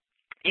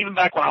 even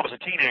back when I was a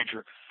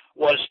teenager,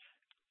 was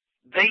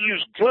they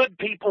use good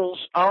people's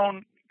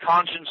own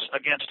conscience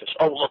against us.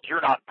 Oh, look, you're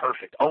not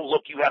perfect. Oh,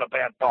 look, you had a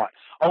bad thought.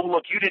 Oh,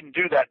 look, you didn't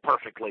do that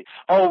perfectly.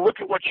 Oh, look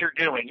at what you're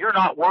doing. You're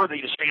not worthy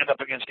to stand up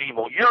against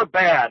evil. You're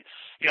bad.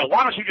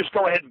 Why don't you just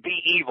go ahead and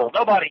be evil?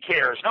 Nobody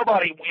cares.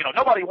 Nobody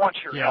wants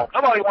your help.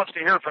 Nobody wants to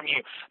hear from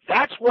you.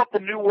 That's what the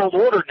New World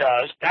Order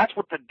does. That's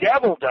what the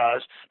devil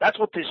does. That's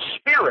what this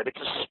spirit, it's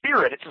a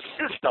spirit, it's a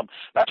system.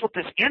 That's what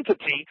this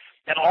entity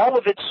and all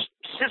of its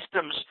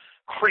systems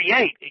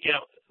create.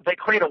 They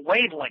create a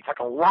wavelength, like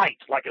a light,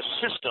 like a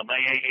system,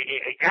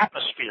 a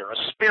atmosphere, a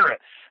spirit,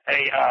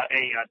 a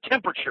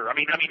temperature. I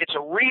mean, it's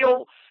a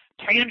real,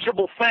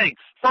 tangible thing.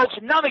 Folks,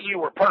 none of you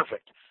were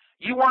perfect.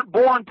 You weren't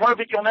born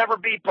perfect. You'll never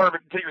be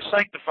perfect until you're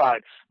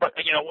sanctified. But,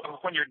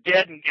 when you're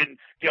dead and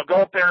go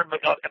up there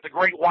at the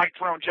great white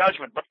throne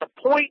judgment. But the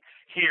point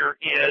here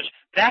is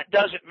that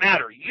doesn't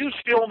matter. You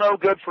still know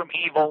good from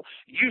evil.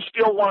 You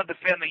still want to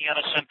defend the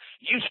innocent.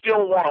 You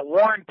still want to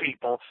warn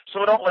people.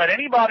 So don't let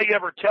anybody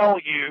ever tell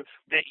you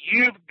that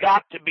you've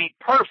got to be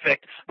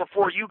perfect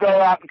before you go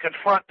out and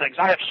confront things.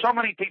 I have so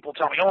many people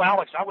tell me, oh,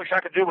 Alex, I wish I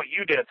could do what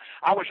you did.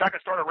 I wish I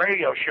could start a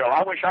radio show.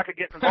 I wish I could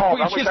get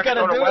involved. I wish I could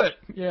start a website.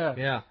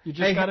 Yeah. You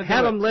just got to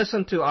have them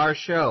listen to our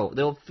show.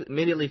 They'll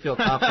immediately feel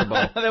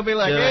comfortable. They'll be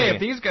like, hey, if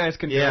these guys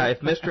can do it. Yeah, if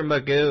Mr.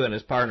 Magoo and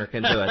his partner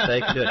can do it,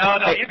 they can do it.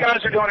 No, you guys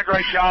are doing a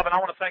great job, and I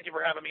want to thank you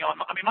for having me on.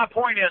 I mean, my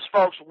point is,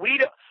 folks,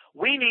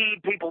 we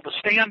need people to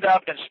stand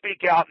up and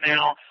speak out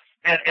now.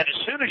 And as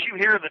soon as you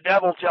hear the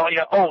devil tell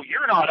you, oh,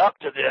 you're not up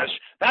to this,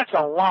 that's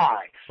a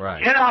lie.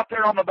 Right. Get out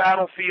there on the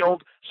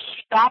battlefield.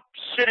 Stop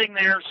sitting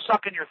there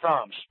sucking your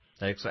thumbs.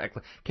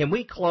 Exactly. Can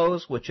we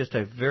close with just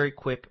a very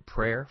quick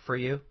prayer for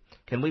you?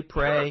 Can we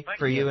pray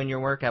for you and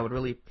your work? I would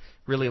really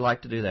really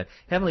like to do that.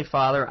 Heavenly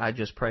Father, I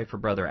just pray for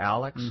Brother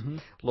Alex.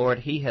 Lord,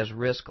 he has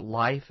risked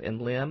life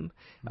and limb.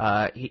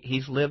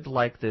 He's lived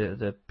like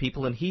the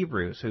people in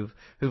Hebrews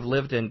who've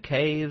lived in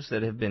caves,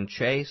 that have been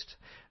chased,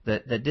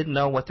 that didn't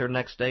know what their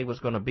next day was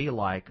going to be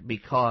like,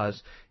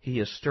 because he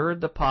has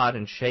stirred the pot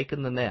and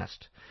shaken the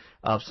nest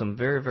of some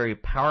very, very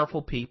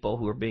powerful people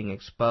who are being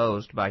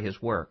exposed by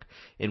his work.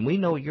 And we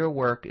know your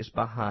work is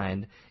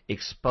behind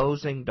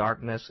exposing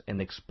darkness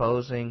and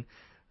exposing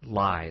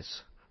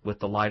lies with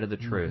the light of the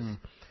truth.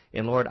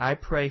 And Lord, I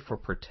pray for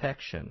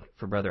protection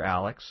for Brother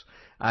Alex.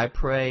 I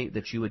pray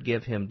that you would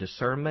give him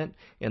discernment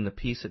and the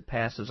peace that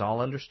passes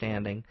all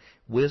understanding,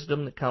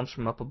 wisdom that comes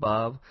from up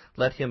above.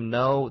 Let him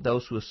know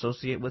those who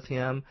associate with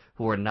him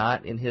who are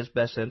not in his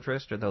best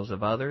interest or those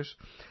of others.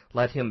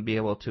 Let him be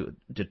able to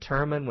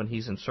determine when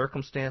he's in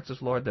circumstances,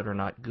 Lord, that are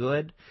not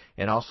good,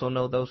 and also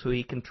know those who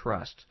he can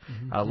trust.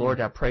 Lord,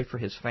 I pray for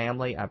his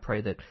family. I pray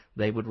that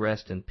they would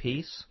rest in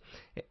peace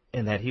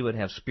and that he would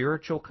have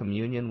spiritual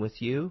communion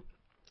with you.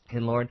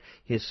 And Lord,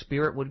 his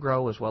spirit would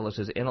grow as well as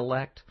his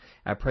intellect.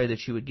 I pray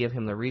that you would give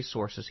him the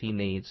resources he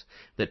needs,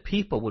 that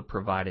people would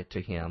provide it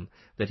to him,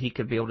 that he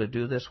could be able to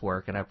do this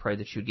work. And I pray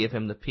that you give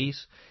him the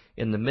peace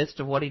in the midst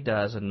of what he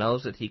does, and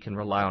knows that he can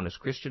rely on his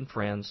Christian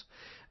friends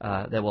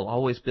that will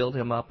always build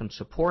him up and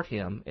support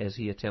him as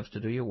he attempts to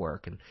do your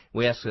work. And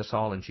we ask this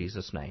all in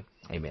Jesus' name.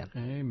 Amen.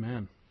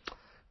 Amen.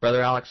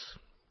 Brother Alex,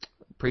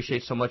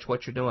 appreciate so much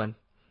what you're doing.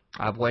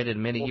 I've waited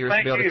many years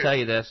to be able to tell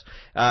you this.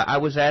 I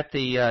was at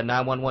the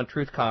 911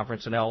 Truth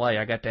Conference in L.A.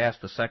 I got to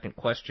ask the second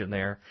question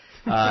there.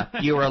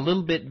 You were a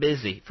little bit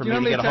busy for me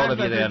to get a hold of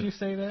you then. Did you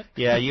say that?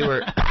 Yeah, you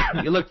were.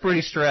 You looked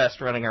pretty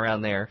stressed running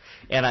around there,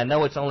 and I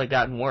know it's only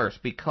gotten worse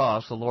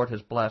because the Lord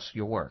has blessed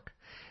your work.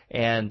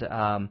 And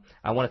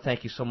I want to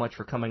thank you so much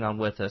for coming on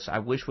with us. I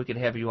wish we could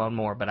have you on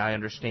more, but I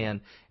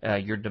understand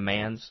your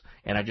demands,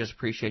 and I just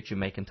appreciate you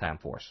making time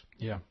for us.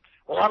 Yeah.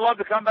 Well, I'd love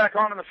to come back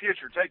on in the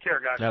future. Take care,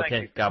 guys. Okay.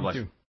 Thank you. God bless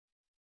you.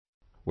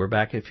 We're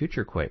back at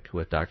Future Quake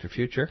with Dr.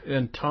 Future.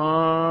 And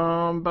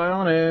Tom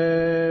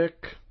Bionic.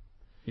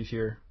 He's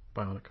here,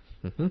 Bionic.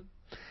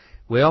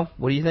 Well,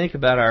 what do you think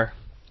about our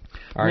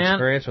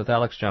experience with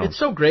Alex Jones? It's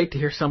so great to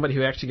hear somebody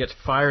who actually gets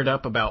fired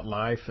up about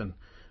life and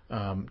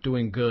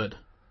doing good.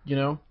 You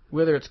know,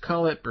 whether it's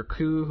Colette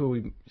Burku, who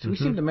we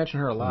seem to mention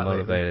her a lot.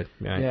 Motivated.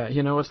 Yeah,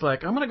 you know, it's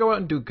like, I'm going to go out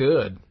and do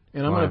good,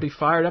 and I'm going to be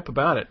fired up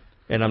about it.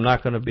 And I'm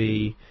not going to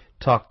be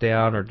talked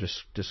down or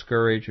just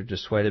discouraged or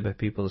dissuaded by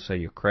people to say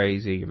you're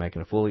crazy, you're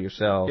making a fool of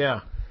yourself.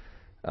 Yeah.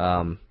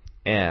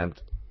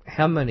 And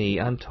how many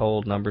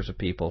untold numbers of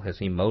people has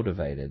he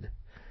motivated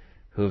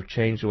who have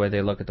changed the way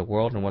they look at the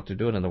world and what they're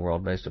doing in the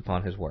world based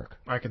upon his work?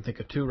 I can think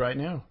of two right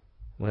now.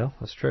 Well,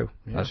 that's true.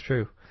 Yeah. That's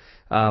true.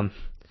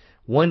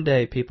 One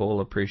day people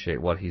will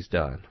appreciate what he's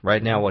done.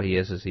 Right now what he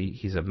is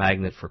he's a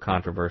magnet for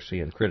controversy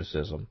and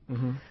criticism.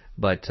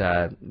 But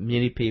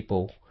many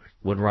people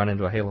would run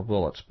into a hail of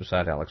bullets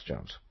beside Alex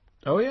Jones.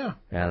 Oh, yeah.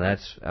 And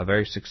that's a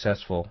very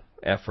successful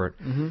effort.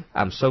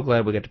 I'm so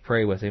glad we got to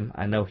pray with him.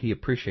 I know he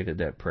appreciated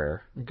that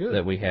prayer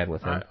that we had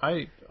with him.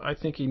 I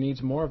think he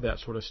needs more of that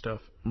sort of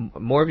stuff.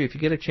 More of you, if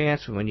you get a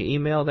chance, when you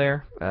email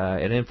there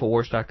at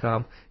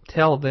Infowars.com,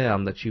 tell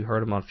them that you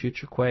heard them on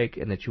Future Quake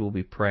and that you will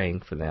be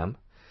praying for them.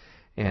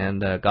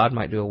 And God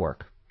might do a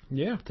work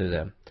through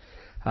them.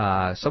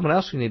 Someone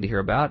else you need to hear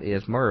about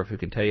is Merv, who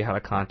can tell you how to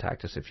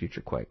contact us at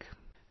Future Quake.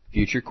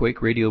 Future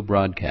Quake radio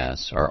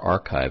broadcasts are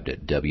archived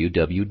at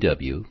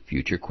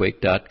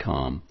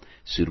www.futurequake.com,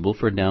 suitable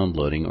for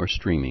downloading or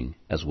streaming,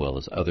 as well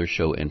as other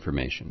show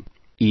information.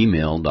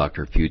 Email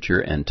Dr.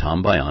 Future and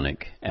Tom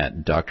Bionic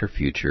at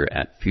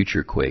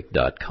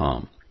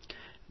drfuture@futurequake.com.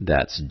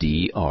 That's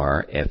DRFUTURE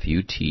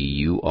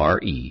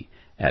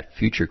at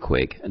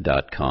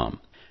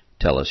futurequake.com.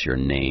 Tell us your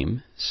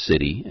name,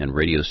 city, and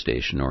radio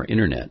station or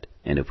internet,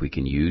 and if we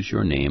can use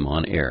your name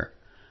on air.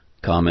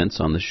 Comments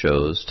on the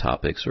show's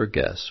topics or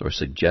guests, or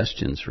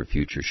suggestions for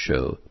future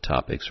show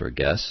topics or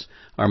guests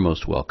are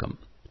most welcome.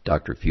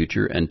 Dr.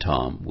 Future and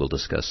Tom will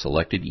discuss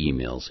selected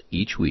emails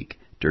each week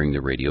during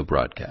the radio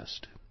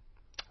broadcast.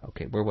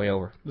 Okay, we're way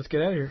over. Let's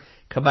get out of here.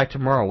 Come back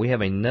tomorrow. We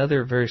have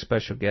another very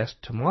special guest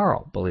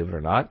tomorrow, believe it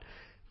or not.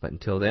 But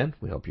until then,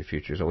 we hope your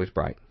future is always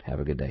bright. Have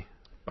a good day.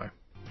 Bye.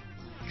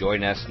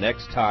 Join us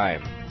next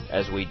time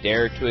as we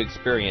dare to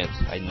experience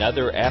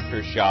another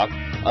aftershock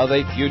of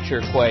a future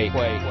quake.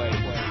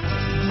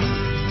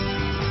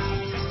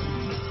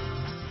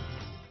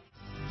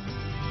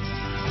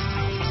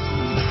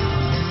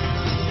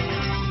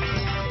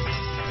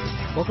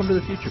 Welcome to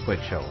the Future Quake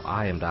Show.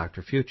 I am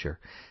Dr. Future.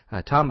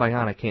 Tom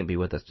Bionic can't be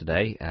with us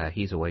today.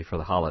 He's away for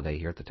the holiday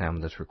here at the time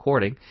of this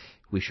recording.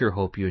 We sure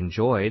hope you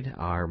enjoyed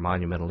our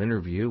monumental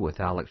interview with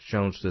Alex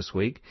Jones this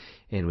week,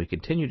 and we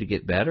continue to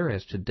get better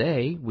as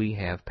today we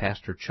have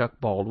Pastor Chuck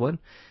Baldwin,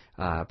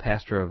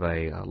 pastor of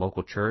a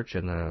local church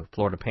in the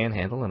Florida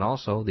Panhandle, and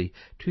also the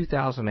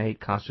 2008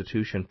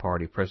 Constitution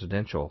Party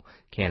presidential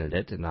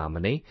candidate and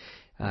nominee,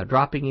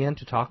 dropping in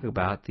to talk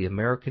about the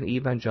American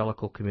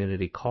evangelical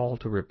community call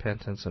to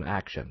repentance and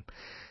action.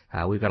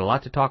 We've got a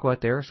lot to talk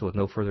about there, so with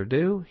no further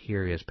ado,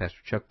 here is Pastor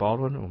Chuck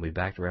Baldwin, and we'll be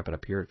back to wrap it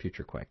up here at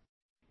Future Quake.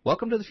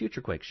 Welcome to the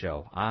Future Quake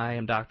Show. I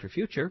am Dr.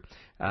 Future.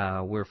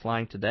 We're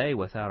flying today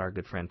without our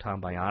good friend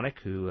Tom Bionic,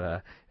 who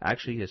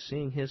actually is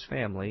seeing his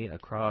family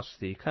across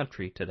the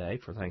country today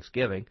for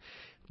Thanksgiving.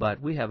 But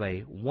we have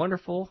a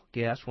wonderful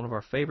guest, one of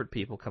our favorite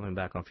people coming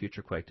back on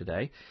Future Quake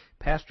today,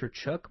 Pastor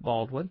Chuck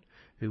Baldwin,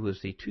 who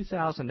was the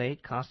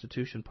 2008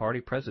 Constitution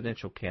Party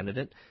presidential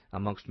candidate,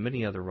 amongst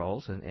many other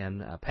roles,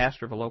 and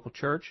pastor of a local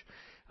church.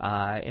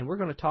 And we're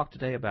going to talk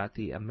today about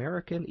the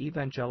American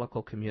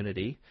evangelical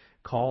community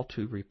call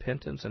to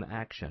repentance and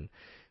action.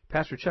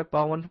 Pastor Chuck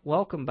Baldwin,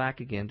 welcome back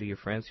again to your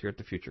friends here at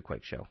the Future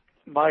Quake Show.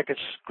 Mike, it's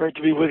great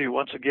to be with you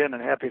once again,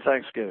 and happy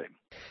Thanksgiving.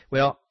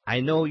 Well, I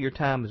know your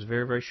time is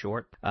very, very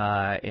short,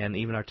 and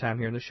even our time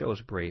here in the show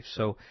is brief.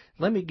 So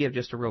let me give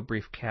just a real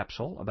brief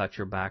capsule about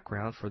your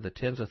background for the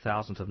tens of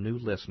thousands of new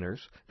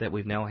listeners that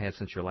we've now had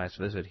since your last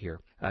visit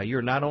here.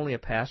 You're not only a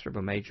pastor of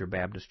a major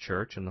Baptist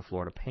church in the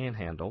Florida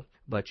Panhandle,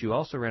 but you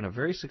also ran a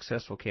very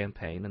successful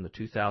campaign in the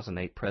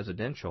 2008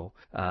 presidential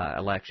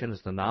election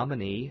as the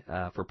nominee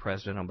for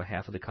president on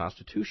behalf of the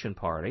Constitution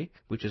Party,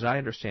 which, as I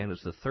understand,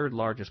 is the third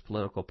largest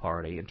political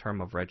party in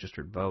terms of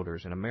registered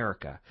voters in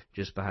America,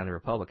 just behind the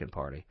Republican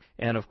Party.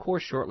 And, of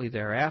course, shortly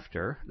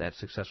thereafter, that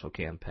successful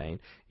campaign,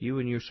 you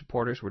and your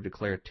supporters were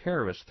declared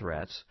terrorist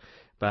threats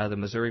by the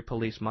Missouri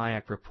Police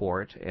MIAC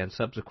report and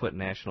subsequent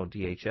national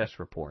DHS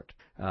report.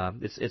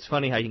 It's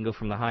funny how you can go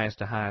from the highest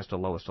to highest to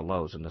lowest to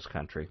lows in this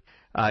country.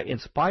 In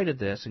spite of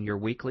this, in your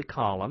weekly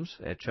columns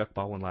at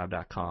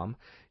chuckbaldwinlive.com,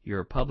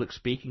 your public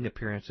speaking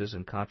appearances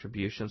and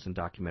contributions in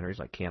documentaries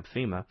like Camp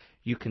FEMA,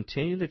 you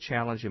continue to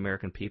challenge the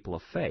American people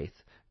of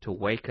faith to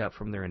wake up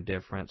from their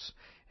indifference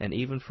and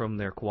even from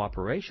their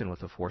cooperation with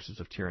the forces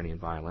of tyranny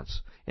and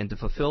violence, and to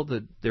fulfill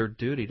their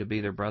duty to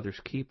be their brother's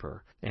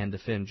keeper and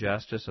defend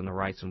justice and the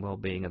rights and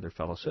well-being of their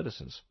fellow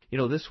citizens. You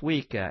know, this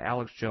week,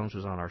 Alex Jones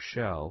was on our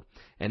show,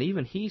 and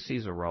even he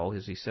sees a role,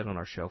 as he said on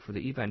our show, for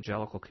the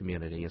evangelical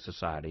community and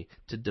society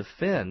to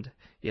defend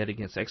it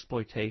against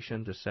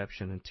exploitation,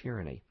 deception, and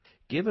tyranny.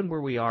 Given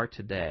where we are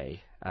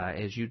today,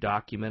 as you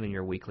document in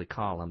your weekly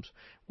columns,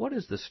 what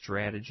is the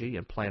strategy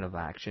and plan of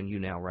action you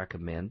now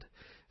recommend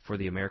for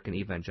the American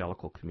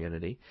evangelical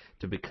community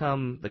to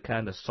become the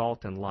kind of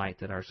salt and light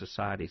that our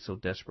society so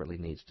desperately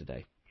needs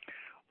today?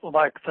 Well,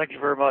 Mike, thank you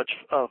very much.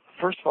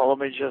 First of all, let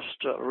me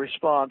just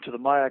respond to the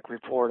MIAC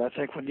report. I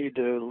think we need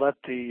to let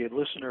the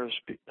listeners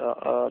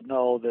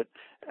know that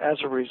as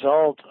a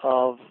result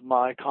of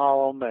my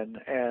column and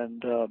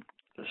the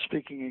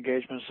speaking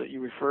engagements that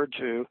you referred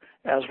to,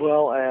 as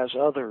well as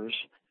others,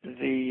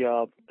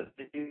 the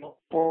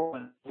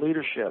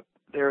leadership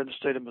there in the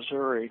state of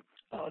Missouri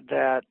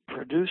that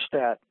produced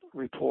that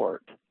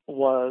report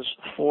was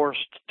forced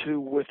to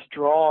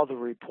withdraw the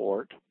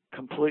report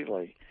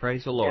completely.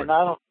 Praise the Lord.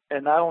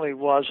 And not only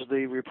was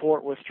the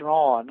report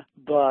withdrawn,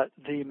 but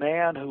the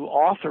man who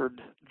authored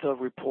the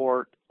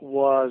report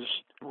was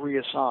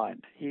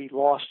reassigned. He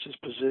lost his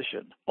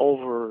position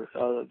over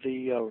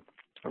the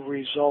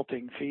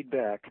resulting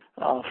feedback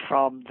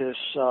from this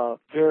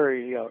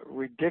very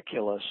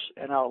ridiculous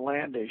and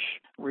outlandish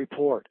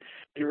report.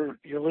 Your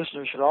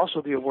listeners should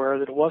also be aware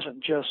that it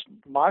wasn't just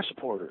my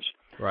supporters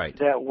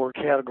that were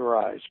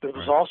categorized, but it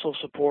was also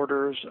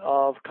supporters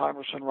of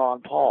Congressman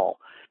Ron Paul.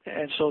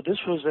 And so this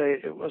was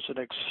an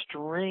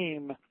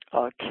extreme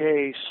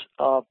case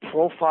of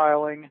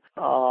profiling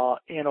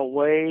in a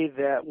way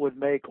that would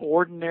make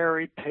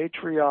ordinary,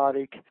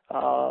 patriotic,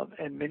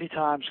 and many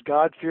times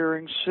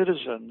God-fearing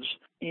citizens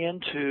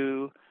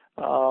into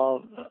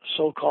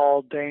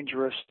so-called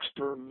dangerous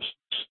extremists.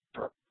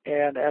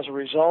 And as a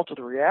result of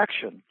the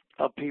reaction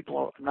of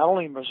people, not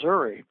only in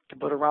Missouri,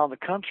 but around the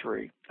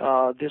country,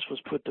 this was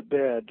put to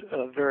bed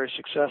very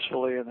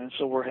successfully, and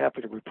so we're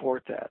happy to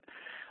report that.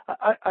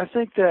 I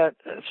think that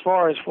as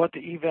far as what the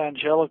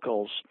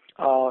evangelicals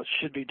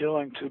should be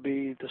doing to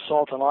be the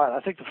salt and light, I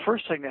think the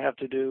first thing they have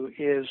to do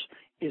is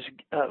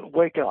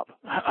wake up.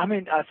 I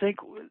mean, I think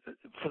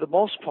for the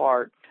most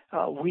part,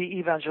 we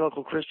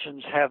evangelical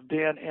Christians have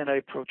been in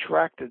a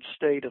protracted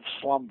state of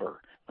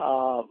slumber.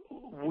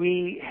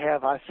 We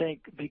have, I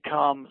think,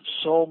 become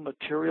so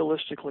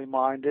materialistically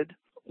minded.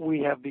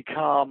 We have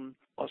become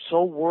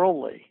so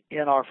worldly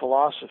in our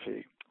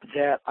philosophy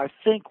that I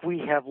think we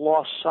have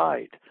lost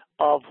sight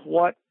of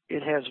what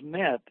it has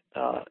meant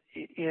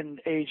in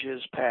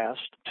ages past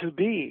to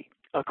be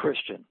a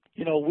Christian.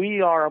 You know,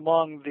 we are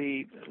among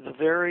the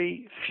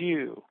very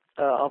few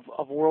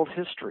of world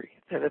history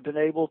that have been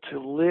able to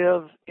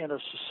live in a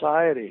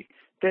society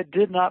that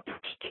did not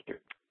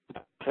persecute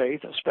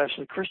faith,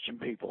 especially Christian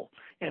people.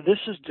 And this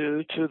is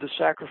due to the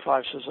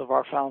sacrifices of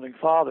our founding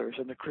fathers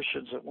and the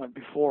Christians that went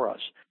before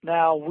us.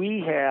 Now,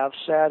 we have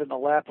sat in the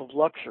lap of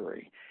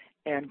luxury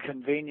and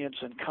convenience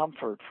and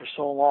comfort for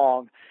so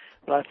long,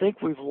 but I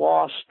think we've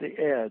lost the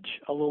edge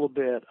a little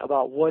bit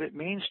about what it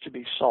means to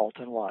be salt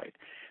and light.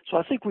 So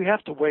I think we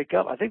have to wake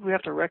up. I think we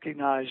have to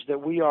recognize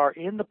that we are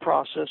in the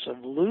process of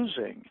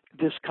losing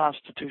this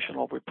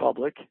constitutional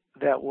republic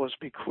that was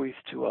bequeathed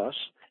to us,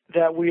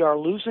 that we are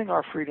losing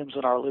our freedoms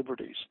and our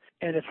liberties.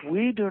 And if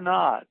we do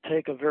not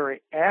take a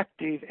very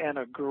active and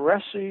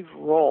aggressive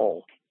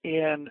role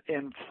in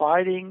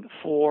fighting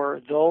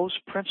for those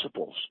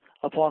principles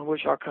upon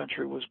which our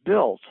country was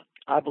built,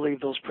 I believe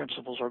those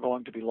principles are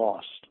going to be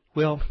lost.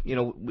 Well,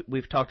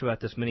 we've talked about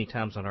this many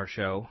times on our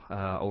show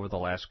over the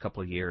last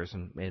couple of years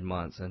and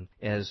months, and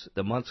as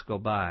the months go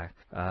by,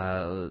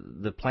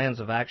 the plans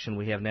of action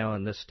we have now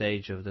in this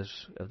stage of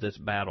this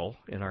battle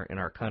in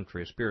our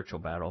country, a spiritual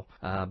battle,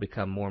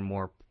 become more and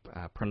more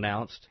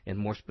pronounced and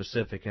more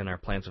specific in our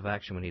plans of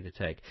action we need to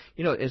take.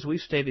 As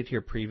we've stated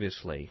here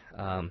previously,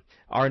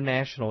 our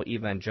national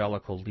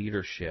evangelical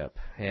leadership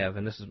have,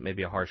 and this is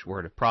maybe a harsh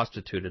word, have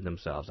prostituted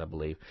themselves, I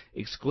believe,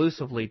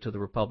 exclusively to the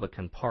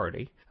Republican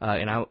Party.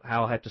 And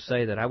I'll have to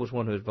say that I was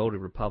one who had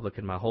voted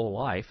Republican my whole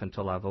life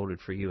until I voted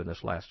for you in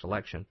this last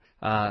election.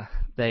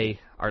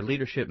 Our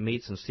leadership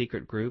meets in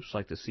secret groups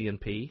like the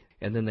CNP,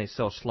 and then they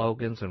sell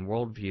slogans and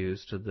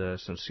worldviews to the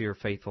sincere,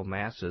 faithful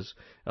masses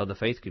of the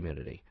faith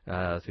community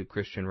through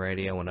Christian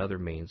radio and other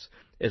means,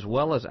 as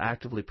well as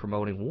actively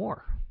promoting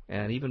war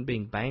and even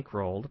being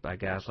bankrolled by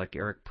guys like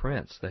Eric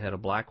Prince, the head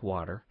of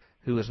Blackwater,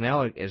 who is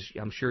now, as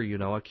I'm sure you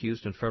know,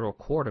 accused in federal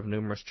court of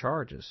numerous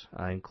charges,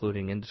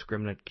 including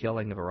indiscriminate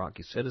killing of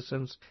Iraqi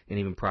citizens and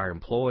even prior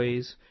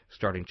employees,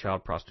 starting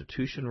child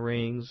prostitution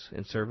rings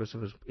in service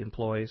of his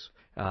employees.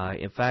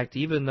 In fact,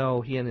 even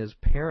though he and his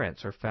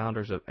parents are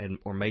founders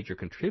or major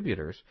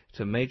contributors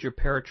to major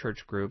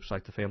parachurch groups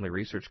like the Family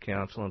Research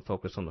Council and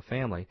Focus on the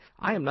Family,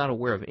 I am not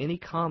aware of any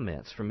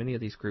comments from any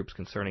of these groups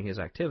concerning his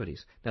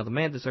activities. Now, the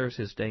man deserves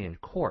his day in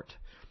court,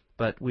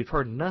 but we've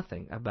heard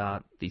nothing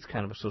about these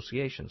kind of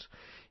associations.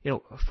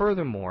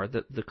 Furthermore,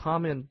 the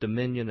common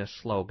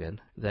dominionist slogan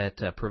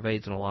that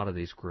pervades in a lot of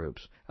these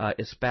groups,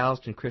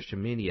 espoused in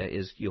Christian media,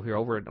 is, you'll hear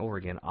over and over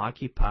again,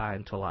 "Occupy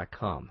until I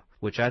come,"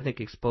 which I think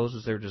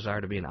exposes their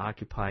desire to be an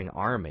occupying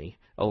army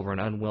over an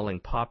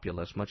unwilling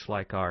populace, much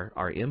like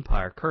our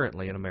empire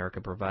currently in America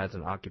provides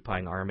an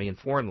occupying army in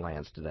foreign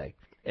lands today.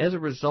 As a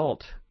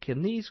result,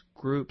 can these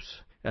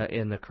groups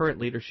in the current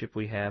leadership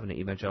we have in the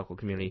evangelical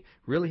community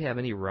really have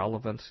any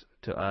relevance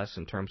to us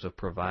in terms of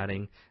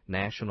providing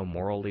national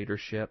moral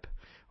leadership?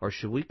 Or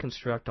should we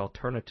construct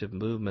alternative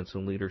movements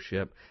and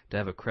leadership to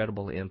have a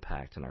credible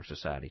impact in our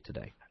society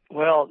today?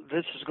 Well,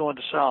 this is going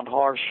to sound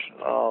harsh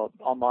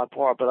on my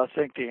part, but I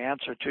think the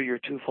answer to your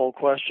twofold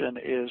question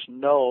is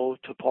no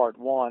to part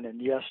one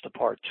and yes to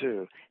part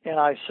two. And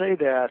I say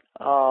that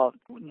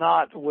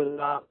not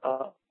without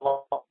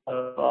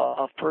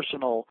a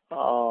personal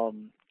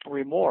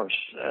remorse,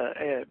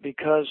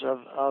 because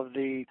of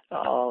the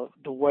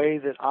way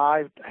that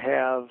I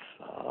have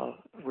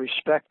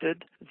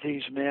respected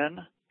these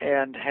men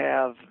and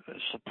have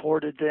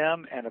supported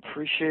them and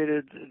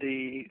appreciated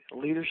the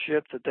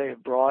leadership that they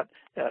have brought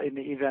in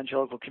the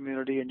evangelical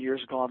community in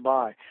years gone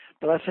by.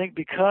 But I think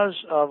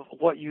because of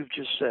what you've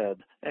just said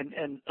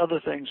and other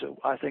things that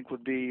I think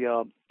would be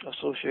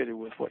associated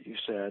with what you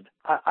said,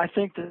 I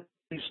think that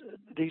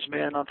these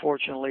men,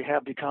 unfortunately,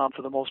 have become,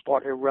 for the most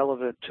part,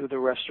 irrelevant to the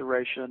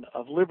restoration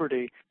of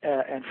liberty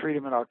and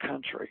freedom in our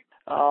country.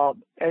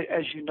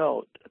 As you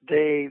note,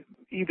 they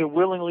either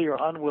willingly or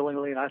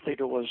unwillingly, and I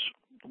think it was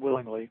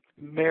willingly,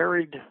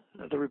 married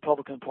the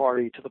Republican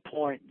Party to the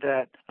point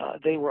that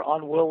they were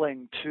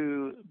unwilling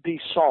to be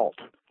salt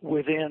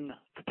within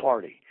the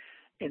party.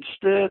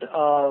 Instead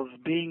of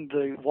being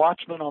the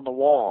watchman on the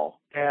wall,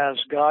 as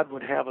God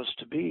would have us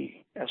to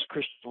be as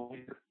Christian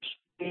leaders,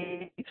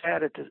 they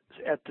sat at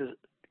the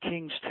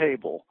king's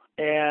table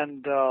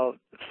and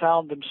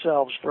found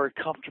themselves very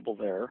comfortable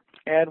there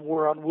and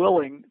were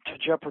unwilling to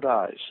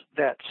jeopardize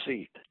that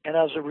seat. And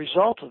as a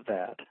result of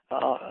that,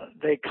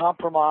 they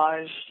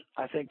compromised,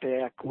 I think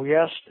they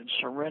acquiesced and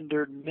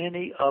surrendered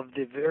many of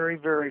the very,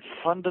 very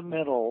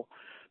fundamental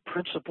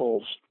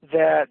principles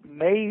that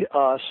made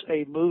us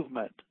a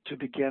movement to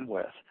begin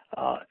with.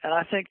 And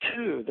I think,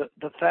 too,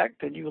 the fact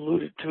that you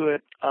alluded to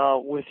it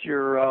with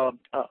your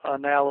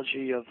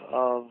analogy of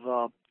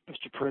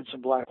Mr. Prince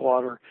and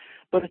Blackwater,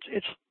 but it's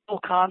the whole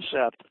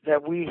concept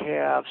that we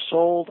have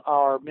sold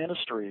our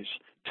ministries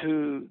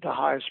to the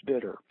highest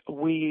bidder.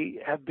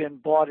 We have been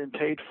bought and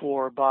paid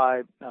for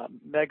by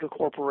mega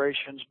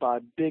corporations, by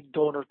big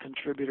donor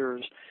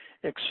contributors,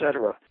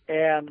 etc.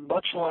 And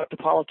much like the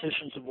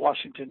politicians of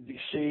Washington,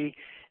 D.C.,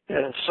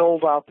 that have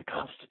sold out the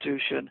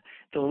Constitution,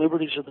 the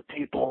liberties of the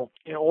people,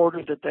 in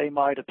order that they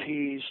might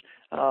appease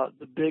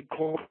the big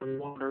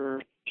corporate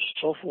owners,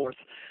 so forth.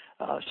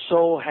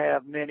 So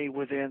have many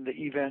within the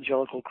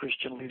evangelical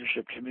Christian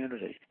leadership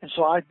community. And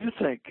so I do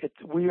think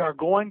we are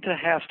going to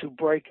have to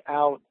break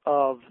out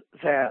of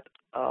that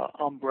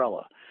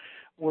umbrella.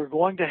 We're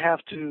going to have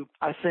to,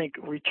 I think,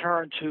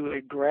 return to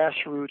a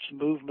grassroots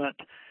movement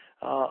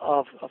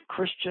of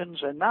Christians,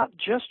 and not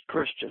just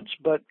Christians,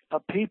 but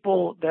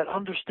people that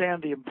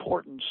understand the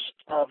importance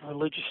of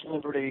religious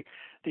liberty,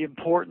 the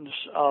importance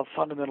of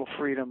fundamental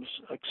freedoms,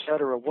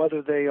 etc.,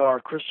 whether they are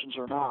Christians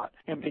or not,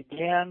 and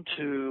began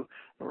to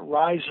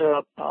rise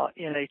up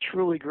in a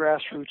truly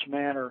grassroots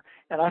manner.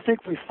 And I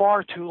think we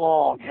far too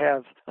long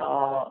have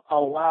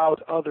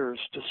allowed others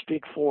to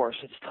speak for us.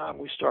 It's time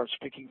we start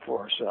speaking for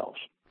ourselves.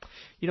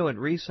 You know, in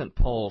recent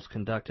polls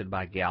conducted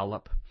by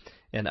Gallup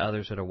and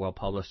others that are well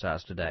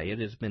publicized today, it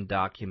has been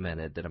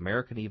documented that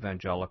American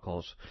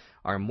evangelicals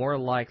are more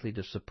likely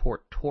to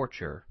support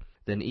torture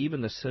than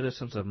even the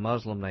citizens of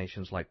Muslim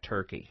nations like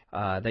Turkey.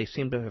 They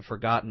seem to have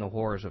forgotten the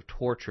horrors of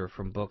torture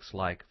from books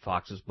like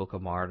Fox's Book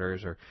of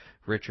Martyrs or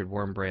Richard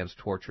Wurmbrand's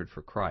Tortured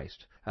for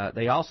Christ.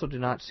 They also do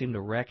not seem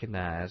to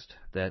recognize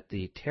that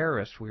the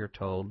terrorists we are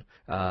told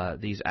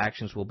these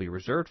actions will be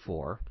reserved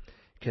for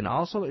can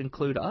also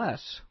include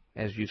us,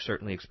 as you've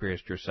certainly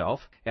experienced yourself,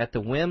 at the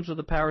whims of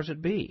the powers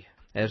that be,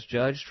 as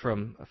judged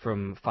from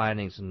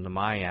findings in the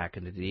MIAC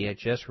and the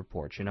DHS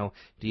reports. You know,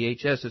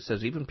 DHS, it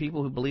says even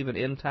people who believe in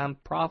end-time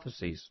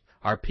prophecies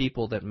are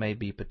people that may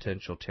be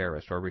potential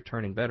terrorists or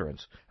returning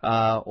veterans.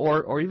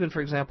 Or even,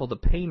 for example, the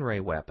pain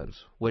ray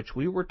weapons, which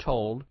we were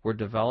told were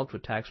developed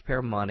with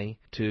taxpayer money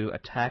to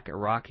attack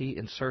Iraqi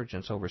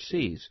insurgents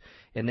overseas.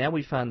 And now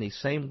we find these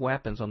same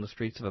weapons on the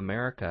streets of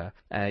America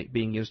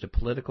being used at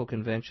political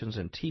conventions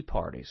and tea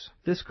parties.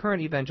 This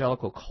current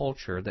evangelical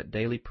culture that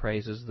daily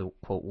praises the,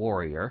 quote,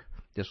 warrior,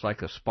 just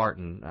like a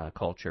Spartan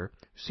culture,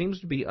 seems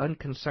to be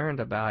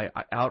unconcerned about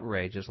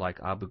outrages like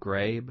Abu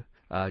Ghraib,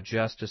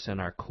 justice in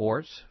our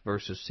courts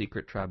versus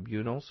secret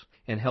tribunals,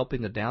 and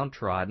helping the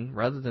downtrodden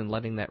rather than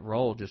letting that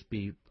role just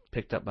be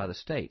picked up by the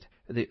state.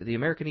 The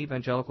American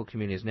evangelical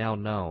community is now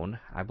known,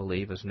 I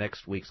believe, as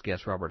next week's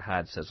guest Robert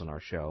Hyde says on our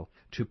show,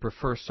 to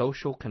prefer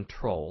social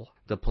control,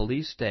 the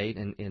police state,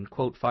 and in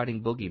quote,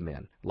 fighting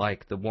boogeymen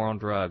like the war on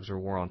drugs or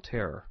war on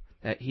terror.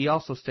 He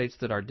also states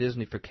that our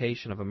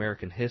Disneyfication of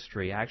American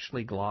history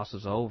actually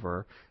glosses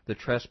over the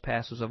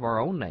trespasses of our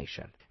own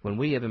nation when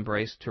we have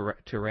embraced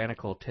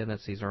tyrannical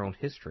tendencies in our own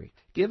history.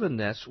 Given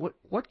this,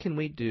 what can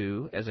we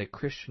do as a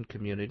Christian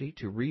community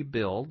to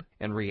rebuild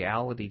and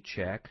reality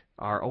check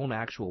our own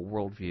actual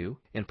worldview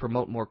and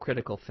promote more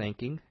critical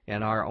thinking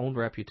and our own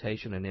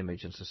reputation and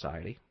image in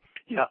society?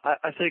 Yeah,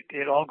 I think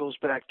it all goes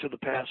back to the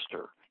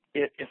pastor.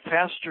 If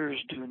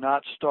pastors do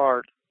not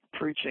start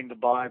preaching the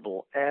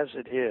Bible as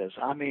it is,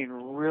 I mean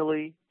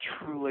really,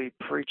 truly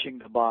preaching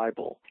the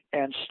Bible,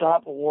 and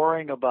stop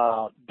worrying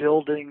about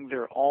building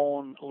their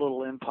own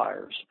little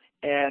empires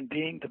and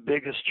being the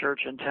biggest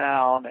church in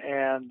town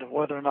and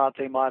whether or not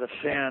they might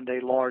offend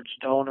a large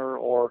donor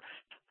or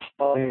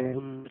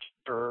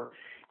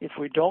if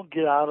we don't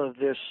get out of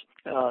this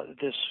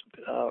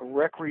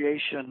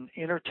recreation,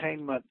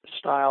 entertainment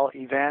style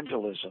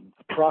evangelism,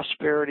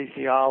 prosperity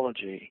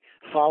theology,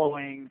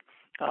 following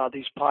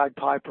these Pied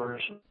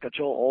Pipers,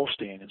 Joel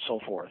Osteen, and so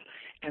forth,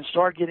 and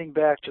start getting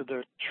back to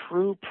the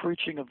true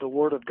preaching of the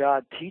Word of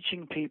God,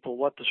 teaching people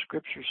what the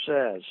Scripture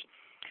says,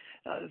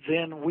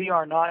 then we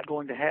are not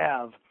going to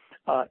have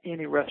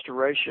any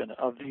restoration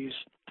of these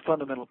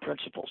fundamental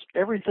principles.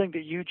 Everything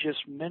that you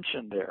just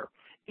mentioned there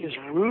is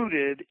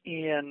rooted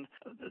in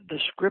the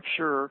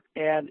Scripture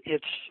and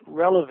its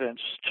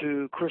relevance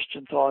to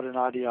Christian thought and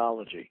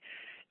ideology.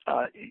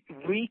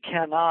 We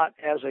cannot,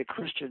 as a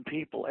Christian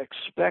people,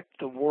 expect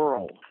the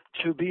world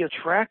to be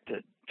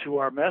attracted to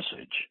our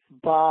message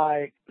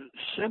by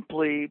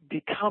simply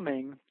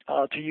becoming,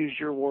 to use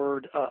your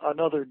word,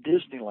 another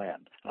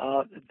Disneyland.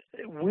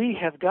 We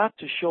have got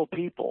to show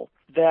people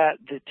that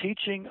the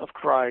teaching of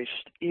Christ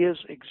is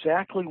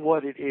exactly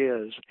what it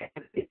is,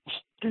 and it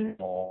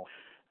will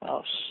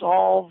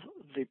solve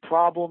the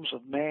problems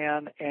of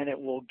man, and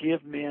it will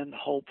give men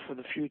hope for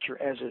the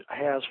future as it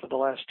has for the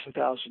last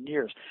 2,000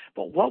 years.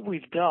 But what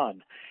we've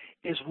done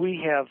is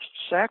we have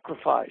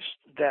sacrificed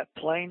that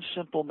plain,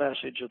 simple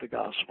message of the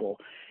gospel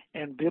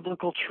and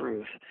biblical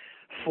truth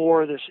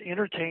for this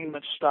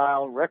entertainment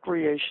style,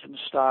 recreation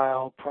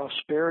style,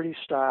 prosperity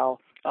style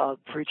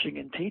preaching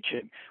and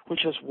teaching,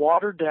 which has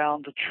watered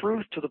down the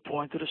truth to the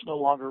point that it's no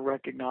longer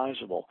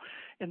recognizable.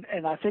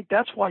 And I think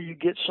that's why you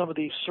get some of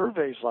these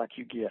surveys like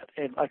you get,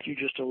 and like you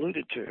just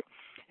alluded to,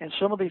 and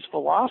some of these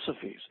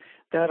philosophies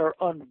that are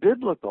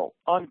unbiblical,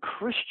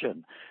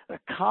 unchristian,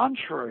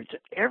 contrary to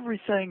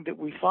everything that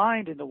we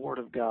find in the Word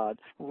of God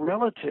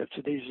relative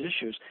to these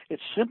issues.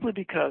 It's simply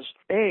because,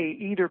 A,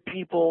 either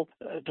people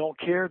don't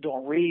care,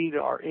 don't read,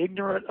 are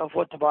ignorant of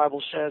what the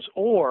Bible says,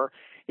 or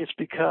it's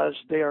because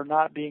they are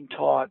not being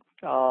taught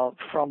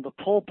from the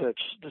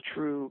pulpits the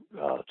true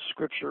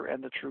Scripture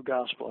and the true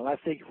gospel. And I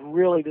think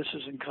really this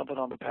is incumbent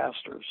on the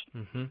pastors.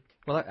 Mm-hmm.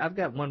 Well, I've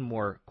got one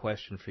more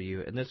question for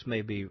you, and this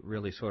may be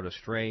really sort of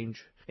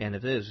strange And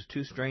if it is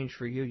too strange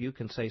for you, you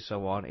can say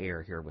so on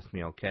air here with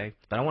me, okay?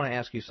 But I want to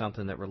ask you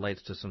something that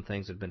relates to some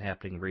things that have been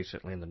happening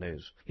recently in the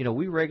news. You know,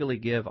 we regularly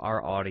give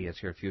our audience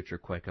here at Future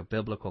Quake a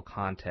biblical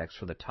context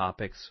for the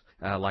topics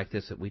like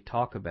this that we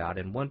talk about.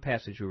 And one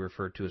passage we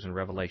refer to is in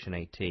Revelation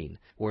 18,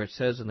 where it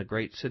says in the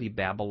great city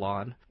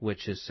Babylon,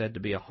 which is said to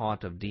be a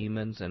haunt of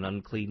demons and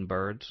unclean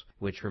birds,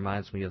 which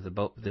reminds me of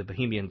the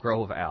Bohemian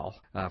Grove owl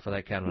for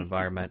that kind of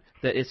environment,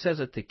 that it says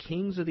that the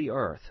kings of the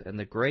earth and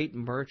the great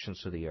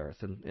merchants of the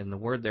earth, and the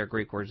word there,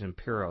 Greek word is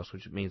imperos,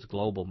 which means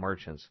global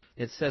merchants,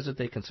 it says that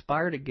they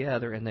conspire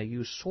together and they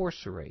use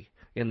sorcery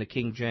in the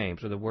King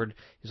James, or the word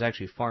is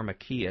actually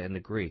pharmakia in the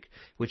Greek,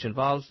 which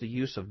involves the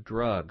use of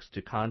drugs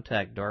to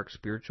contact dark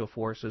spiritual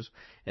forces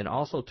and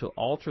also to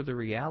alter the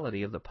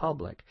reality of the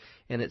public.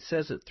 And it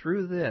says that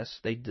through this,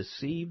 they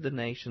deceive the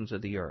nations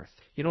of the earth.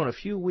 You know, in a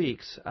few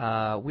weeks, we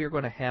are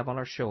going to have on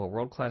our show a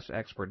world-class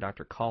expert,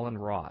 Dr. Colin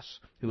Ross,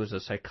 who is a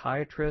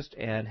psychiatrist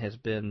and has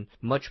been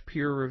much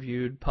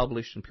peer-reviewed,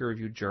 published in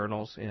peer-reviewed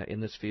journals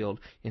in this field,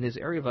 in his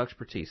area of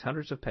expertise,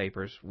 hundreds of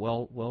papers,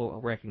 well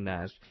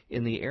recognized,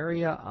 in the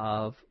area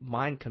of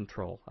mind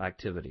control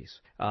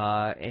activities.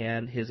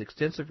 And his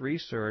extensive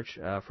research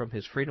from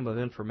his Freedom of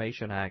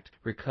Information Act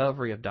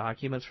recovery of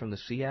documents from the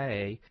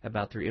CIA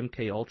about their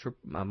MKUltra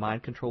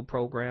mind control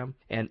program,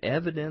 and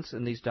evidence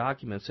in these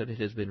documents that it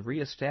has been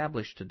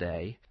reestablished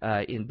today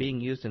in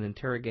being used in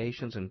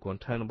interrogations in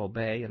Guantanamo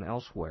Bay and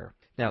elsewhere.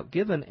 Now,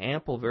 given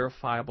ample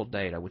verifiable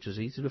data, which is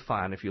easy to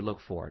find if you look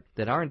for it,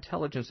 that our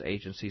intelligence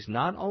agencies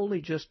not only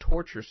just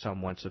torture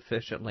someone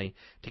sufficiently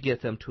to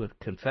get them to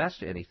confess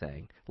to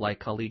anything, like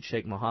Khalid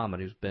Sheikh Mohammed,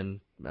 who's been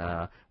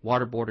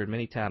waterboarded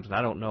many times, and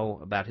I don't know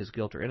about his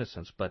guilt or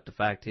innocence, but the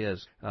fact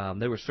is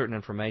there was certain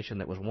information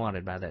that was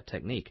wanted by that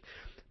technique.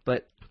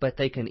 But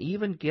they can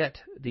even get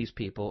these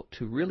people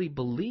to really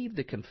believe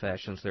the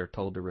confessions they're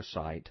told to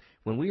recite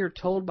when we are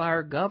told by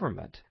our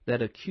government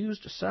that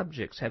accused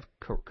subjects have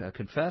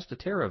confessed to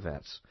terror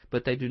events,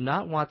 but they do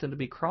not want them to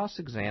be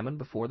cross-examined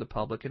before the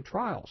public in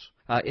trials,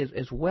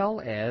 as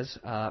well as,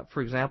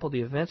 for example,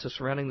 the events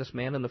surrounding this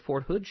man in the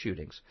Fort Hood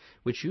shootings,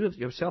 which you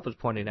yourself has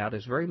pointed out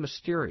is very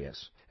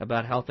mysterious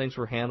about how things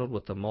were handled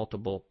with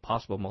the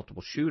possible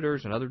multiple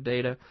shooters and other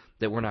data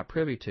that we're not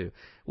privy to.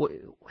 Well,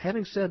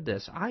 having said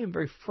this, I am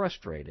very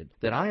frustrated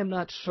that I am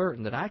not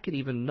certain that I could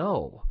even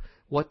know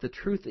what the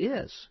truth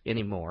is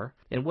anymore,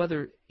 and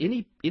whether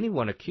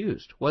anyone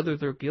accused, whether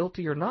they're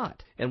guilty or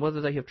not, and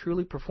whether they have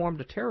truly performed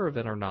a terror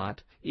event or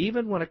not,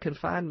 even when a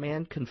confined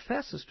man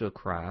confesses to a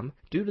crime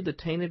due to the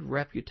tainted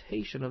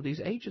reputation of these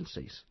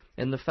agencies.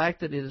 And the fact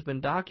that it has been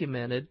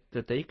documented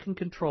that they can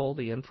control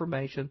the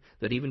information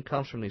that even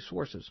comes from these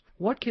sources.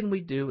 What can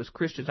we do as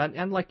Christians?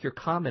 I'd like your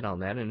comment on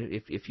that, and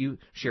if you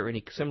share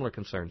any similar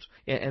concerns.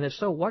 And if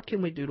so, what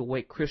can we do to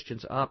wake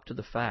Christians up to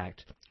the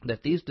fact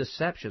that these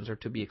deceptions are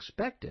to be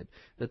expected,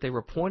 that they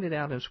were pointed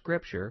out in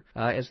Scripture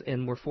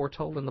and were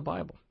foretold in the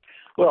Bible?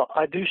 Well,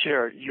 I do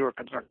share your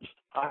concerns.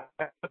 I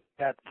look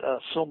at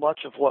so much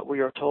of what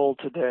we are told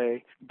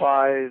today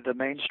by the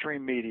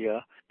mainstream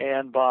media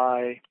and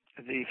by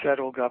the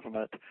federal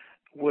government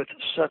with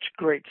such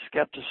great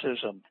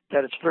skepticism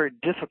that it's very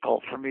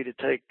difficult for me to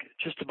take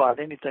just about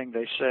anything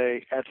they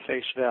say at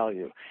face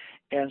value.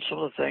 And some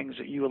of the things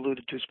that you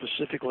alluded to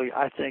specifically,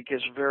 I think,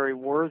 is very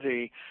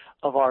worthy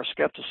of our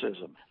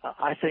skepticism.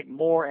 I think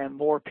more and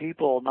more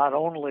people, not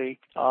only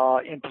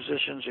in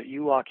positions that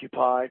you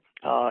occupy,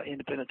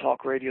 independent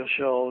talk radio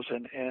shows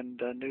and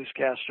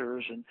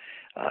newscasters and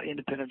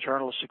independent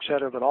journalists, et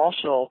cetera, but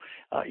also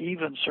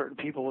even certain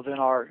people within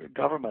our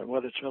government,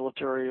 whether it's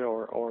military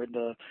or in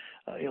the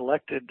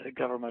elected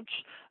governments,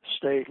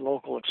 state,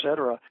 local, et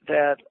cetera,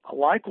 that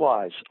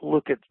likewise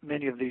look at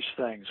many of these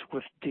things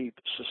with deep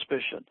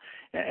suspicion.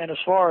 And as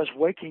far as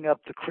waking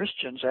up the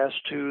Christians as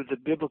to the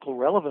biblical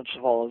relevance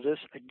of all of this,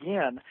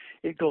 again,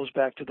 it goes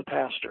back to the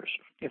pastors.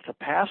 If the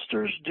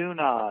pastors do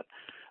not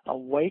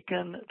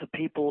awaken the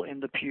people in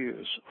the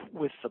pews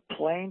with the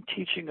plain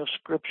teaching of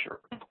Scripture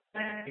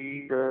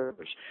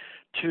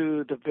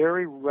to the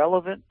very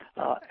relevant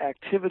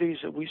activities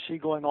that we see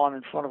going on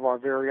in front of our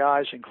very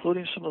eyes,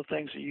 including some of the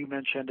things that you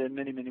mentioned and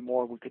many, many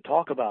more we could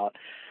talk about,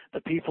 the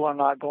people are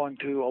not going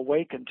to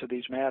awaken to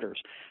these matters.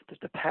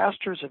 That the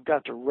pastors have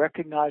got to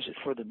recognize it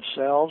for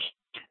themselves.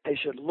 They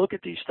should look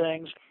at these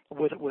things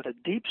with a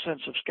deep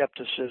sense of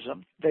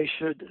skepticism. They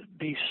should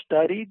be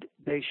studied.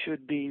 They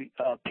should be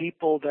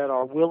people that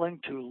are willing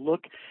to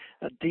look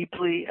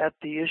deeply at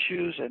the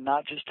issues and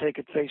not just take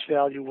at face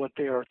value what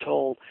they are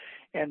told.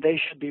 And they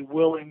should be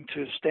willing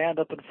to stand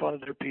up in front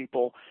of their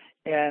people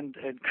and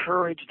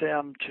encourage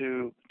them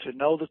to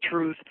know the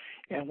truth.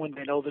 And when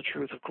they know the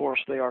truth, of course,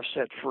 they are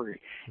set free.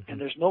 Mm-hmm.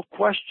 And there's no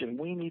question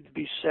we need to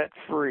be set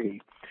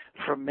free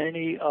from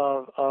many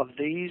of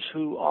these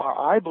who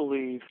are, I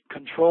believe,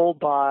 controlled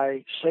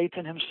by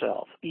Satan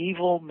himself,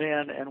 evil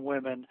men and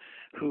women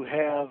who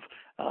have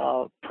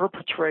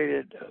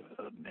perpetrated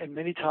and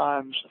many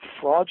times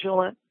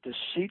fraudulent,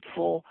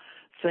 deceitful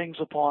things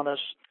upon us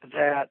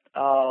that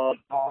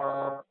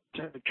are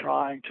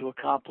trying to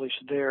accomplish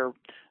their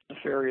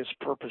nefarious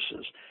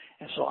purposes.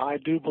 And so I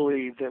do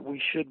believe that we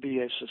should be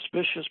a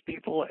suspicious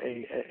people.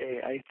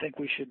 I think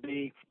we should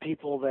be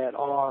people that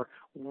are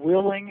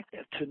willing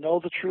to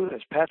know the truth,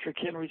 as Patrick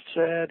Henry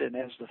said, and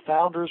as the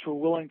founders were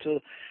willing to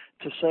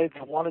say they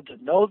wanted to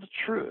know the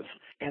truth,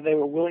 and they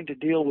were willing to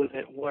deal with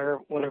it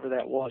whatever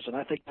that was. And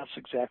I think that's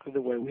exactly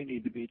the way we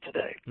need to be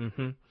today.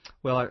 Mm-hmm.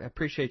 Well, I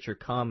appreciate your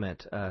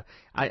comment.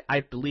 I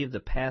believe the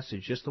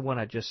passage, just the one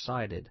I just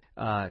cited,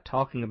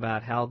 talking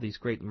about how these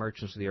great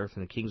merchants of the earth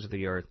and the kings of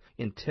the earth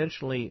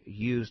intentionally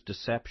used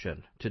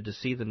deception to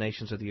deceive the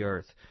nations of the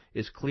earth,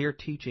 is clear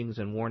teachings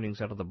and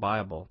warnings out of the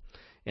Bible.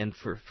 And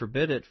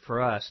forbid it for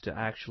us to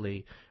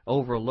actually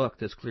overlook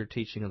this clear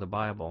teaching of the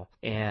Bible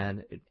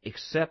and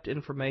accept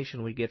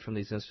information we get from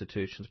these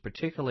institutions,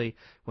 particularly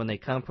when they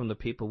come from the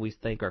people we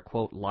think are,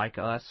 quote, like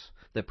us,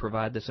 that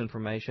provide this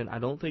information. I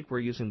don't think we're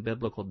using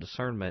biblical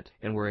discernment,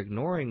 and we're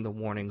ignoring the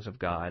warnings of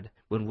God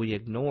when we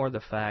ignore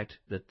the fact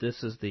that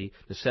this is the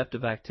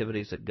deceptive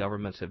activities that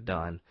governments have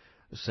done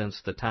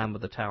since the time of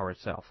the tower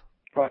itself.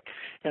 Right.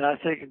 And I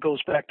think it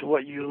goes back to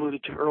what you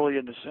alluded to early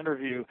in this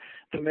interview,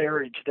 the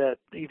marriage that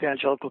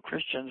evangelical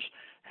Christians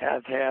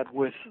have had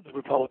with the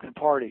Republican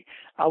Party.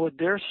 I would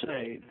dare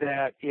say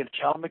that if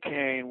John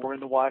McCain were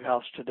in the White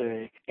House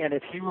today, and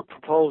if he were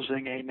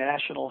proposing a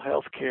national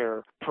health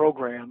care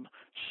program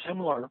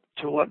similar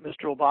to what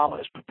Mr. Obama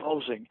is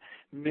proposing,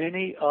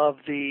 many of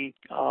the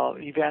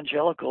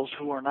evangelicals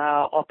who are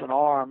now up in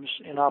arms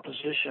in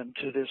opposition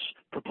to this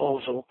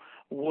proposal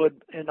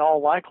would, in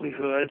all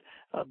likelihood,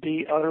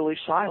 be utterly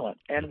silent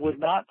and would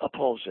not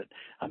oppose it.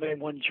 I mean,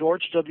 when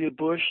George W.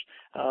 Bush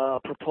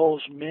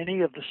proposed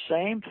many of the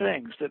same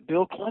things that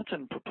Bill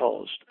Clinton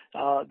proposed,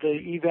 the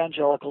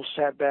evangelicals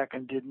sat back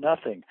and did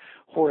nothing.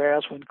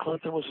 Whereas when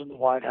Clinton was in the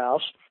White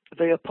House,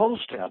 they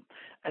opposed him.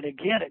 And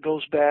again, it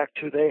goes back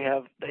to they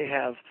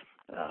have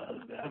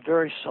a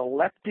very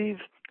selective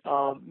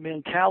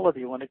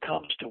mentality when it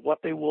comes to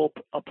what they will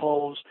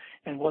oppose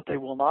and what they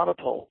will not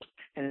oppose.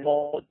 And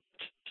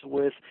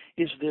with,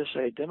 is this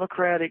a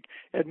Democratic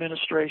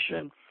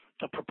administration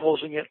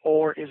proposing it,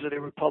 or is it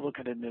a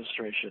Republican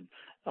administration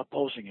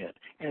opposing it?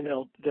 And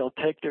they'll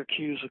take their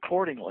cues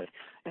accordingly.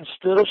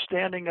 Instead of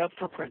standing up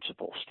for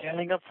principle,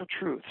 standing up for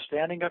truth,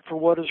 standing up for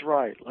what is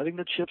right, letting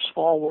the chips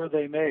fall where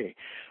they may,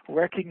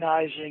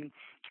 recognizing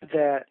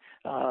that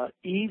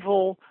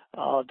evil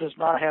does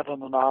not have a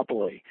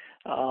monopoly,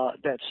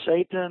 that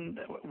Satan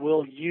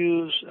will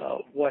use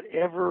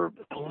whatever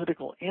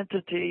political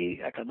entity,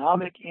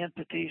 economic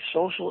entity,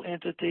 social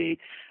entity,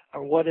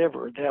 or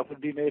whatever that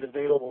would be made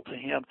available to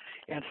him,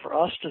 and for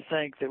us to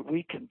think that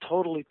we can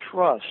totally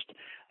trust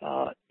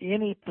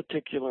any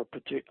particular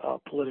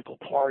political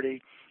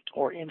party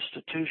or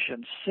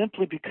institution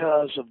simply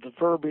because of the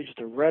verbiage,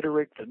 the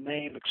rhetoric, the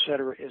name,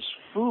 etc., is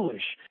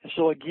foolish. And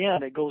so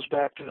again, it goes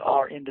back to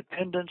our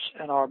independence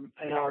and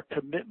our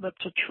commitment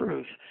to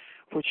truth,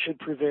 which should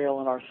prevail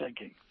in our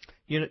thinking.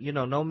 You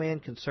know, no man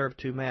can serve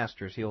two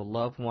masters. He'll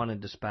love one and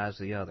despise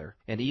the other.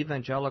 And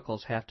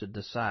evangelicals have to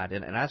decide,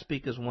 and I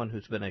speak as one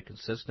who's been a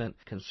consistent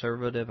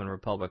conservative and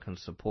Republican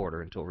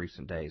supporter until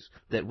recent days,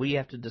 that we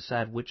have to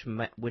decide which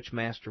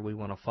master we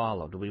want to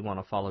follow. Do we want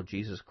to follow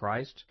Jesus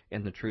Christ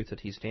and the truth that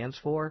he stands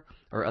for,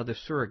 or other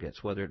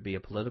surrogates, whether it be a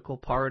political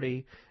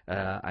party,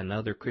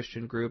 another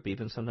Christian group,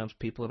 even sometimes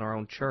people in our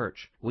own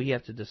church? We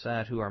have to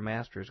decide who our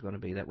master is going to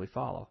be that we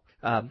follow.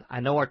 I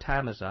know our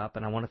time is up,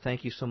 and I want to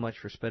thank you so much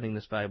for spending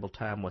this valuable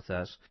time with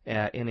us.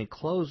 And in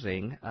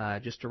closing,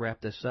 just to wrap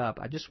this up,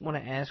 I just want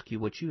to ask you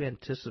what you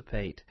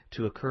anticipate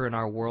to occur in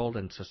our world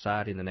and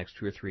society in the next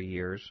 2 or 3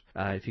 years.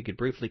 If you could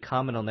briefly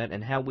comment on that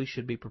and how we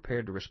should be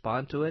prepared to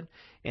respond to it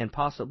and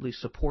possibly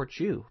support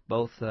you,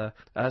 both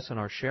us and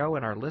our show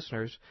and our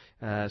listeners,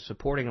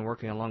 supporting and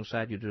working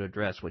alongside you to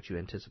address what you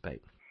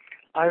anticipate.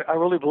 I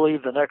really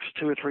believe the next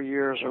 2 or 3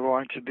 years are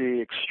going to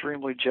be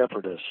extremely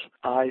jeopardous.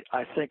 I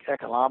think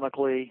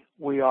economically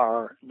we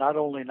are not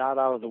only not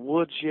out of the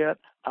woods yet,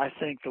 I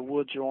think the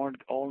woods are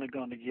only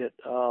going to get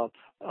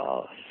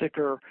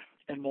thicker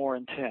and more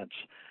intense.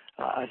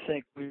 I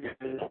think we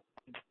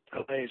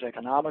days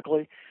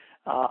economically.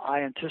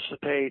 I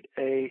anticipate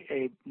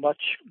a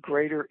much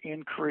greater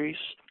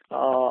increase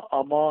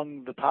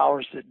among the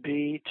powers that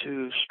be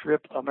to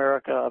strip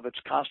America of its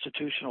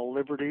constitutional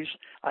liberties.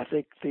 I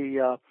think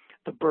the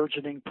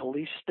burgeoning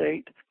police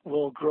state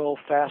will grow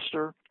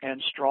faster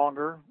and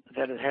stronger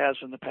than it has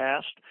in the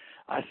past.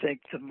 I think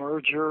the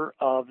merger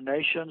of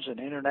nations and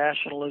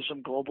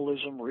internationalism,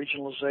 globalism,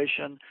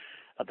 regionalization,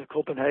 the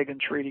Copenhagen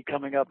Treaty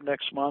coming up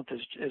next month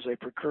is a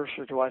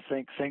precursor to, I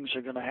think, things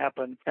are going to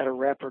happen at a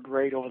rapid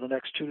rate over the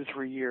next 2 to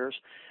 3 years.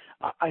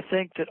 I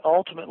think that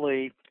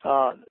ultimately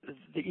the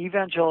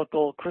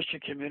evangelical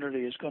Christian community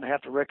is going to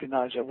have to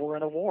recognize that we're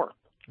in a war.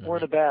 Mm-hmm. We're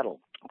in a battle.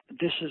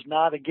 This is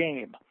not a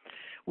game.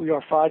 We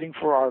are fighting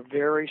for our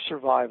very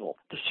survival,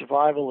 the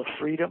survival of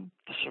freedom,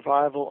 the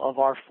survival of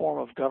our form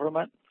of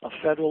government, of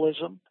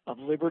federalism, of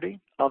liberty,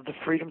 of the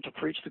freedom to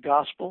preach the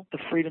gospel, the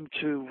freedom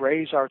to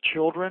raise our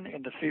children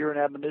in the fear and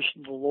admonition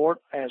of the Lord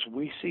as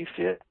we see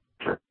fit,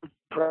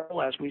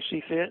 as we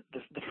see fit,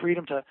 the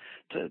freedom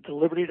the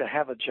liberty to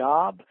have a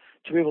job,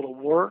 to be able to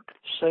work,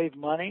 save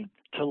money,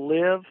 to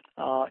live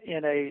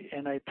in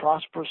a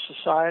prosperous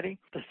society,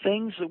 the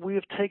things that we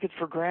have taken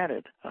for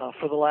granted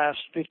for the last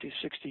 50,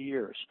 60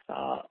 years,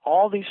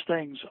 all these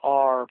things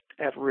are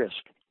at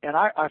risk. And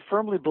I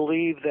firmly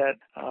believe that,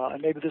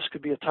 and maybe this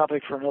could be a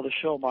topic for another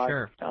show, Mike.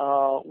 Sure.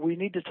 We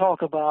need to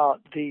talk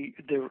about the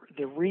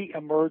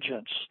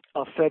reemergence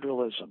of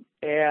federalism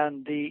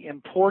and the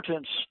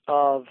importance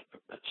of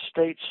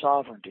state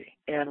sovereignty,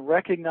 and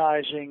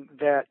recognizing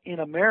that in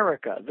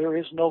America there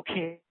is no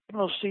king,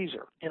 no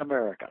Caesar in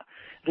America.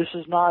 This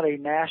is not a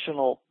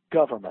national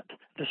government.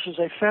 This is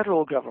a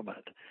federal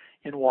government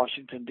in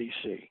Washington,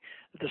 D.C.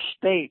 The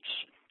states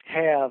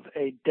have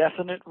a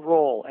definite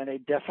role and a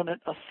definite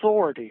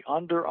authority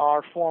under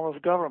our form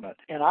of government.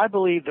 And I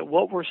believe that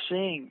what we're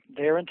seeing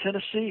there in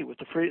Tennessee with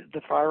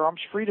the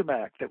Firearms Freedom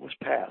Act that was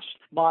passed,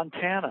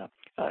 Montana,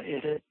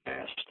 it had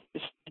passed.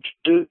 It's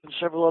introduced in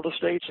several other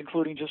states,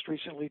 including just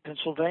recently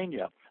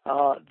Pennsylvania.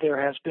 There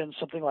has been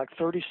something like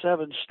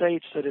 37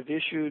 states that have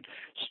issued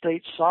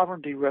state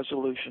sovereignty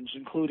resolutions,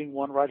 including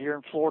one right here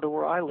in Florida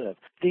where I live.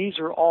 These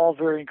are all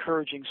very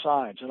encouraging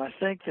signs, and I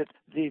think that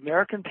the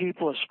American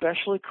people,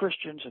 especially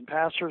Christians and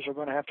pastors, are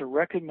going to have to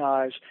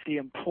recognize the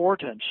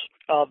importance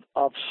of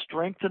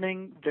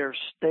strengthening their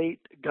state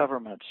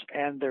governments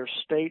and their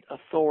state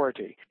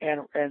authority.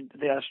 And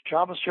as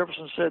Thomas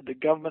Jefferson said, the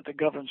government that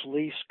governs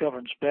least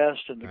governs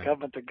best, and the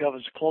government that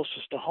governs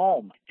closest to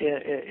home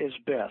is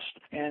best.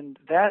 And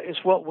that is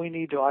what we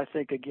need to, I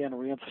think, again,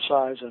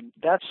 reemphasize. And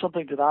that's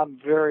something that I'm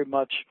very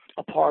much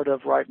a part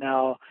of right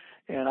now.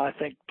 And I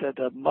think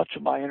that much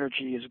of my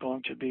energy is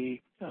going to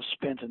be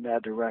spent in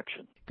that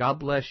direction. God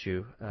bless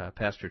you,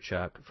 Pastor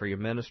Chuck, for your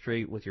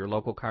ministry with your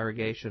local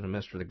congregation and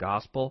ministry of the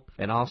gospel,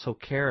 and also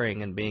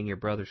caring and being your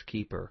brother's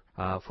keeper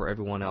for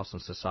everyone else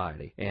in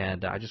society.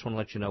 And I just want to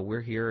let you know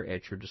we're here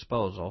at your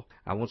disposal.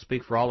 I won't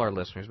speak for all our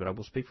listeners, but I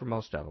will speak for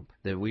most of them,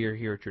 that we are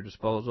here at your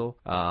disposal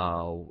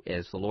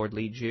as the Lord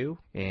leads you,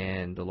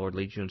 and the Lord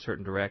leads you in a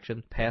certain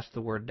direction. Pass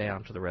the word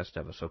down to the rest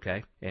of us,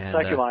 okay? And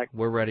thank you, Mike.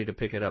 We're ready to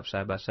pick it up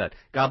side by side.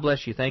 God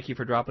bless you. Thank you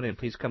for dropping in.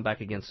 Please come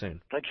back again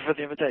soon. Thank you for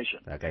the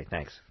invitation. Okay,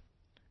 thanks.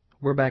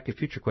 We're back at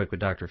Future Quake with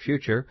Dr.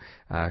 Future.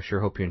 I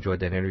sure hope you enjoyed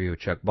that interview with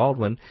Chuck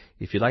Baldwin.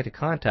 If you'd like to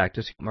contact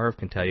us, Merv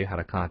can tell you how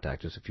to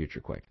contact us at Future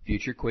Quake.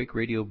 Future Quake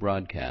radio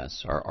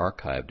broadcasts are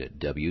archived at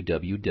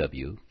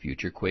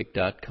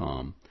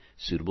www.futurequake.com,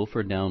 suitable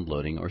for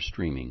downloading or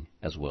streaming,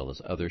 as well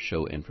as other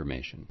show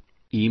information.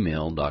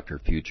 Email Dr.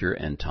 Future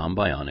and Tom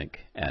Bionic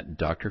at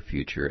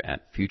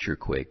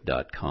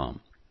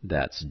drfuture@futurequake.com.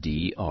 That's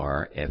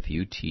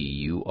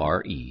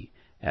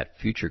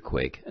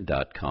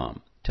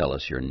drfuture@futurequake.com. Tell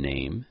us your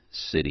name,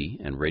 city,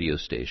 and radio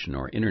station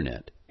or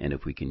internet, and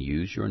if we can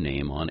use your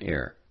name on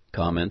air.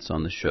 Comments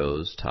on the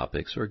show's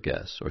topics or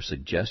guests, or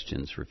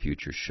suggestions for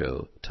future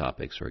show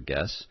topics or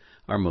guests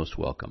are most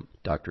welcome.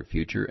 Dr.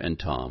 Future and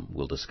Tom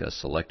will discuss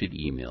selected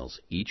emails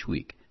each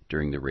week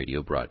during the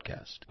radio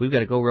broadcast. We've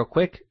got to go real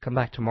quick. Come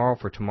back tomorrow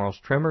for tomorrow's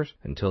Tremors.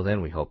 Until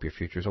then, we hope your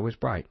future's always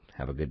bright.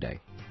 Have a good day.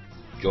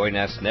 Join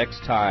us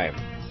next time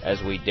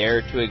as we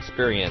dare to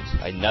experience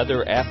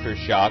another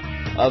aftershock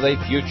of a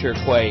future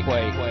quake.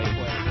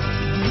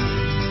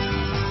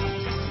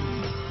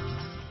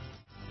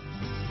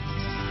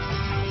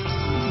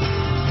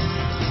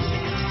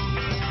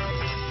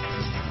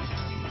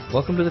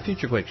 Welcome to the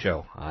Future Quake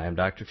Show. I am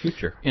Dr.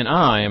 Future. And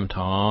I am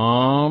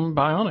Tom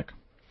Bionic.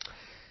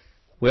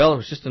 Well, it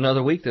was just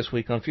another week this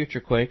week on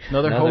Future Quake.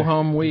 Another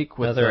ho-hum week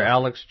with another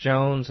Alex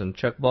Jones and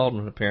Chuck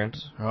Baldwin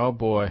appearance. Oh,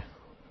 boy.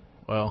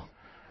 Well,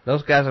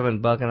 those guys have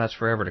been bugging us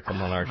forever to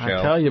come on our show.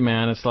 I tell you,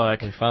 man, it's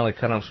like... We finally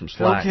cut them some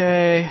slack.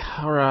 Okay,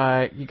 all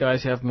right, you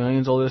guys have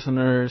millions of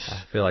listeners.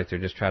 I feel like they're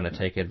just trying to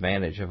take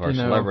advantage of our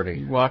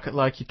celebrity. You walk it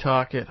like you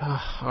talk it.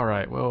 All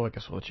right, well, I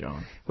guess we'll let you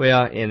on.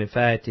 Well, and in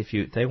fact, if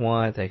they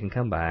want, they can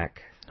come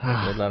back.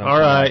 All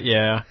right,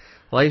 yeah.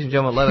 Ladies and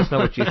gentlemen, let us know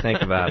what you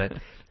think about it.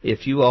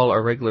 If you all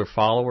are regular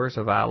followers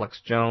of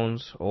Alex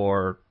Jones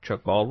or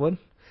Chuck Baldwin,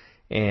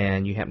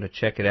 and you happen to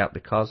check it out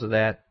because of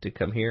that, to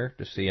come here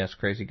to see us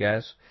crazy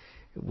guys,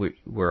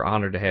 we're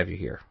honored to have you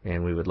here,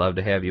 and we would love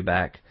to have you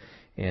back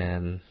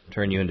and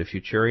turn you into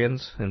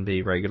Futurians and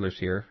be regulars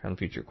here on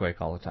Future Quake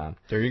all the time.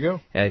 There you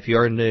go. If you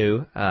are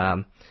new,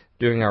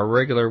 during our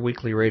regular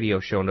weekly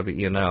radio show on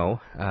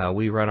WNO,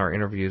 we run our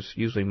interviews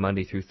usually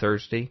Monday through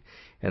Thursday,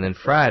 and then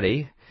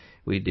Friday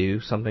we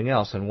do something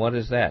else. And what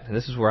is that? And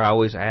this is where I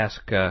always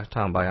ask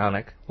Tom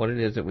Bionic what it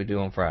is that we do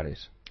on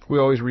Fridays. We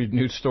always read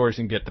news stories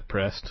and get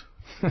depressed.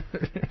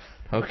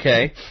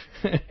 Okay.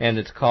 And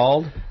it's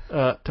called?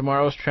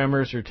 Tomorrow's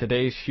Tremors, or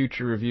Today's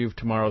Future Review of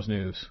Tomorrow's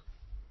News.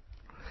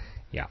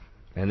 Yeah.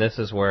 And this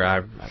is where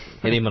I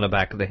hit him on the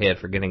back of the head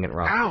for getting it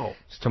wrong. Ow!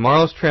 It's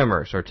Tomorrow's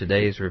Tremors, or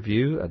Today's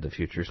Review of the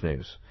Future's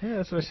News. Yeah,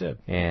 that's what I said.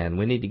 And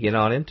we need to get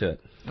on into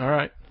it. All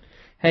right.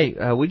 Hey,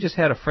 we just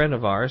had a friend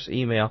of ours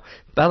email.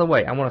 By the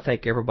way, I want to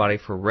thank everybody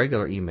for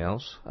regular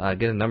emails. I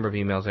get a number of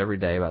emails every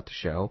day about the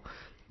show.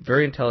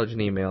 Very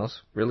intelligent emails.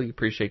 Really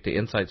appreciate the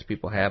insights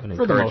people have and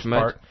encouragement.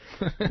 For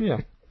the most part.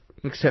 Yeah.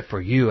 Except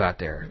for you out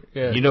there.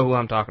 Yeah. You know who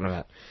I'm talking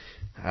about.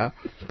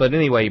 But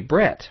anyway,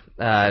 Brett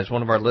is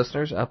one of our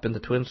listeners up in the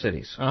Twin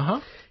Cities.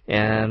 Uh-huh.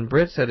 And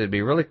Brett said it'd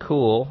be really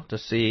cool to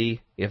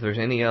see if there's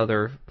any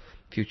other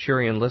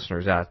Futurian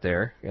listeners out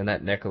there in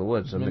that neck of the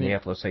woods of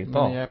Minneapolis, St.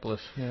 Paul.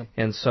 Minneapolis, yeah.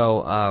 And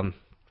so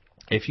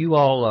if you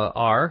all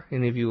are,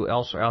 any of you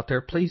else are out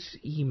there, please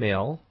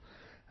email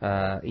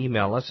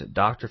us at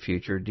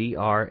drfuture,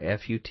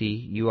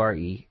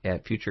 drfuture,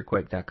 at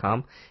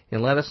futurequake.com,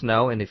 and let us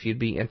know, and if you'd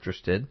be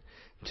interested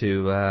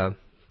to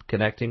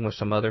connecting with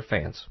some other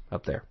fans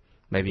up there.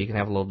 Maybe you can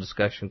have a little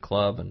discussion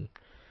club, and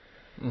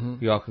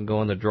you all can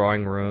go in the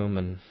drawing room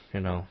and,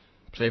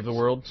 save the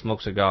world,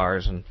 smoke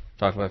cigars, and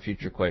talk about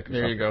Future Quake or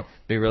there something. You go.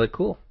 Be really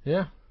cool.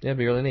 Yeah. Yeah, it'd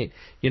be really neat.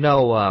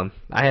 I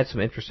had some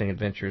interesting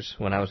adventures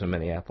when I was in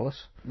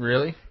Minneapolis.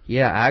 Really?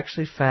 Yeah, I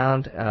actually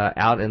found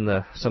out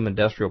in some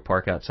industrial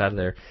park outside of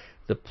there,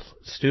 the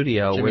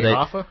studio Jimmy where they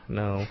Hoffa?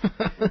 No,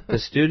 the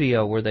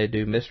studio where they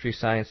do Mystery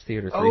Science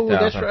Theater 3000. Oh,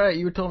 that's right.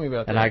 You were telling me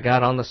about that. And I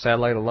got on the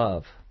Satellite of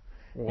Love.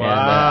 Wow. And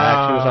I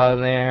actually was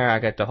on there. I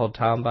got to hold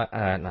not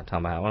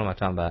Tom Bionic's. What am I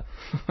talking about?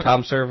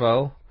 Tom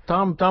Servo.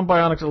 Tom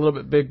Bionic's a little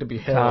bit big to be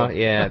held.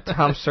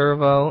 Tom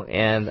Servo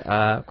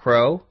and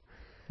Crow.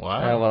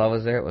 Wow. While I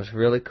was there, it was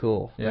really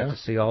cool. Yeah. I got to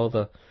see all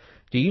the...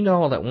 Do you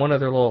know that one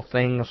other little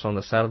thing that's on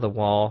the side of the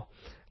wall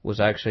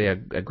was actually a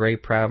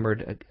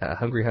gray-primered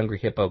Hungry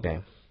Hippo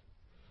game?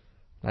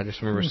 I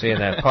just remember seeing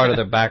that. Part of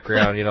the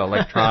background,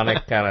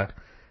 electronic kind of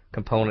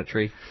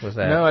componentry was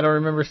that. No, I don't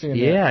remember seeing that.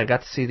 Yeah, I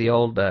got to see the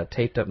old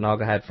taped-up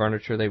Naugahyde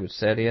furniture they would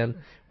set in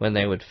when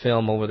they would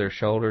film over their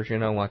shoulders,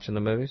 watching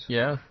the movies.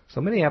 Yeah. So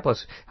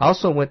Minneapolis. I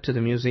also went to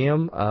the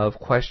Museum of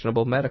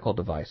Questionable Medical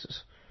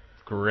Devices.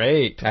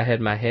 Great. I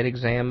had my head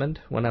examined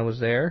when I was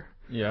there.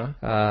 Yeah.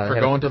 For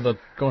going to the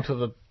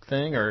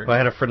thing, or? Well, I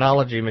had a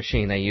phrenology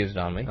machine they used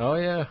on me. Oh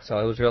yeah. So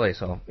it was really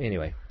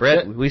anyway.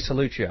 Brett, we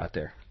salute you out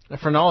there.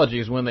 Phrenology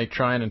is when they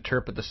try and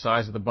interpret the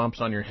size of the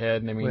bumps on your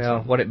head, and they mean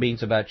what it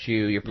means about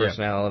you, your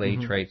personality,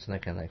 traits, and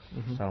that kind of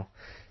thing. So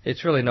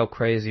it's really no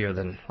crazier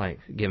than like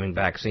giving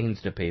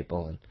vaccines to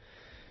people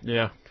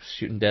and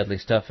shooting deadly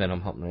stuff in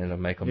them, hoping to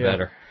make them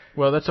better.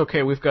 Well, that's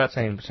okay. We've got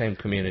same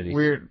communities.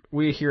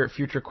 We here at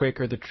Future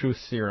Quaker the truth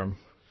serum.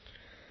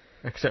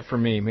 Except for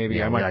me,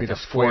 maybe I might be the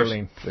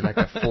spoiling. We like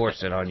to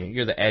force it on you.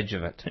 You're the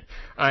adjuvant.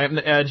 I am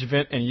the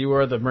adjuvant, and you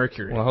are the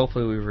mercury. Well,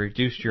 hopefully we've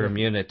reduced your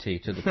immunity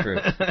to the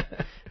truth.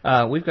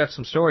 We've got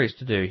some stories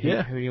to do.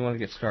 Who do you want to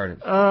get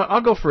started?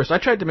 I'll go first. I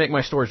tried to make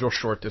my stories real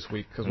short this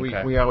week because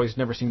we always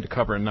never seem to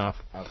cover enough.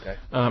 Okay.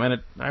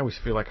 And I always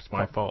feel like it's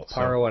my fault.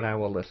 Paro and I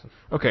will listen.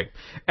 Okay.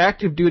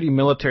 Active duty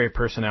military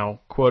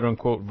personnel, quote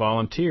unquote,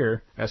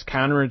 volunteer as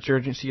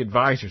counterinsurgency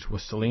advisors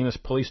with Salinas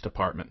Police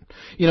Department.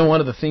 One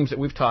of the themes that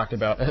we've talked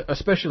about,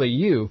 especially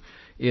you,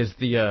 is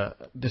the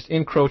this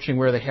encroaching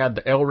where they had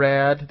the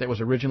LRAD that was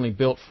originally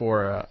built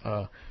for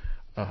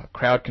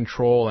crowd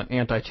control and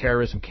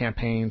anti-terrorism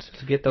campaigns.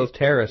 To get those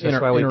terrorists, that's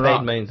why we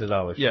paid millions of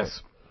dollars.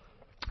 Yes.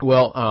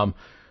 Well,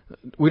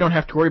 we don't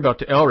have to worry about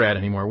the LRAD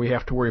anymore. We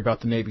have to worry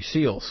about the Navy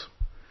SEALs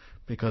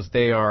because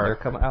they are... They're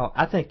coming out.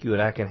 I think you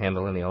and I can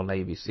handle any old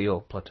Navy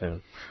SEAL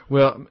platoon.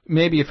 Well,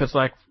 maybe if it's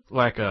like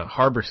a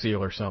harbor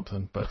SEAL or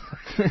something, but...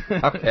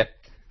 Okay.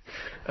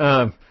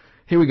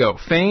 Here we go.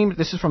 Famed,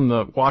 this is from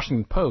the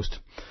Washington Post,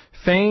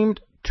 famed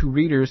to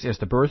readers as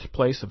the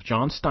birthplace of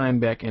John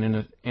Steinbeck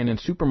and in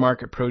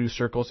supermarket produce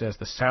circles as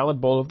the salad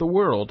bowl of the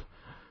world,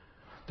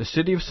 the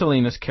city of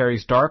Salinas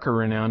carries darker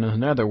renown in the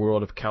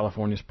netherworld of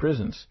California's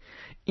prisons.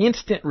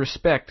 Instant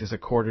respect is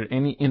accorded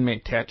any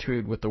inmate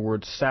tattooed with the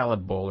words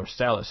salad bowl or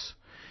salis,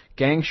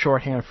 gang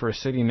shorthand for a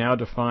city now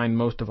defined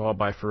most of all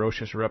by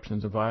ferocious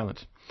eruptions of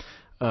violence.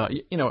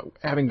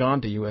 Having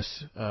gone to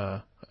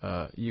UC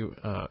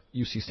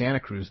Santa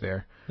Cruz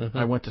there,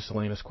 I went to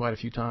Salinas quite a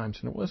few times,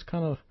 and it was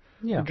kind of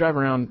you drive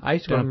around. I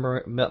used to go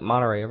to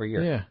Monterey every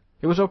year. Yeah,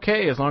 it was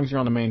okay as long as you're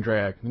on the main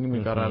drag. And then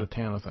we got out of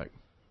town. I was like,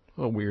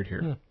 a little weird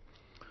here.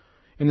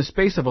 In the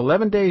space of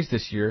 11 days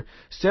this year,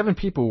 7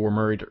 people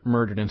were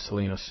murdered in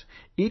Salinas.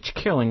 Each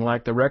killing,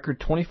 like the record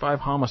 25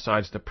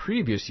 homicides the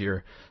previous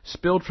year,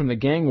 spilled from the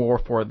gang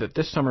warfare that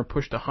this summer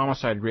pushed the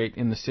homicide rate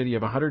in the city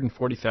of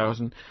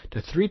 140,000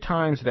 to 3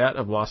 times that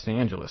of Los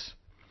Angeles.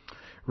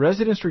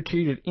 Residents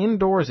retreated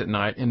indoors at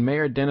night, and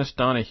Mayor Dennis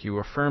Donahue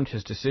affirmed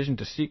his decision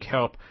to seek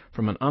help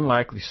from an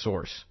unlikely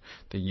source,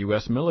 the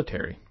U.S.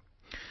 military.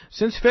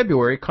 Since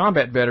February,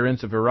 combat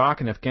veterans of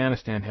Iraq and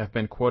Afghanistan have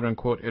been,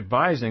 quote-unquote,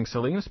 advising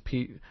Salinas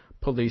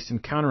police in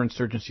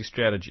counterinsurgency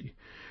strategy,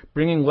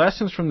 bringing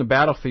lessons from the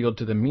battlefield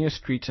to the meanest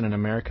streets in an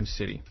American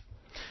city.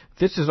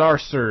 This is our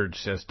surge,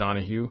 says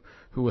Donahue,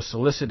 who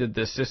solicited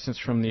the assistance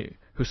from the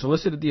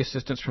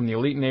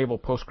elite naval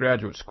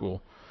postgraduate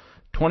school,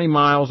 20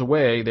 miles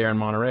away there in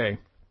Monterey.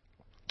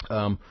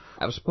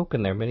 I've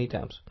spoken there many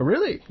times. Oh,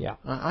 really? Yeah.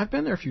 I've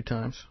been there a few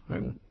times.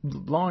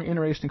 Long,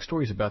 interesting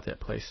stories about that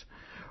place.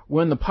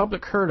 When the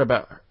public heard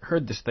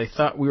this, they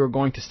thought we were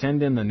going to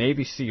send in the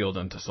Navy SEALs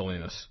into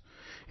Salinas.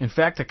 In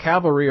fact, the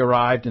cavalry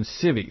arrived in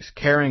civvies,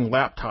 carrying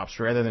laptops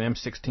rather than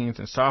M16s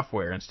and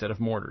software instead of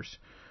mortars.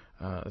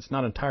 It's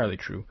not entirely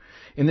true.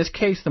 In this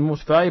case, the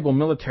most valuable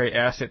military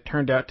asset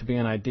turned out to be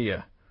an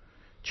idea.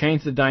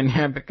 Change the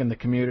dynamic in the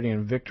community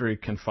and victory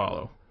can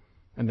follow.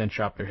 And then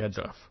chop their heads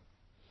off.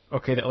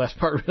 Okay, that last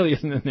part really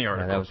isn't in the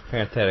article. Yeah, that was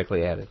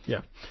parenthetically added.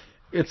 Yeah.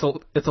 It's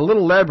a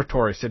little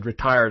laboratory, said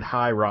retired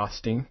Hy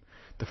Rothstein,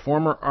 the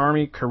former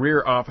Army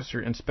career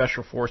officer in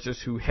Special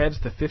Forces who heads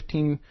the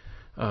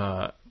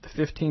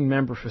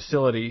 15-member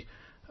facility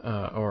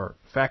or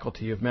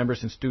faculty of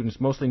members and students,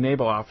 mostly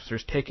naval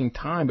officers, taking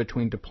time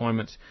between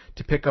deployments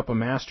to pick up a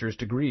master's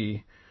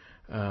degree.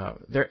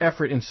 Their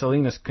effort in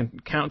Salinas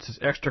counts as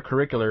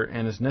extracurricular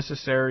and is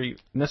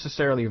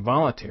necessarily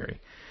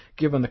voluntary,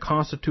 given the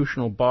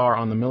constitutional bar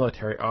on the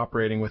military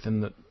operating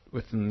within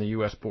the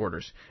U.S.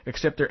 borders,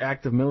 except they're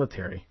active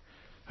military.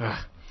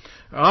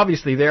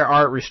 Obviously, there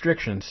are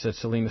restrictions, said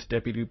Salinas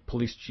Deputy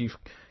Police Chief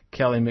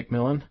Kelly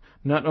McMillan.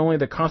 Not only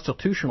the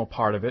constitutional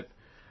part of it,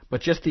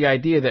 but just the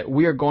idea that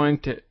we are going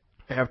to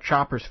have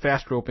choppers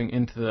fast roping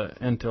into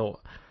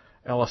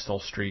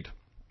Ellisole Street.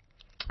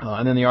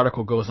 And then the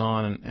article goes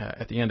on, and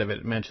at the end of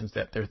it mentions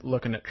that they're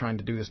looking at trying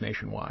to do this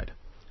nationwide.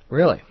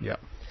 Really? Yeah.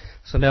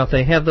 So now if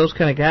they have those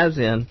kind of guys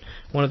in,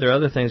 one of their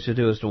other things to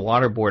do is to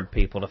waterboard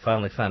people to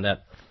finally find out,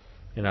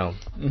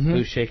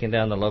 who's shaking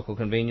down the local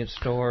convenience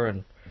store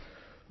and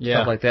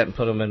stuff like that and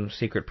put them in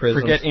secret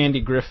prisons. Forget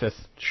Andy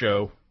Griffith's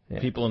show,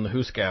 People in the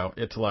Huskow.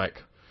 It's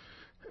like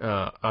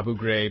Abu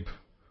Ghraib,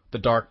 the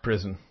dark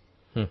prison.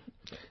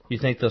 You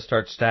think they'll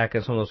start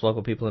stacking some of those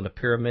local people into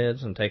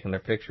pyramids and taking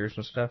their pictures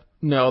and stuff?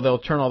 No, they'll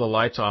turn all the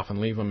lights off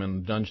and leave them in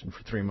the dungeon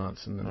for 3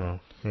 months. And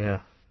then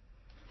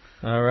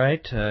All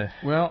right.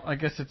 Well, I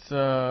guess it's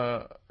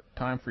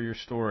time for your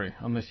story,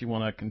 unless you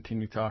want to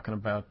continue talking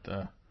about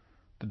the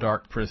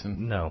dark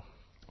prison. No.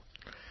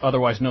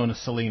 Otherwise known as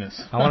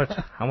Salinas. I want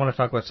to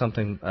talk about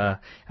something,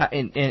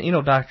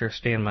 and Dr.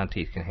 Stan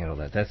Monteith can handle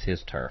that. That's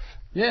his turf.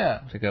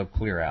 Yeah. To go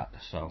clear out,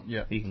 so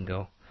yeah. He can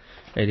go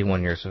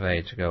 81 years of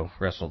age to go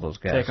wrestle those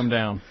guys. Take them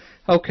down.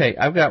 Okay,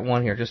 I've got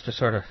one here, just to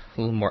sort of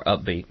a little more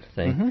upbeat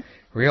thing.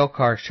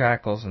 Railcar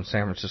shackles in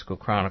San Francisco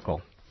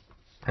Chronicle.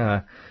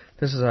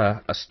 This is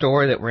a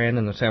story that ran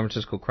in the San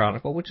Francisco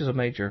Chronicle, which is a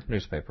major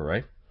newspaper,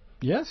 right?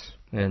 Yes.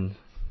 In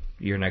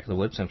your neck of the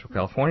woods, Central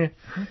California.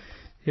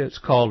 It's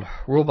called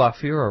Rule by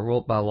Fear or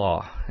Rule by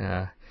Law.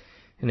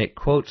 And it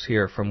quotes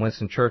here from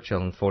Winston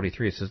Churchill in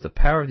 43. It says, "The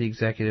power of the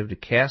executive to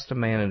cast a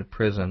man into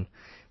prison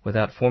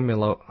without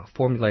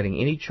formulating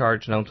any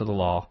charge known to the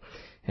law,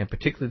 and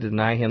particularly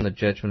deny him the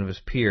judgment of his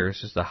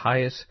peers, is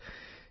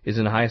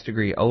in the highest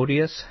degree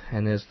odious,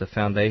 and is the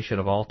foundation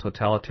of all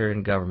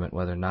totalitarian government,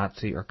 whether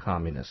Nazi or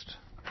communist."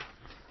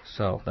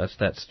 So that's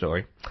that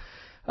story.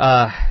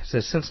 It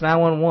says, since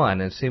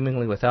 9/11, and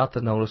seemingly without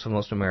the notice of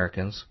most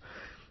Americans.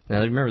 Now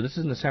remember, this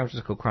is in the San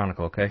Francisco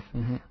Chronicle, okay?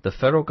 The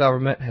federal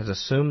government has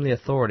assumed the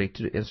authority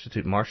to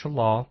institute martial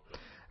law,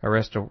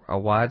 arrest a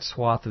wide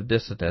swath of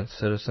dissidents,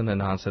 citizen and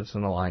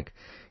non-citizen alike,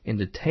 and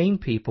detain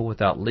people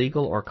without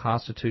legal or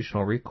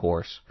constitutional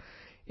recourse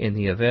in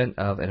the event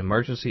of an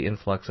emergency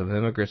influx of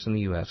immigrants in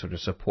the U.S. or to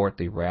support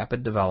the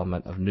rapid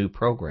development of new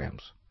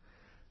programs.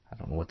 I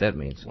don't know what that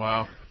means.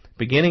 Wow.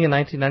 Beginning in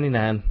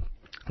 1999,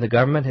 the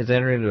government has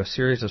entered into a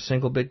series of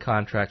single bid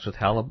contracts with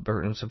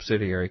Halliburton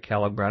subsidiary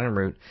Kellogg Brown &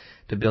 Root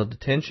to build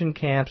detention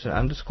camps in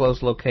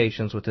undisclosed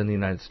locations within the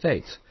United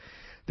States.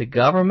 The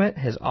government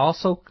has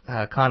also,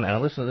 now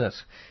listen to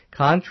this,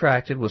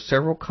 contracted with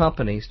several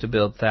companies to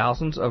build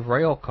thousands of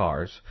rail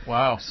cars.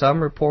 Wow.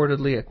 Some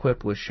reportedly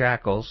equipped with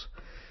shackles,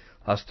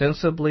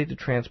 ostensibly to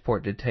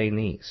transport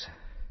detainees.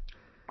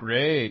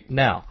 Great.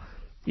 Now,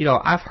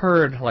 I've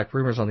heard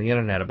rumors on the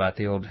internet about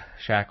the old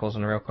shackles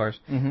and rail cars.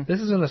 This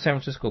is in the San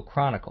Francisco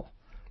Chronicle.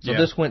 So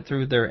this went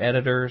through their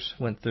editors,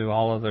 went through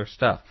all of their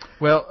stuff.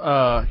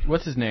 Well,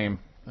 what's his name?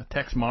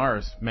 Tex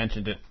Mars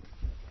mentioned it.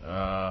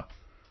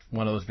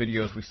 One of those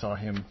videos we saw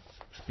him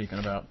speaking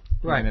about.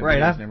 Right.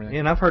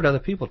 And I've heard other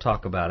people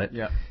talk about it.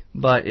 Yeah.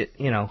 But,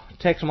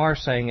 Tex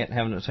Mars saying it and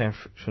having the San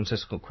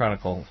Francisco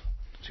Chronicle,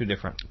 two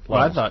different levels.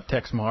 Well, I thought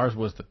Tex Mars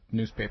was the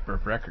newspaper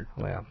of record.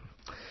 Well,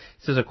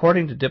 it says,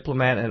 according to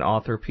diplomat and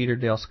author Peter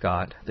Dale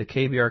Scott, the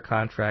KBR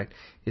contract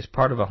is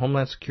part of a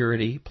Homeland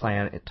Security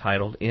plan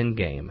titled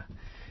Endgame,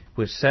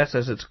 which sets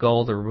as its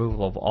goal the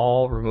removal of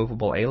all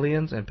removable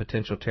aliens and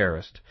potential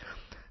terrorists.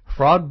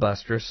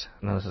 Fraudbusters,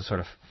 now this is sort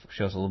of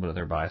shows a little bit of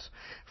their bias,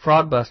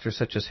 fraudbusters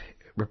such as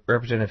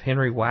Representative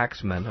Henry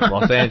Waxman of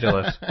Los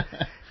Angeles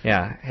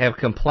have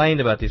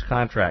complained about these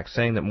contracts,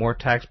 saying that more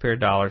taxpayer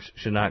dollars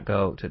should not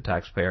go to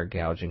taxpayer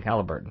gouging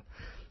Halliburton.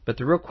 But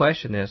the real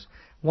question is,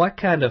 what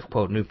kind of,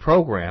 quote, new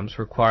programs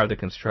require the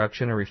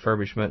construction and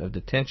refurbishment of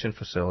detention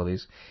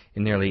facilities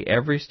in nearly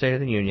every state of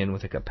the Union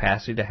with a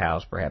capacity to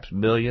house perhaps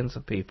millions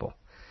of people?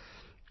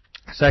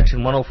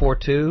 Section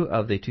 1042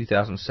 of the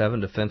 2007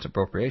 Defense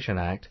Appropriation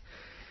Act,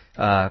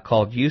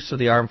 called Use of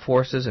the Armed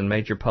Forces in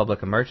Major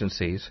Public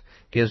Emergencies,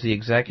 gives the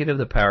executive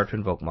the power to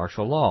invoke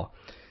martial law.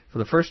 For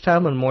the first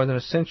time in more than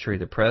a century,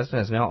 the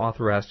President is now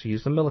authorized to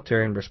use the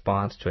military in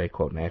response to a,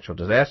 quote, natural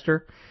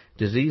disaster,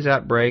 disease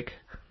outbreak,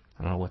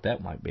 I don't know what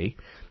that might be,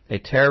 a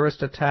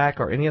terrorist attack,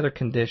 or any other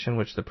condition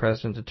which the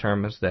President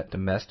determines that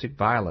domestic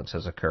violence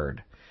has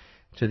occurred,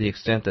 to the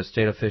extent that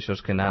state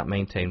officials cannot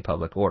maintain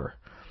public order.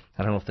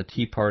 I don't know if the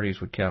Tea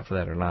Parties would count for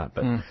that or not,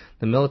 but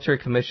the Military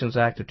Commissions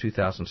Act of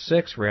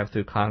 2006 ran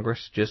through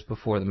Congress just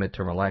before the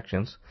midterm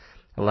elections,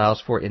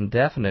 allows for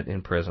indefinite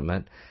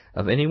imprisonment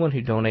of anyone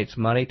who donates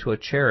money to a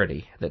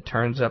charity that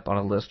turns up on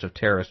a list of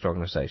terrorist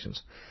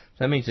organizations. So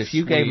that means if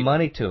you gave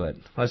money to it,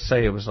 let's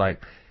say it was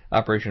like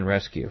Operation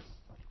Rescue,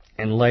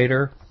 and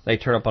later they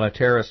turn up on a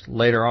terrorist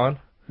later on,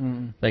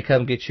 they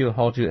come get you and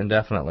hold you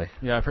indefinitely.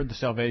 Yeah, I've heard the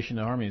Salvation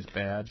Army is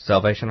bad.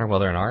 Salvation Army,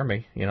 well, they're an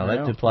army. You know,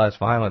 that implies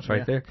violence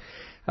right there.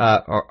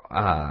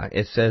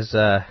 It says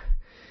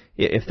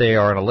if they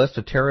are on a list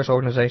of terrorist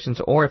organizations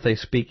or if they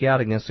speak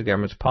out against the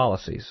government's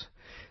policies.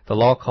 The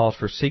law calls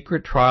for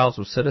secret trials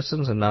of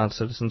citizens and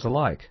non-citizens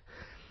alike.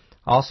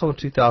 Also in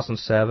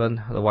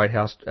 2007, the White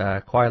House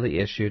quietly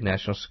issued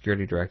National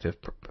Security Directive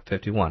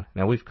 51.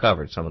 Now, we've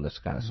covered some of this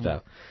kind of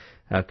stuff.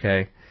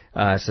 Okay.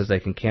 It says they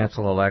can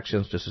cancel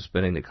elections to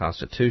suspending the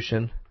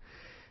Constitution.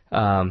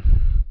 Now,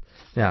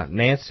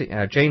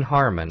 Jane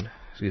Harman,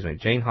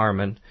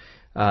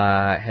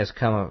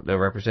 the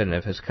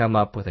representative, has come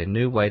up with a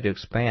new way to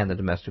expand the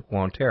domestic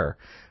war on terror.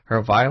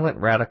 Her Violent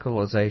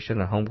Radicalization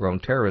and Homegrown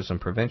Terrorism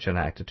Prevention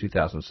Act of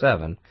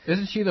 2007.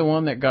 Isn't she the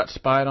one that got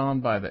spied on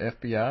by the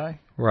FBI?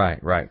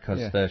 Right,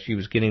 because she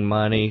was getting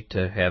money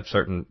to have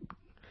certain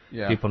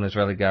people in the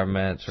Israeli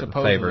government, certain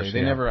favors.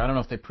 They never. I don't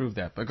know if they proved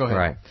that, but go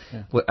ahead.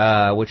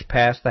 Right, which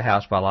passed the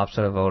House by a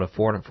lopsided vote of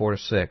 4 to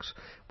 6,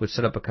 would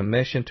set up a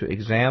commission to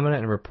examine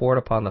and report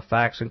upon the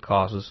facts and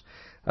causes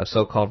of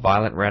so-called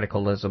violent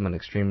radicalism and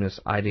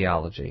extremist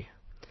ideology,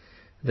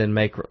 then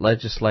make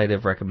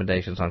legislative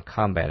recommendations on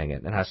combating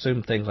it. And I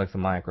assume things like the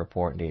Mike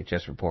report and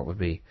DHS report would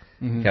be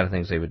the kind of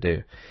things they would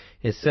do.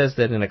 It says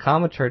that in a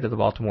commentary to the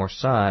Baltimore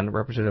Sun,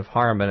 Representative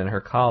Harman and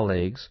her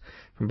colleagues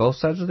from both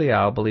sides of the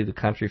aisle believe the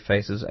country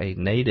faces a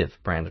native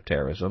brand of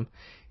terrorism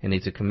and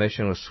needs a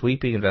commission with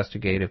sweeping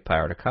investigative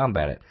power to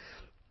combat it.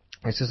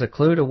 It says a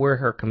clue to where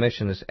her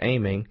commission is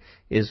aiming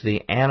is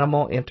the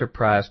Animal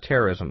Enterprise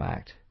Terrorism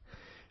Act,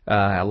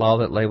 a law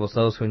that labels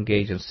those who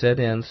engage in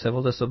sit-ins,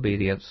 civil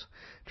disobedience,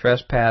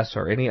 trespass,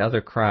 or any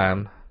other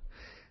crime,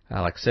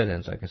 like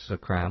sit-ins, I guess is a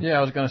crime. Yeah,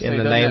 I was going to say, in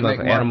the name of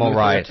animal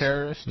rights.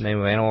 Terrorist? Name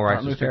of animal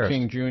rights Martin is terrorist.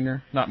 Luther King Jr.,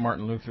 not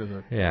Martin Luther,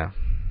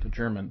 the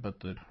German, but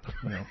the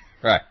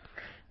Right.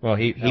 Well,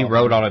 he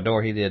wrote on a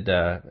door. He did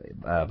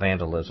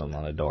vandalism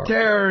on a door.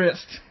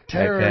 Terrorist.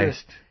 Okay.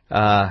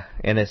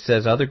 And it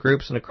says other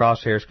groups in the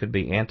crosshairs could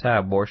be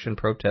anti-abortion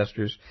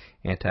protesters,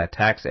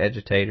 anti-tax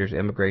agitators,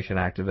 immigration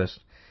activists,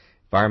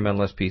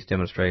 environmentalist peace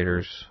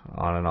demonstrators,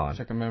 on and on.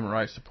 Second Amendment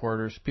rights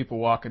supporters, people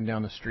walking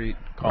down the street,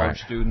 college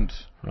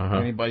students,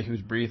 anybody who's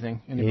breathing,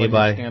 anybody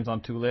who stands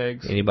on two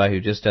legs. Anybody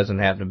who just doesn't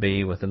happen to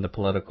be within the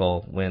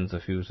political winds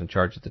of who's in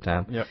charge at the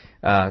time. Yep.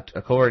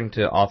 According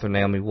to author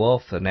Naomi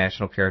Wolf, the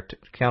National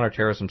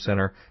Counterterrorism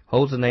Center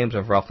holds the names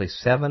of roughly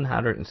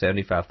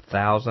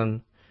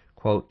 775,000,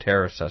 quote,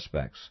 terrorist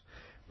suspects,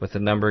 with the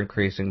number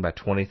increasing by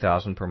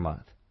 20,000 per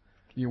month.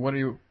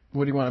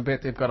 What do you want to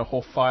bet they've got a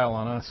whole file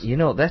on us? You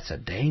know, that's a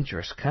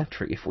dangerous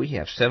country if we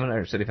have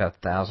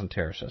 775,000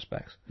 terror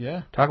suspects.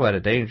 Yeah. Talk about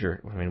a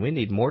danger. I mean, we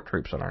need more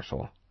troops on our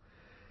soil.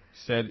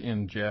 Said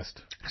in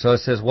jest. So it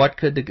says,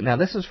 now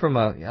this is from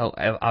a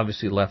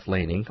obviously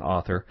left-leaning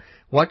author.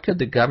 What could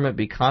the government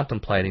be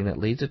contemplating that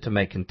leads it to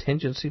make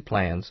contingency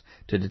plans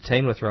to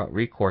detain without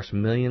recourse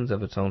millions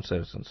of its own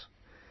citizens?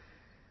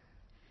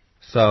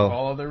 So,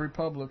 follow the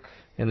republic.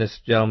 And this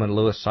gentleman,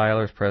 Louis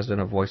Seiler, is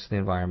president of Voice of the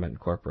Environment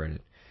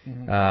Incorporated.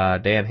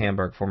 Dan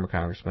Hamburg, former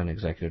congressman,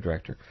 executive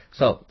director.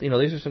 So,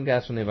 these are some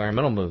guys from the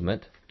environmental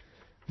movement,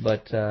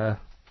 but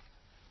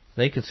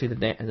they could see the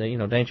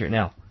danger.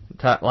 Now,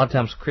 a lot of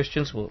times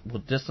Christians will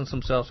distance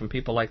themselves from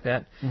people like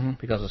that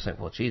because they'll say,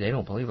 well, gee, they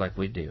don't believe like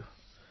we do.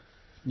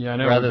 Yeah, I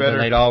know. Rather than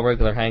they'd all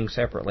regular hang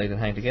separately than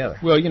hang together.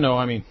 Well,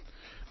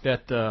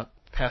 that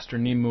Pastor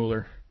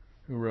Niemöller,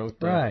 who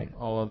wrote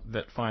all of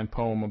that fine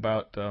poem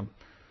about,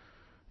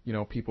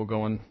 people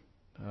going...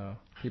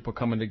 people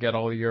coming to get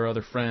all your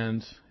other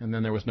friends, and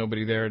then there was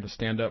nobody there to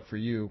stand up for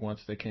you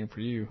once they came for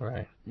you.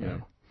 Right.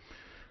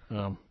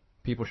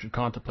 People should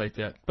contemplate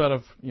that,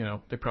 but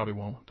they probably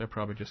won't. They're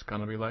probably just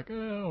gonna be like,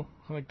 oh,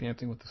 I like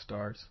Dancing with the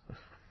Stars.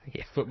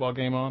 Yeah. Football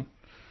game on.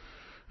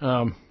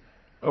 Oh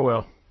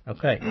well.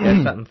 Okay,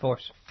 got something for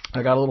us.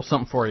 I got a little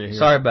something for you here.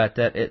 Sorry about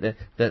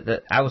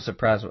that. I was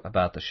surprised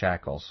about the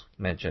shackles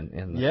mentioned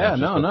in the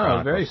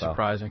Chronicles, very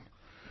surprising.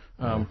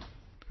 But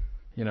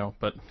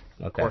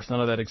of course none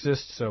of that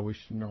exists, so we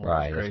should know it's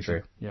crazy. That's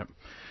true. Yep.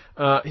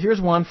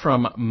 Here's one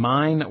from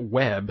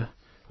MineWeb,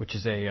 which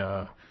is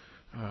a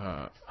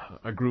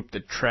group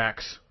that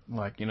tracks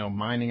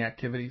mining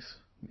activities,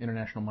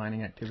 international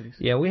mining activities.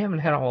 Yeah, we haven't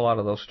had a whole lot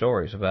of those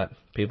stories about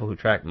people who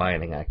track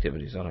mining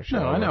activities on our show.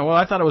 No, I know. Well,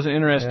 I thought it was an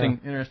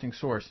interesting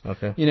source.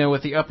 Okay.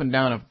 With the up and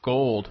down of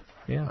gold,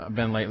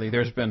 been lately.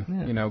 There's been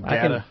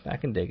data. I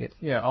can dig it.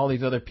 Yeah, all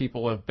these other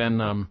people have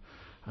been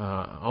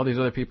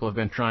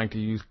trying to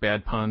use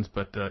bad puns,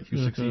 but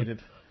you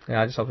succeeded.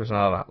 Yeah, I just hope there's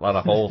not a lot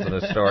of holes in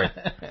this story.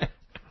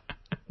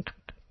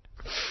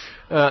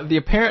 The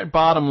apparent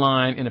bottom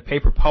line in a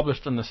paper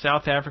published in the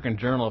South African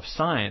Journal of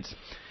Science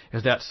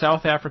is that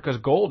South Africa's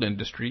gold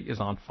industry is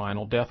on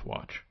final death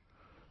watch,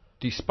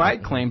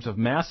 despite claims of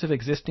massive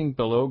existing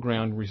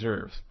below-ground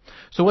reserves.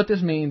 So what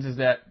this means is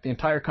that the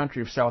entire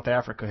country of South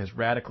Africa has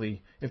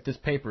radically, if this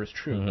paper is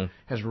true,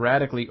 has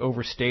radically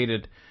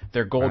overstated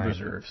their gold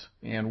reserves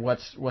and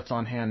what's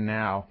on hand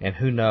now. And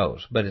who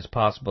knows? But it's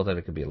possible that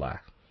it could be a lie.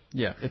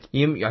 Yeah.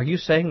 Are you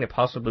saying that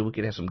possibly we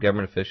could have some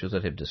government officials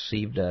that have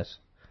deceived us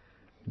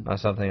on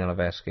something on a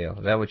vast scale?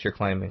 Is that what you're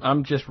claiming?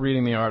 I'm just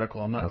reading the article.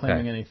 I'm not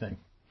claiming anything.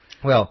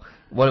 Well,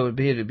 what it would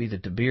be the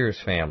De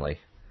Beers family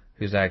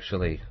who's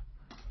actually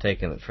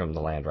taken it from the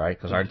land, right?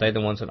 Because aren't they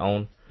the ones that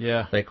own?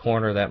 Yeah. They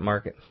corner that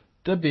market.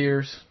 De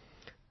Beers.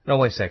 No,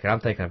 wait a second. I'm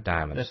thinking of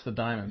diamonds. That's the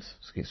diamonds.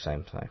 It's the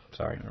same thing.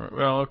 Sorry.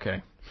 Well,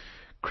 okay.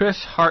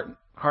 Chris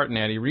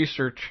Hartnady,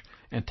 research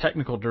and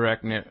technical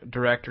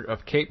director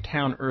of Cape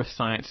Town Earth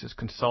Sciences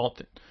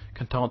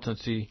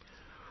consultancy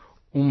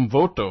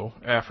Umvoto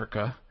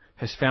Africa,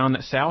 has found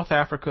that South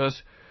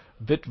Africa's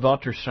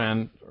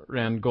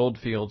Witwatersrand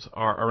goldfields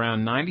are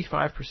around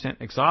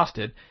 95%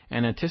 exhausted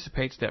and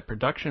anticipates that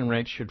production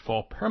rates should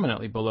fall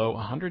permanently below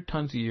 100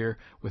 tons a year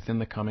within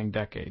the coming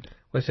decade.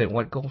 Wait a second,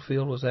 what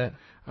goldfield was that?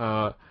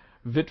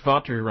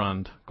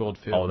 Witwatersrand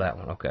goldfield. Oh, that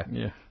one, okay.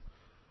 Yeah.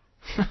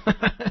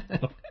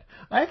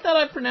 I thought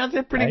I pronounced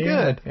it pretty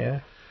good. Yeah.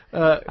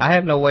 I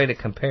have no way to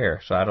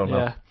compare, so I don't know.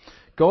 Yeah.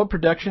 Gold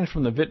production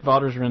from the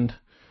Witwatersrand,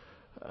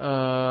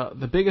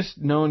 the biggest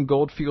known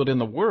gold field in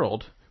the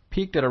world,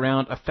 peaked at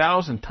around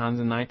 1,000 tons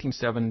in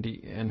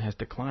 1970 and has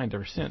declined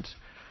ever since.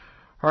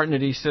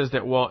 Hartnady says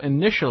that while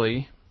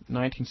initially,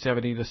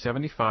 1970 to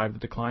 75, the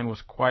decline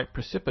was quite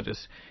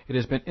precipitous, it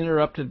has been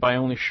interrupted by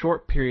only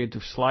short periods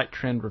of slight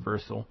trend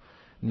reversal,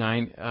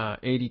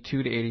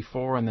 82 to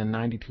 84 and then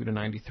 92 to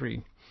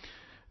 93.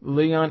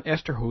 Leon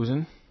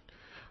Esterhuizen,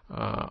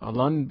 a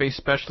London-based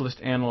specialist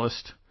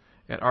analyst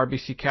at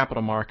RBC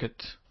Capital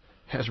Markets,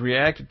 has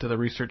reacted to the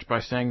research by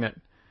saying that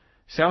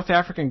South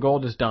African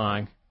gold is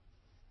dying.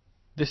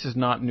 This is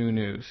not new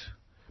news,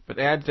 but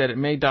adds that it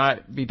may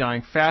be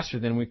dying faster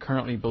than we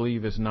currently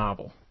believe is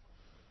novel.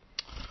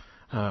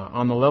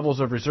 On the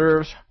levels of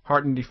reserves,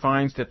 Harton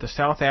defines that the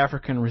South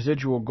African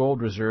residual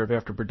gold reserve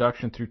after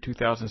production through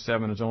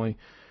 2007 is only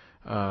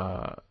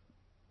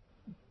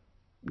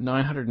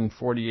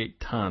 948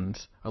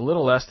 tons, a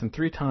little less than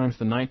 3 times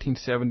the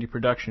 1970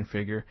 production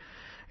figure,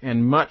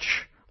 and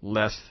much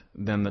less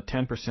than the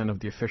 10% of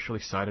the officially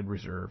cited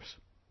reserves.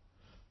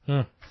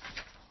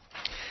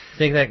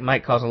 Think that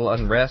might cause a little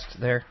unrest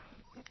there?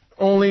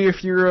 Only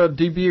if you're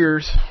De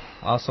Beers.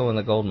 Also in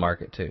the gold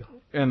market, too.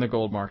 And the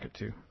gold market,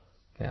 too.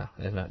 Yeah,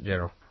 it's not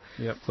general.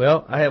 Yep.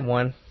 Well, I have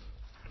one.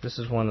 This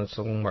is one that's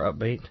a little more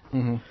upbeat.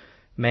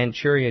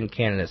 Manchurian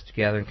candidates to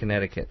gather in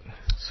Connecticut.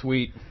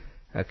 Sweet.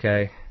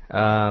 Okay.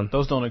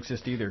 Those don't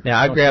exist either. Now,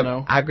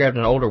 I grabbed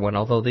an older one,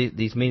 although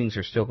these meetings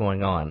are still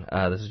going on.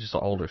 This is just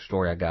an older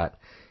story I got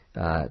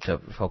to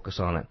focus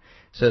on it.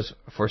 It says,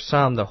 for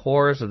some, the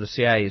horrors of the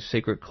CIA's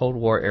secret Cold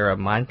War-era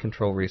mind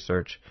control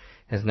research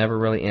has never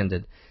really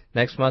ended.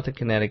 Next month in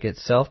Connecticut,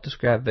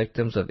 self-described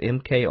victims of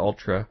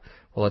MK-Ultra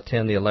will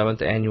attend the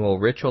 11th annual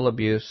Ritual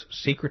Abuse,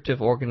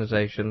 Secretive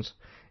Organizations,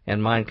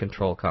 and Mind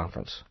Control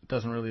Conference. It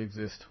doesn't really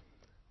exist.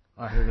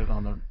 I heard it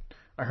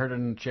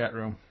in the chat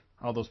room.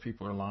 All those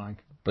people are lying.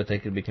 But they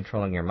could be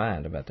controlling your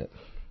mind about that.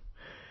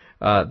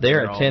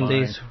 Their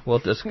attendees will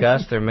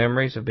discuss their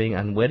memories of being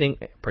unwitting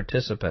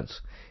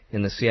participants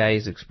in the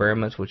CIA's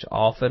experiments, which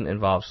often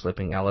involve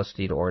slipping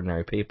LSD to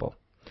ordinary people.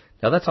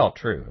 Now, that's all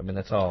true. I mean,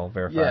 that's all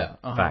verified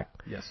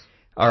fact. Yes.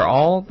 Are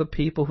all the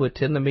people who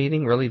attend the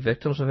meeting really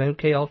victims of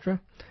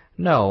MK-Ultra?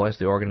 No, as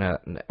the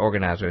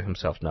organizer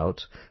himself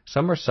notes.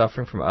 Some are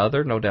suffering from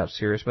other, no doubt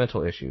serious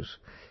mental issues.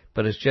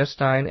 But as Jess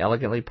Stein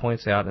elegantly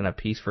points out in a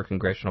piece for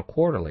Congressional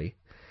Quarterly,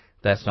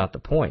 that's not the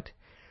point.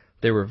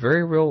 They were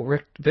very real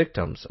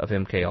victims of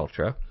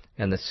MK-Ultra,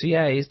 and the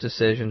CIA's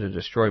decision to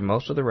destroy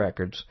most of the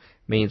records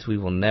means we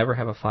will never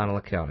have a final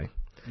accounting.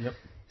 Yep.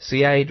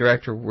 CIA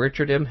Director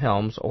Richard M.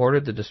 Helms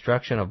ordered the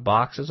destruction of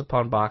boxes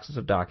upon boxes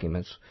of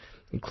documents,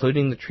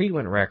 including the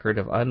treatment record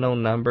of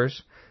unknown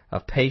numbers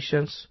of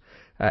patients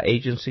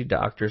agency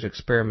doctors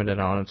experimented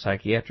on in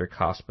psychiatric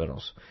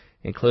hospitals,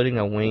 including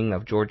a wing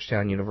of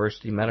Georgetown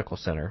University Medical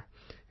Center,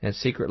 and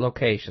secret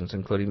locations,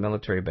 including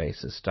military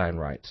bases, Stein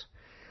writes.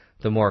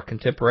 The more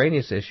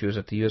contemporaneous issue is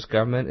that the U.S.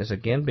 government is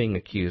again being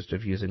accused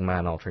of using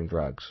mind-altering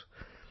drugs.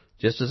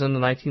 Just as in the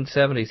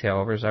 1970s,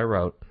 however, as I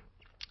wrote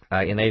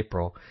in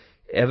April,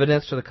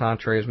 evidence to the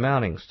contrary is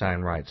mounting,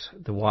 Stein writes.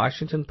 The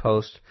Washington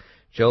Post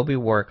Joby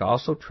work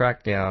also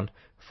tracked down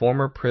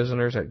former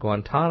prisoners at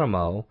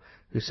Guantanamo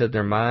who said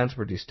their minds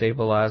were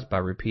destabilized by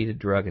repeated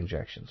drug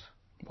injections.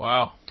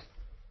 Wow.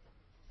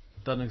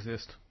 Doesn't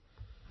exist.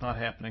 Not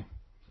happening.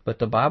 But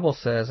the Bible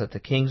says that the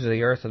kings of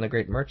the earth and the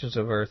great merchants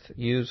of earth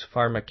use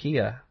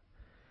pharmakia,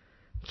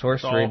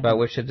 sorcery, by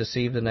which to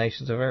deceive the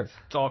nations of earth.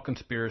 It's all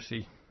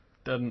conspiracy.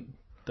 Doesn't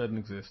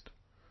exist.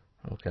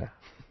 Okay.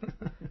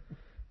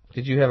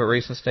 Did you have a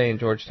recent stay in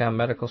Georgetown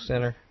Medical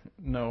Center?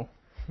 No.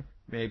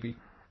 Maybe.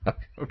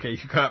 Okay,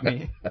 you got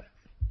me.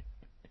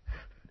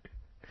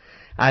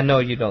 I know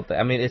you don't.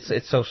 I mean, it's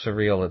so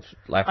surreal. It's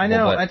laughable. I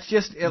know. But it's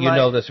just you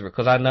know this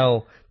because I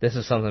know this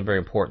is something very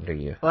important to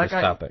you. Like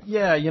this topic.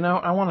 Yeah,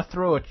 I want to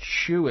throw a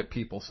shoe at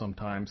people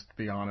sometimes. To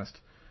be honest,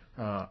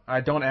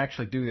 I don't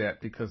actually do that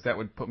because that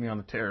would put me on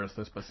the terrorist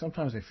list. But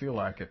sometimes I feel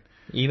like it.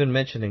 Even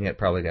mentioning it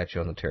probably got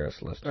you on the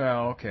terrorist list.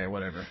 Oh, okay,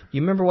 whatever.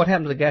 You remember what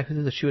happened to the guy who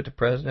threw the shoe at the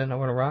president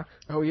over in Iraq?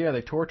 Oh yeah,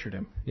 they tortured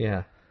him.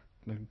 Yeah.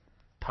 They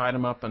tied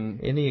him up and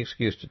any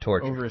excuse to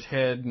torture over his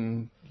head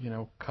and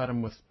cut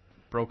him with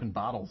broken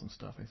bottles and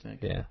stuff. I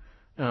think. Yeah.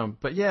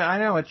 But yeah, I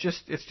know it's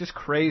just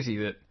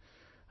crazy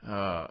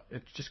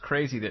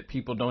that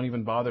people don't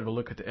even bother to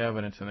look at the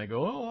evidence and they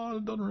go, oh,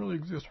 it doesn't really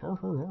exist.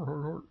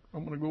 I'm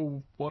gonna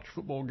go watch a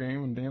football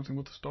game and Dancing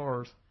with the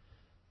Stars.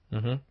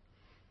 Mm-hmm.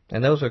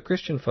 And those are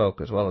Christian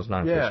folk as well as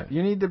non-Christian. Yeah,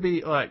 you need to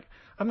be like.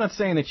 I'm not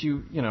saying that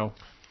you've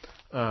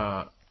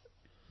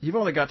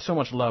only got so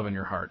much love in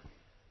your heart,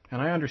 and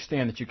I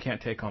understand that you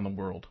can't take on the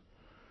world.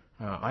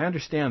 I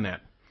understand that,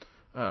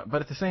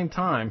 but at the same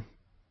time,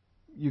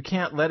 you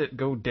can't let it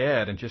go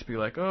dead and just be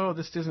like, oh,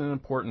 this isn't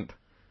important.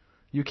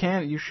 You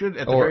can, you should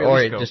at the very least go.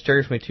 Or it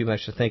disturbs me too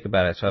much to think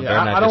about it, so I better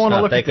I don't want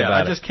to look at that.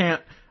 I just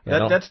can't.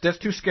 That's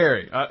too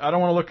scary. I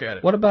don't want to look at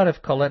it. What about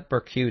if Colette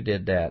Burke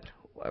did that,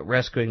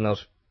 rescuing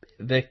those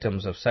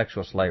victims of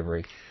sexual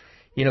slavery?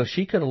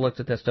 She could have looked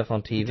at that stuff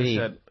on TV.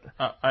 Said,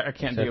 I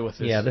can't deal with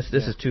this. Yeah, this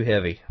is too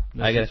heavy.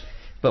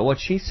 But what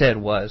she said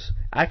was,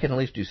 I can at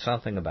least do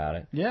something about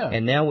it. Yeah.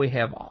 And now we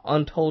have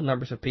untold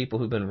numbers of people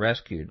who've been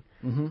rescued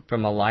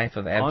from a life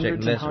of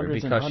abject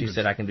misery because she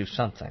said, I can do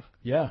something.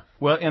 Yeah.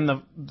 Well, and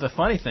the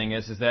funny thing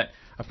is that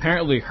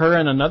apparently her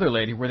and another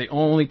lady were the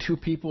only two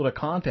people to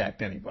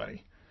contact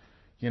anybody.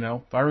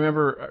 I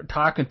remember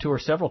talking to her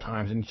several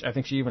times, and I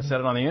think she even said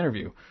it on the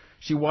interview.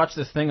 She watched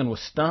this thing and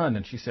was stunned,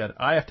 and she said,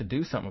 I have to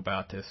do something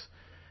about this.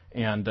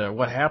 And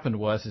what happened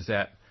was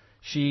that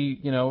she,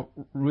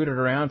 rooted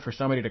around for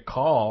somebody to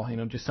call,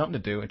 just something to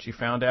do, and she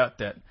found out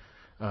that,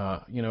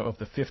 of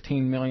the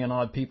 15 million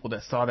odd people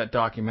that saw that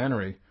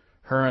documentary,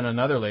 her and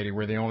another lady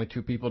were the only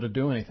two people to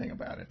do anything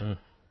about it. Mm.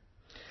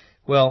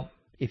 Well,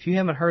 if you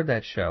haven't heard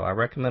that show, I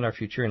recommend our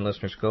Futurean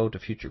listeners go to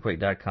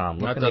futurequake.com.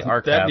 Look in the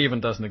archive. That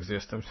even doesn't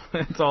exist.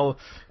 It's all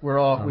we're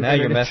all. Now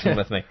you're messing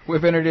with me.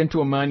 We've entered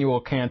into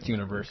Immanuel Kant's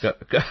universe.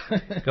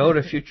 Go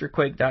to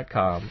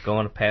futurequake.com. Go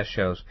on to past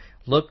shows.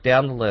 Look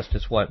down the list.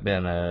 It's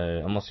been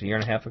almost a year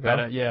and a half ago.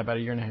 About a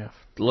year and a half.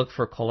 Look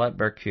for Colette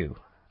Burke,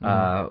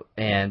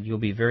 and you'll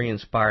be very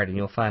inspired, and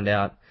you'll find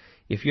out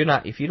if you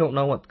don't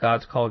know what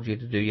God's called you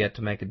to do yet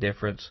to make a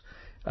difference.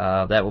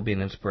 That will be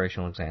an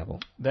inspirational example.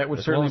 That would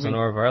as certainly well as a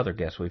number of our other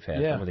guests we've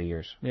had over the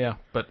years. Yeah,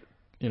 but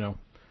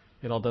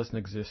it all doesn't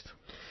exist.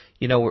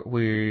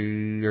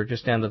 We're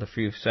just down to the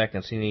few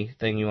seconds.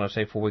 Anything you want to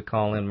say before we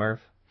call in,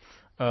 Murph?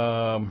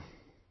 No.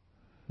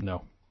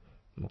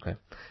 Okay.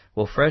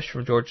 Well, fresh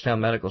from Georgetown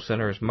Medical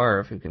Center is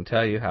Murph, who can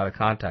tell you how to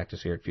contact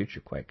us here at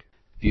FutureQuake.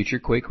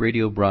 FutureQuake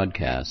radio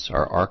broadcasts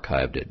are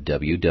archived at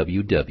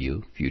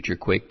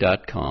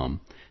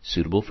www.futurequake.com,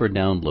 suitable for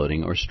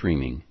downloading or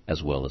streaming,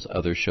 as well as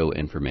other show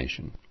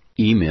information.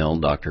 Email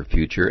Dr.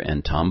 Future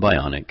and Tom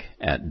Bionic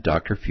at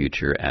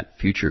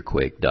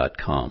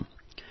drfuture@futurequake.com.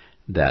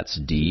 That's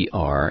DRFUTURE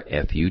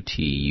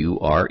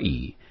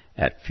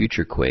at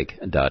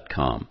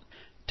futurequake.com.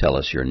 Tell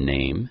us your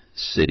name,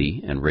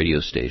 city, and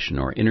radio station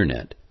or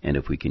internet, and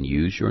if we can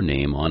use your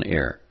name on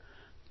air.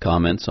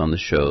 Comments on the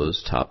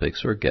show's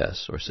topics or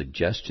guests, or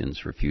suggestions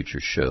for future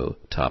show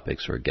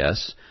topics or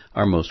guests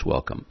are most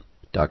welcome.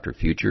 Dr.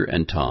 Future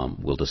and Tom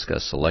will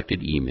discuss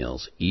selected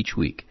emails each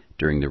week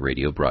during the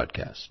radio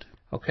broadcast.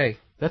 Okay.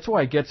 That's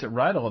why he gets it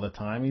right all the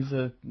time. He's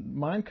a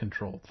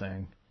mind-controlled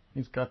thing.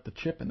 He's got the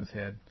chip in his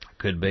head.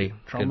 Could be.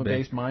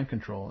 Trauma-based mind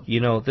control.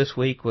 This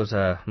week was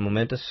a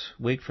momentous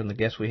week from the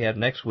guests we had.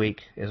 Next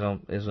week is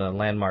a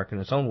landmark in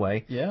its own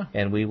way. Yeah.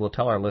 And we will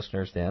tell our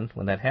listeners then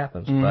when that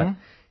happens. But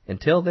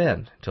until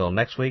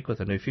next week with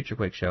a new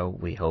FutureQuake show,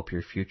 we hope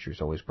your future is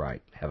always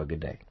bright. Have a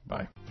good day.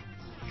 Bye.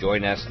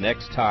 Join us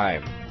next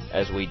time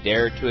as we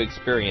dare to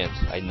experience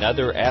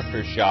another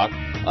aftershock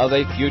of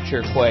a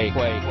future quake.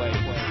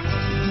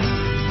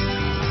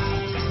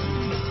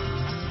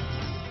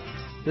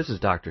 This is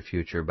Dr.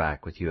 Future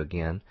back with you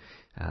again.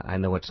 I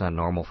know it's not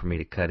normal for me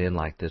to cut in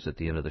like this at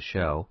the end of the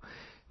show,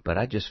 but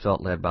I just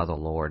felt led by the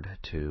Lord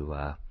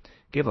to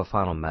give a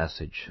final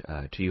message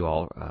to you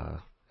all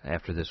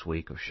after this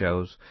week of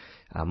shows.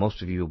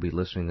 Most of you will be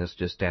listening to this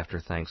just after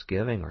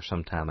Thanksgiving or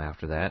sometime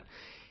after that.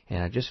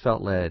 And I just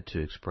felt led to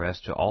express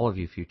to all of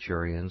you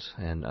Futurians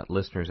and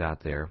listeners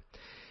out there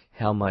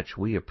how much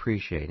we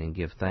appreciate and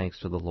give thanks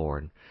to the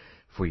Lord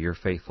for your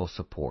faithful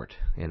support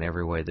in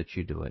every way that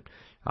you do it.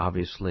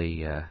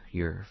 Obviously,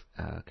 your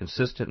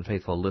consistent and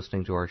faithful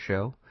listening to our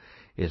show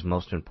is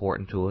most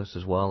important to us,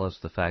 as well as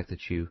the fact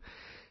that you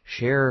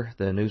share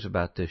the news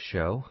about this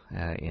show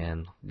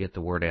and get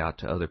the word out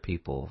to other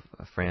people,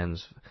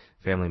 friends,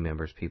 family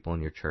members, people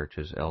in your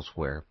churches,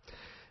 elsewhere.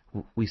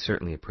 We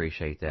certainly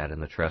appreciate that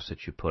and the trust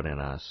that you put in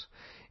us.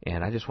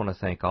 And I just want to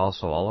thank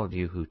also all of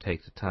you who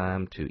take the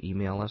time to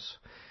email us,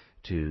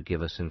 to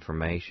give us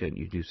information.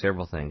 You do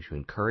several things. You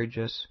encourage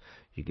us.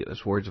 You give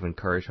us words of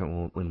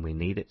encouragement when we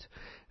need it.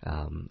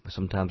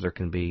 Sometimes there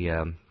can be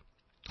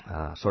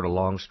sort of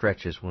long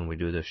stretches when we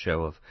do this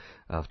show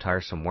of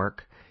tiresome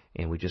work,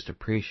 and we just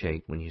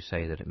appreciate when you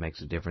say that it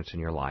makes a difference in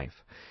your life.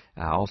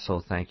 I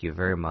also thank you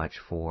very much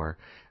for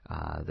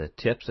the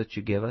tips that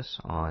you give us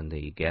on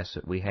the guests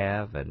that we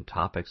have and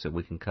topics that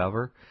we can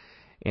cover,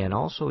 and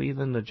also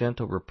even the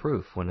gentle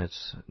reproof when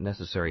it's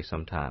necessary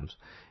sometimes,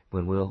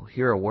 when we'll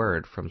hear a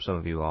word from some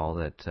of you all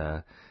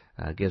that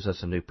gives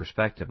us a new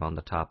perspective on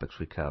the topics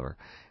we cover.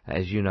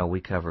 As you know,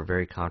 we cover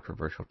very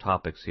controversial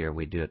topics here.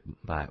 We do it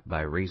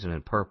by reason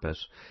and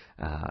purpose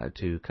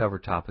to cover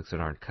topics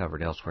that aren't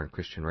covered elsewhere in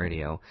Christian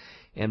radio.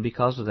 And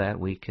because of that,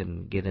 we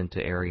can get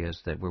into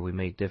areas where we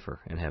may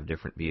differ and have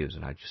different views.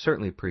 And I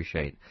certainly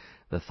appreciate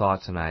the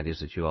thoughts and ideas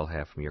that you all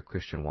have from your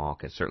Christian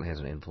walk. It certainly has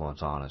an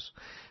influence on us.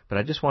 But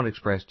I just want to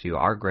express to you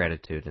our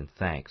gratitude and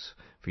thanks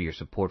for your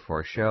support for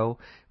our show.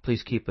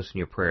 Please keep us in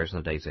your prayers in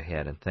the days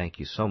ahead, and thank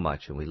you so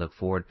much. And we look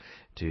forward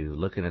to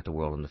looking at the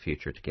world in the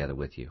future together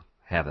with you.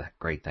 Have a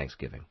great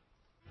Thanksgiving.